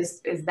food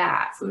is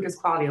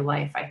quality of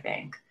life, I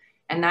think.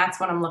 And that's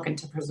what I'm looking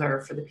to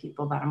preserve for the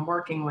people that I'm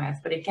working with.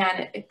 But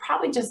again, it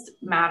probably just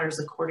matters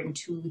according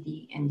to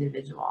the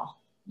individual.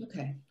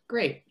 Okay,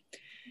 great.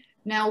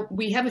 Now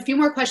we have a few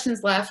more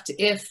questions left.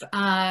 If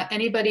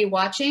anybody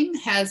watching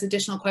has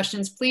additional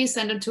questions, please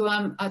send them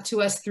to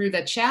us through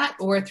the chat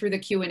or through the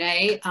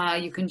Q&A.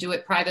 You can do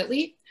it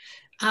privately.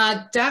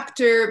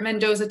 Dr.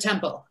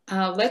 Mendoza-Temple,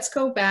 let's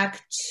go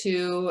back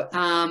to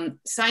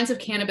signs of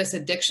cannabis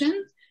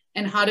addiction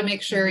and how to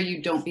make sure you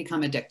don't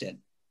become addicted.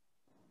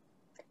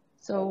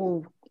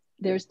 So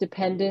there's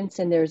dependence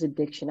and there's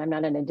addiction. I'm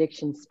not an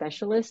addiction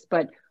specialist,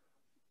 but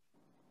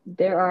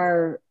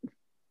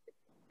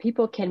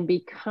people can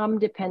become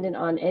dependent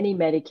on any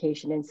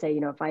medication and say,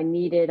 you know, if I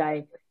need it,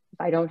 if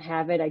I don't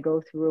have it, I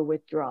go through a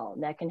withdrawal.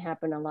 And that can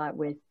happen a lot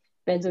with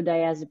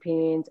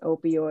benzodiazepines,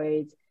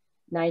 opioids,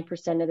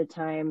 9% of the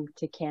time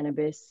to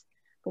cannabis.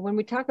 But when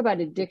we talk about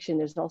addiction,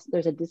 there's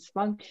a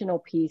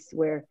dysfunctional piece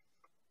where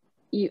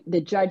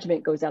the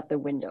judgment goes out the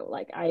window.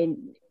 Like I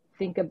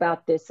think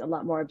about this a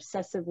lot more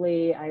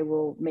obsessively. I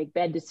will make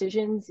bad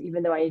decisions,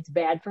 even though it's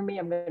bad for me.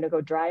 I'm going to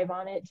go drive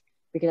on it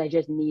because I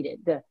just need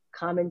it. The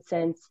common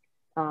sense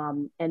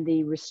and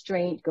the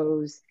restraint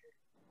goes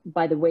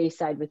by the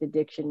wayside with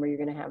addiction, where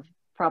you're going to have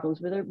problems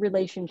with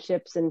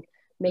relationships and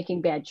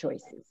making bad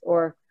choices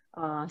or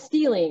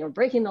stealing or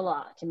breaking the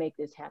law to make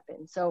this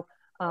happen. So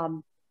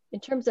in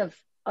terms of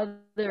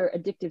other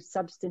addictive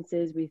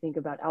substances, we think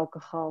about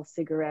alcohol,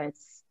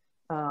 cigarettes,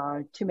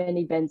 too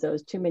many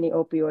benzos, too many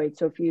opioids.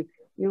 So if you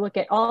look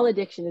at all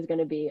addiction is going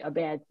to be a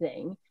bad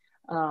thing.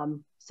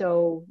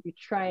 So you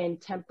try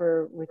and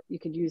temper with, you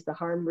could use the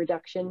harm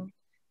reduction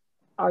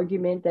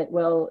argument that,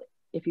 well,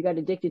 if you got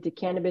addicted to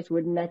cannabis,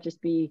 wouldn't that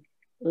just be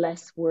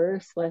less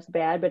worse, less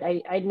bad? But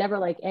I'd never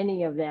like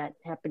any of that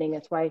happening.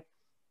 That's why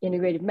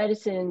integrative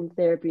medicine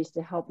therapy is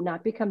to help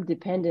not become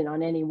dependent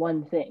on any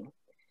one thing.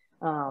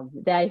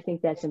 I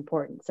think that's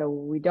important. So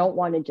we don't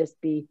want to just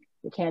be,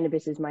 the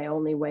cannabis is my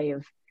only way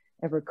of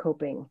ever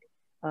coping.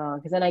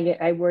 Because then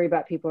I worry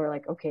about people who are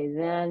like, okay,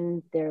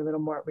 then they're a little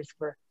more at risk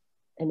for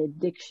an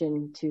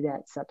addiction to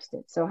that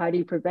substance. So how do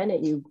you prevent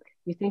it? You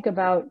think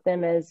about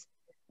them as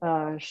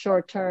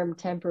short-term,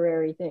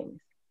 temporary things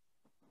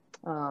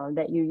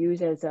that you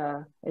use as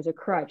a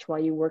crutch while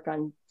you work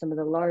on some of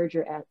the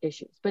larger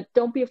issues. But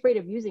don't be afraid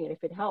of using it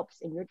if it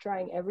helps, and you're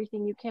trying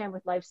everything you can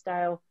with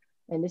lifestyle,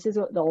 and this is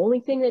the only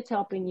thing that's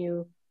helping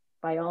you.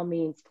 By all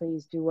means,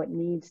 please do what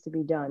needs to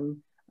be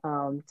done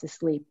to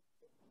sleep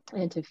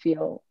and to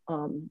feel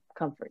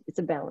comfort. It's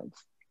a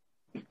balance.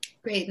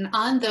 Great. And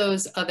on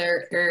those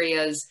other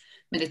areas,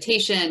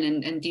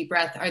 meditation and deep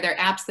breath, are there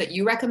apps that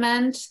you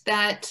recommend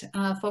that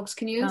folks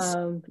can use?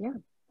 Yeah,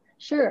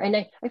 sure. And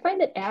I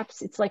find that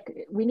apps, it's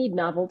like we need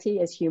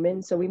novelty as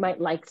humans. So we might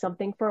like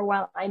something for a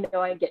while. I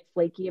know I get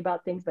flaky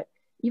about things, but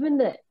even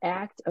the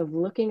act of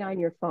looking on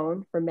your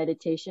phone for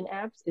meditation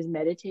apps is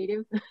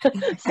meditative.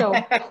 So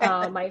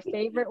my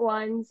favorite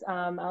ones,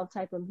 I'll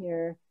type them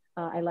here.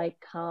 I like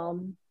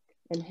Calm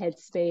and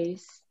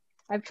Headspace.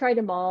 I've tried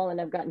them all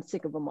and I've gotten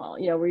sick of them all.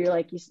 You know, where you're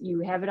like, you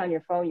have it on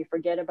your phone, you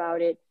forget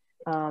about it.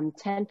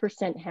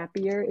 10%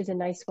 Happier is a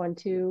nice one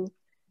too.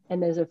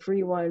 And there's a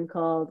free one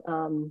called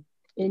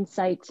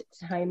Insight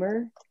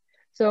Timer.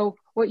 So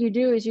what you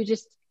do is you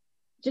just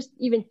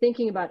even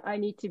thinking about, I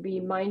need to be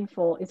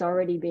mindful is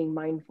already being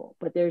mindful.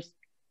 But there's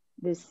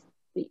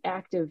the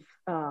act of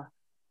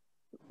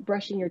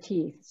brushing your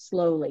teeth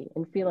slowly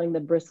and feeling the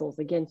bristles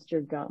against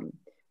your gum.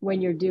 When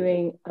you're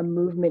doing a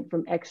movement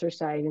from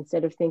exercise,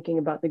 instead of thinking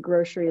about the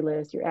grocery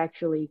list, you're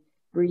actually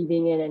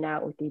breathing in and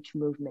out with each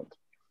movement,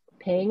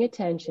 paying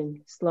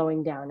attention,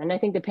 slowing down. And I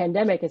think the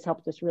pandemic has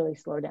helped us really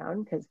slow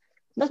down because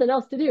nothing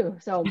else to do.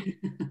 So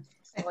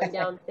slowing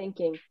down,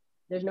 thinking.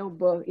 There's no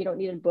book, you don't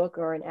need a book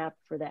or an app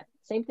for that.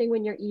 Same thing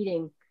when you're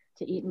eating,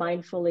 to eat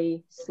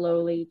mindfully,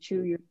 slowly,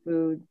 chew your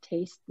food,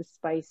 taste the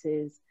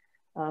spices,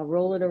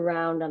 roll it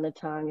around on the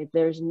tongue.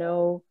 There's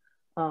no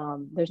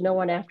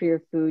one after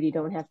your food. You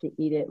don't have to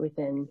eat it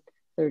within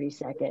 30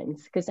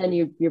 seconds because then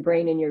your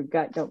brain and your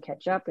gut don't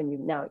catch up and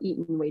you've now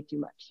eaten way too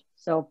much.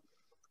 So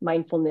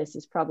mindfulness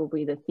is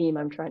probably the theme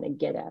I'm trying to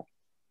get at.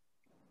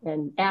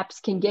 And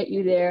apps can get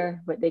you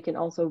there, but they can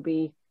also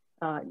be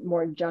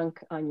more junk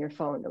on your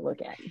phone to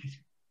look at.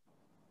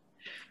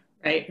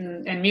 Right,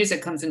 and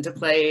music comes into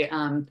play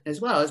as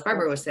well, as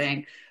Barbara was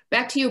saying.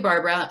 Back to you,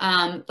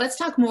 Barbara. Let's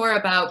talk more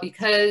about,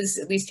 because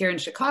at least here in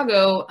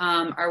Chicago,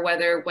 our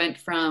weather went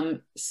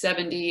from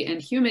 70 and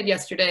humid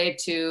yesterday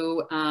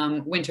to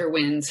winter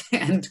winds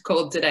and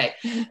cold today.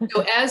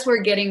 So as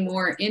we're getting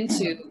more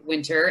into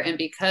winter, and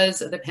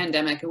because of the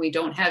pandemic and we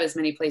don't have as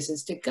many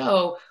places to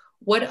go,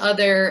 what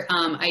other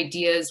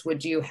ideas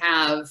would you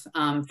have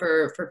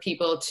for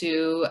people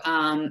to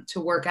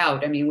work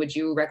out? I mean, would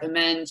you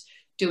recommend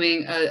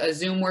doing a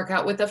Zoom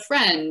workout with a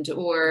friend,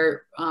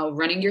 or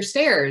running your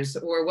stairs,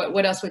 or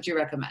what else would you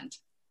recommend?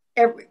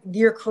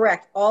 You're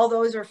correct. All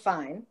those are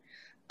fine.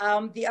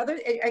 The other,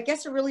 I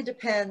guess it really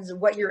depends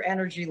what your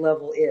energy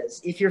level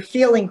is. If you're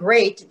feeling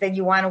great, then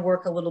you want to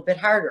work a little bit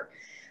harder.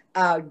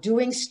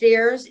 Doing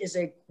stairs is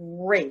a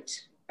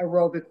great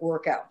aerobic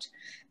workout.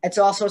 It's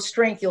also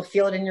strength. You'll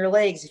feel it in your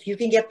legs. If you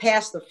can get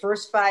past the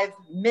first 5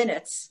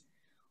 minutes,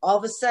 all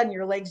of a sudden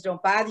your legs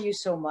don't bother you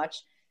so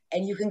much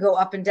and you can go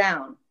up and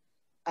down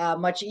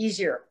much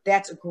easier.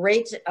 That's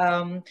great.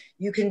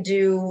 You can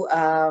do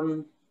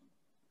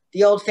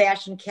the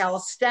old-fashioned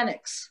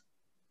calisthenics,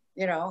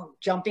 you know,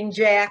 jumping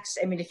jacks.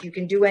 I mean, if you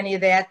can do any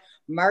of that,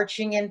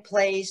 marching in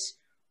place,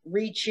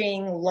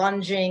 reaching,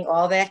 lunging,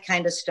 all that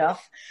kind of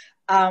stuff.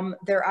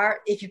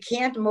 If you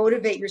can't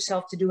motivate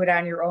yourself to do it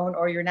on your own,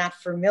 or you're not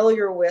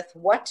familiar with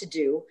what to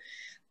do,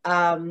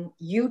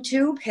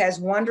 YouTube has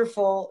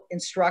wonderful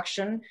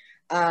instruction.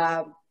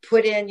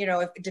 Put in, you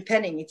know,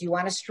 depending if you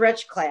want a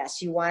stretch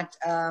class, you want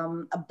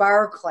a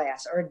bar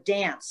class or a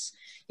dance,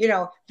 you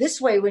know,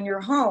 this way when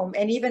you're home,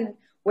 and even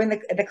when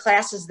the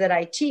classes that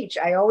I teach,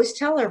 I always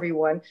tell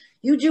everyone,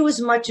 you do as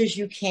much as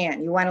you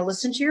can. You want to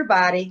listen to your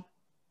body.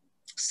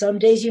 Some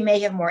days you may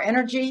have more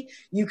energy,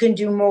 you can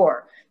do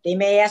more. They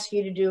may ask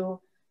you to do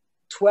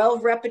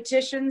 12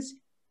 repetitions.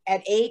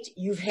 At 8,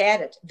 you've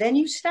had it. Then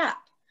you stop.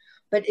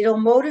 But it'll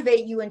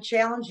motivate you and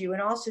challenge you.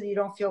 And also you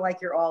don't feel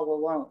like you're all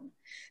alone.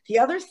 The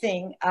other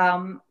thing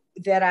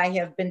that I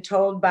have been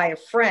told by a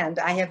friend,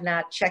 I have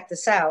not checked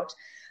this out,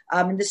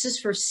 and this is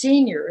for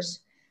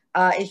seniors.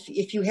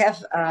 if you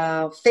have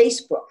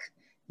Facebook,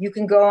 you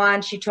can go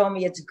on, she told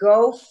me it's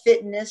Go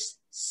Fitness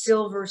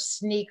Silver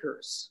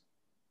Sneakers.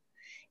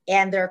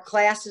 And there are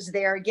classes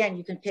there. Again,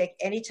 you can pick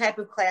any type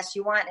of class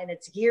you want, and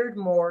it's geared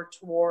more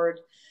toward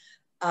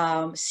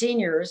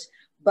seniors,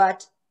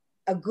 but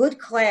a good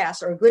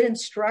class or a good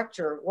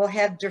instructor will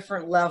have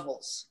different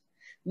levels,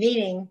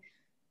 meaning,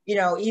 you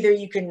know, either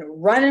you can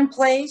run in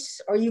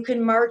place or you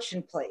can march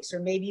in place, or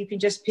maybe you can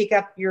just pick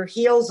up your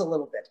heels a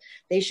little bit.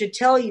 They should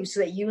tell you so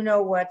that you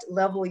know what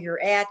level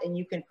you're at and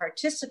you can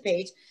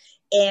participate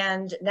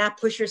and not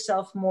push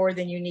yourself more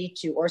than you need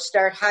to, or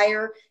start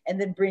higher and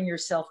then bring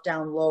yourself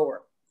down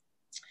lower.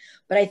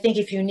 But I think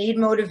if you need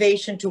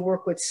motivation to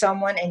work with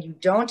someone and you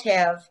don't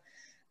have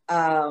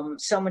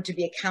someone to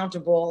be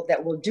accountable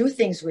that will do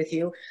things with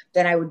you,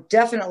 then I would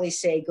definitely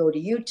say go to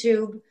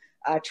YouTube,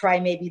 try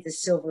maybe the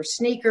Silver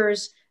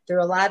Sneakers. There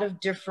are a lot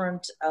of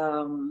different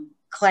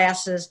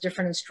classes,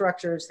 different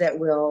instructors that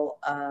will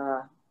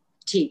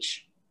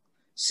teach.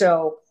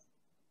 So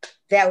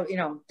that, you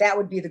know, that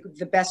would be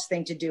the best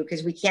thing to do,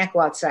 because we can't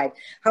go outside.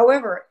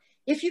 However,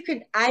 if you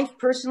could, I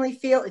personally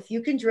feel if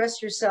you can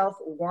dress yourself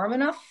warm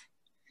enough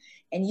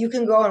and you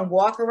can go and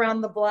walk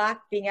around the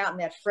block, being out in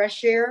that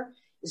fresh air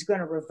is going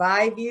to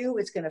revive you.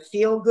 It's going to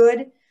feel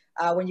good.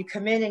 When you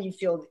come in and you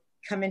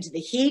come into the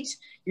heat,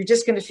 you're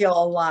just going to feel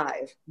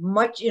alive,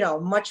 much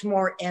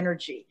more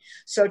energy.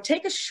 So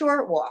take a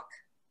short walk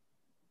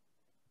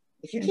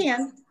if you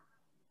can.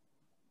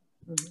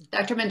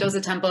 Dr.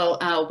 Mendoza-Temple,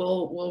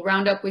 we'll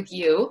round up with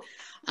you.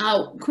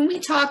 Can we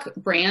talk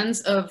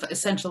brands of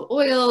essential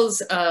oils,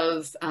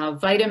 of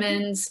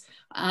vitamins?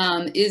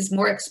 Is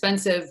more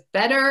expensive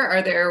better?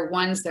 Are there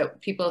ones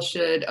that people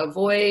should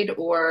avoid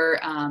or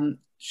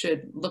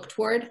should look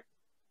toward?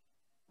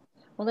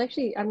 Well,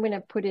 actually, I'm going to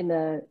put in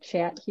the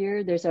chat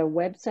here. There's a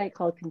website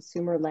called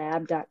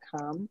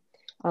consumerlab.com.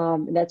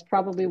 And that's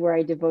probably where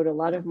I devote a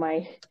lot of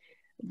my,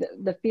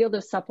 the field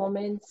of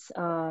supplements,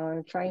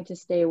 trying to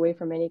stay away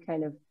from any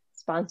kind of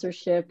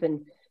sponsorship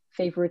and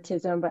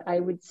favoritism. But I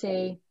would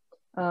say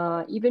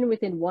even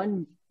within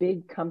one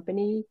big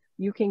company,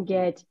 you can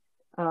get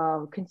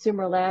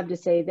Consumer Lab to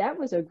say that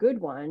was a good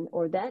one,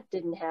 or that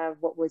didn't have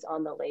what was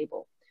on the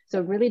label. So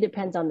it really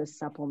depends on the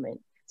supplement.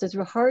 So it's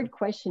a hard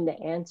question to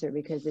answer,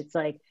 because it's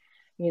like,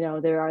 you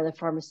know, there are the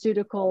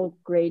pharmaceutical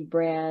grade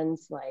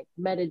brands like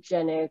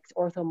Metagenics,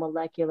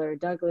 Orthomolecular,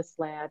 Douglas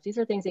Labs. These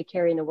are things they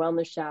carry in the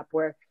wellness shop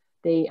where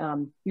they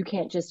you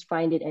can't just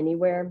find it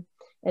anywhere.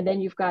 And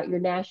then you've got your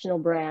national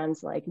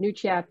brands like New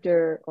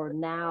Chapter or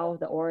Now,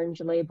 the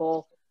orange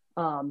label,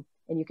 and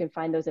you can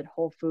find those at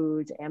Whole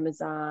Foods,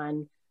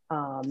 Amazon,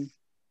 you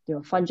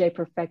know, Fungi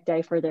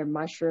Perfecti for their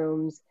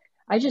mushrooms.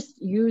 I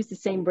just use the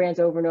same brands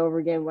over and over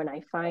again when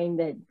I find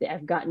that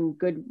I've gotten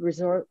good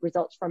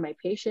results from my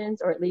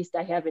patients, or at least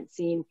I haven't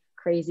seen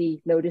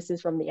crazy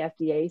notices from the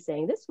FDA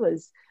saying this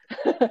was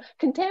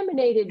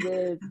contaminated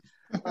with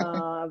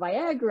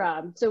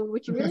Viagra. So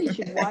what you really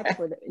should watch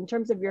for, in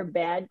terms of your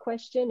bad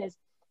question, is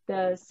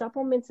the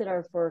supplements that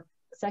are for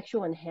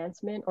sexual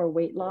enhancement or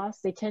weight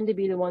loss. They tend to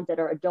be the ones that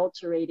are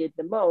adulterated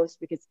the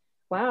most, because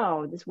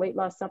wow, this weight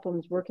loss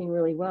supplement is working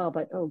really well,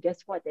 but oh, guess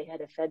what? They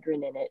had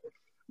ephedrine in it.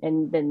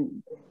 And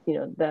then, you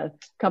know, the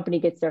company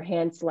gets their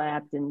hand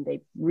slapped and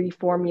they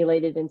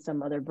reformulate it in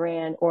some other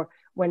brand. Or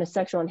when a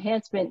sexual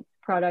enhancement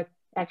product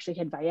actually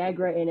had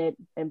Viagra in it,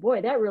 and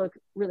boy, that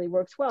really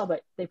works well,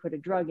 but they put a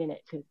drug in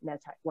it, because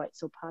that's why it's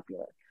so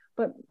popular.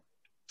 But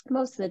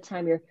most of the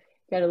time, you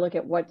got to look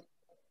at what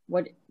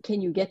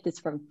can you get this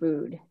from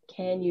food?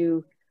 Can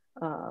you,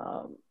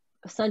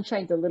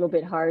 sunshine's a little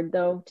bit hard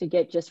though to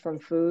get just from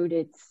food.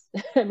 It's,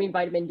 I mean,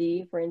 vitamin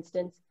D, for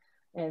instance,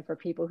 and for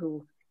people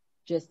who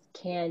just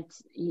can't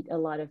eat a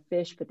lot of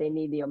fish, but they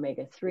need the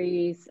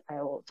omega-3s.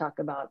 I will talk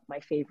about my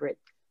favorite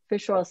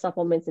fish oil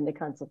supplements in the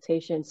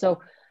consultation.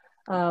 So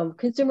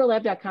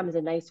consumerlab.com is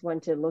a nice one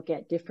to look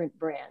at different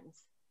brands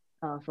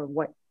for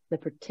what the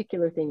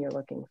particular thing you're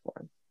looking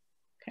for.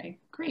 Okay,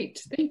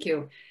 great, thank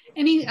you.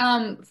 Any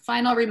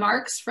final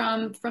remarks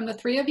from the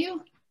three of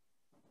you?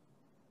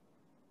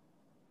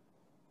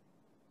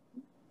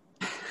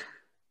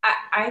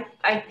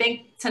 I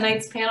think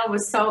tonight's panel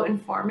was so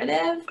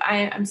informative.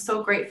 I'm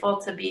so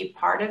grateful to be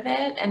part of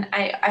it. And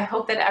I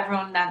hope that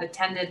everyone that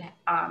attended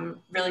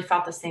really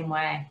felt the same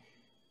way.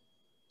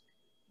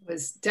 It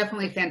was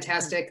definitely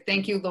fantastic.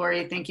 Thank you,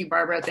 Lori. Thank you,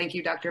 Barbara. Thank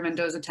you, Dr.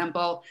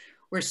 Mendoza-Temple.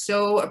 We're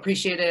so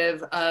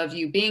appreciative of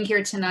you being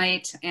here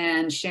tonight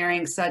and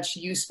sharing such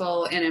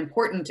useful and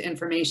important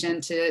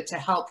information to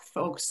help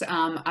folks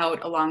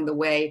out along the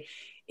way.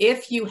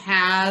 If you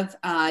have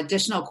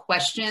additional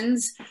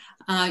questions,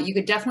 you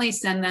could definitely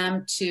send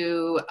them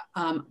to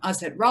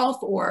us at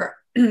Rolf or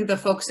the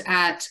folks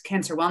at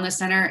Cancer Wellness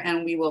Center,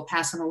 and we will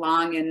pass them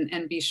along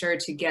and be sure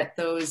to get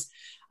those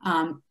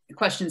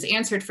questions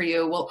answered for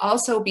you. We'll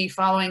also be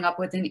following up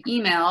with an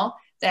email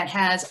that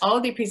has all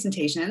of the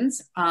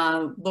presentations,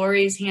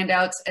 Lori's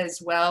handouts,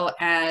 as well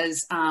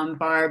as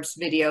Barb's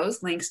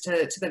videos, links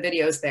to the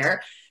videos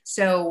there.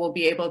 So we'll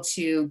be able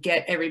to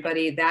get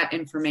everybody that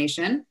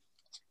information.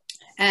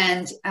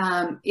 And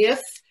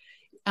if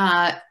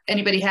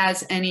anybody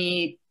has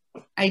any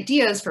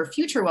ideas for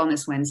future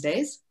Wellness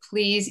Wednesdays,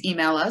 please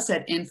email us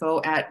at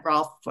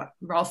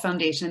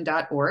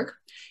info@rolffoundation.org.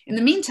 In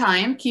the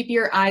meantime, keep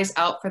your eyes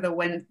out for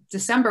the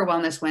December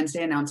Wellness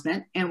Wednesday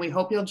announcement, and we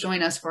hope you'll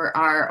join us for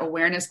our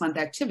Awareness Month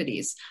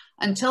activities.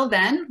 Until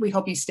then, we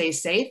hope you stay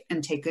safe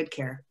and take good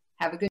care.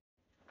 Have a good day.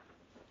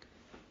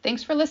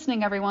 Thanks for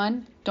listening,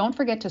 everyone. Don't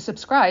forget to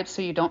subscribe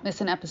so you don't miss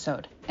an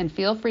episode, and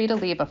feel free to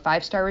leave a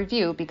 5-star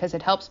review because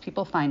it helps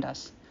people find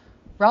us.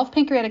 Rolf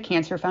Pancreatic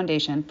Cancer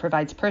Foundation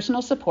provides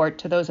personal support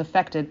to those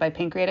affected by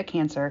pancreatic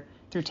cancer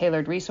through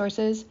tailored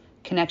resources,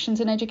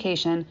 connections in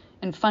education,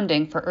 and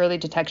funding for early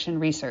detection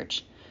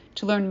research.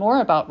 To learn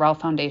more about Rolf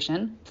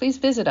Foundation, please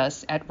visit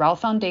us at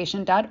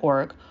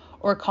rolffoundation.org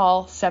or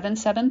call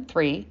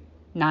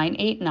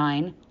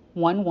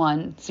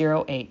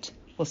 773-989-1108.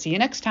 We'll see you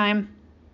next time.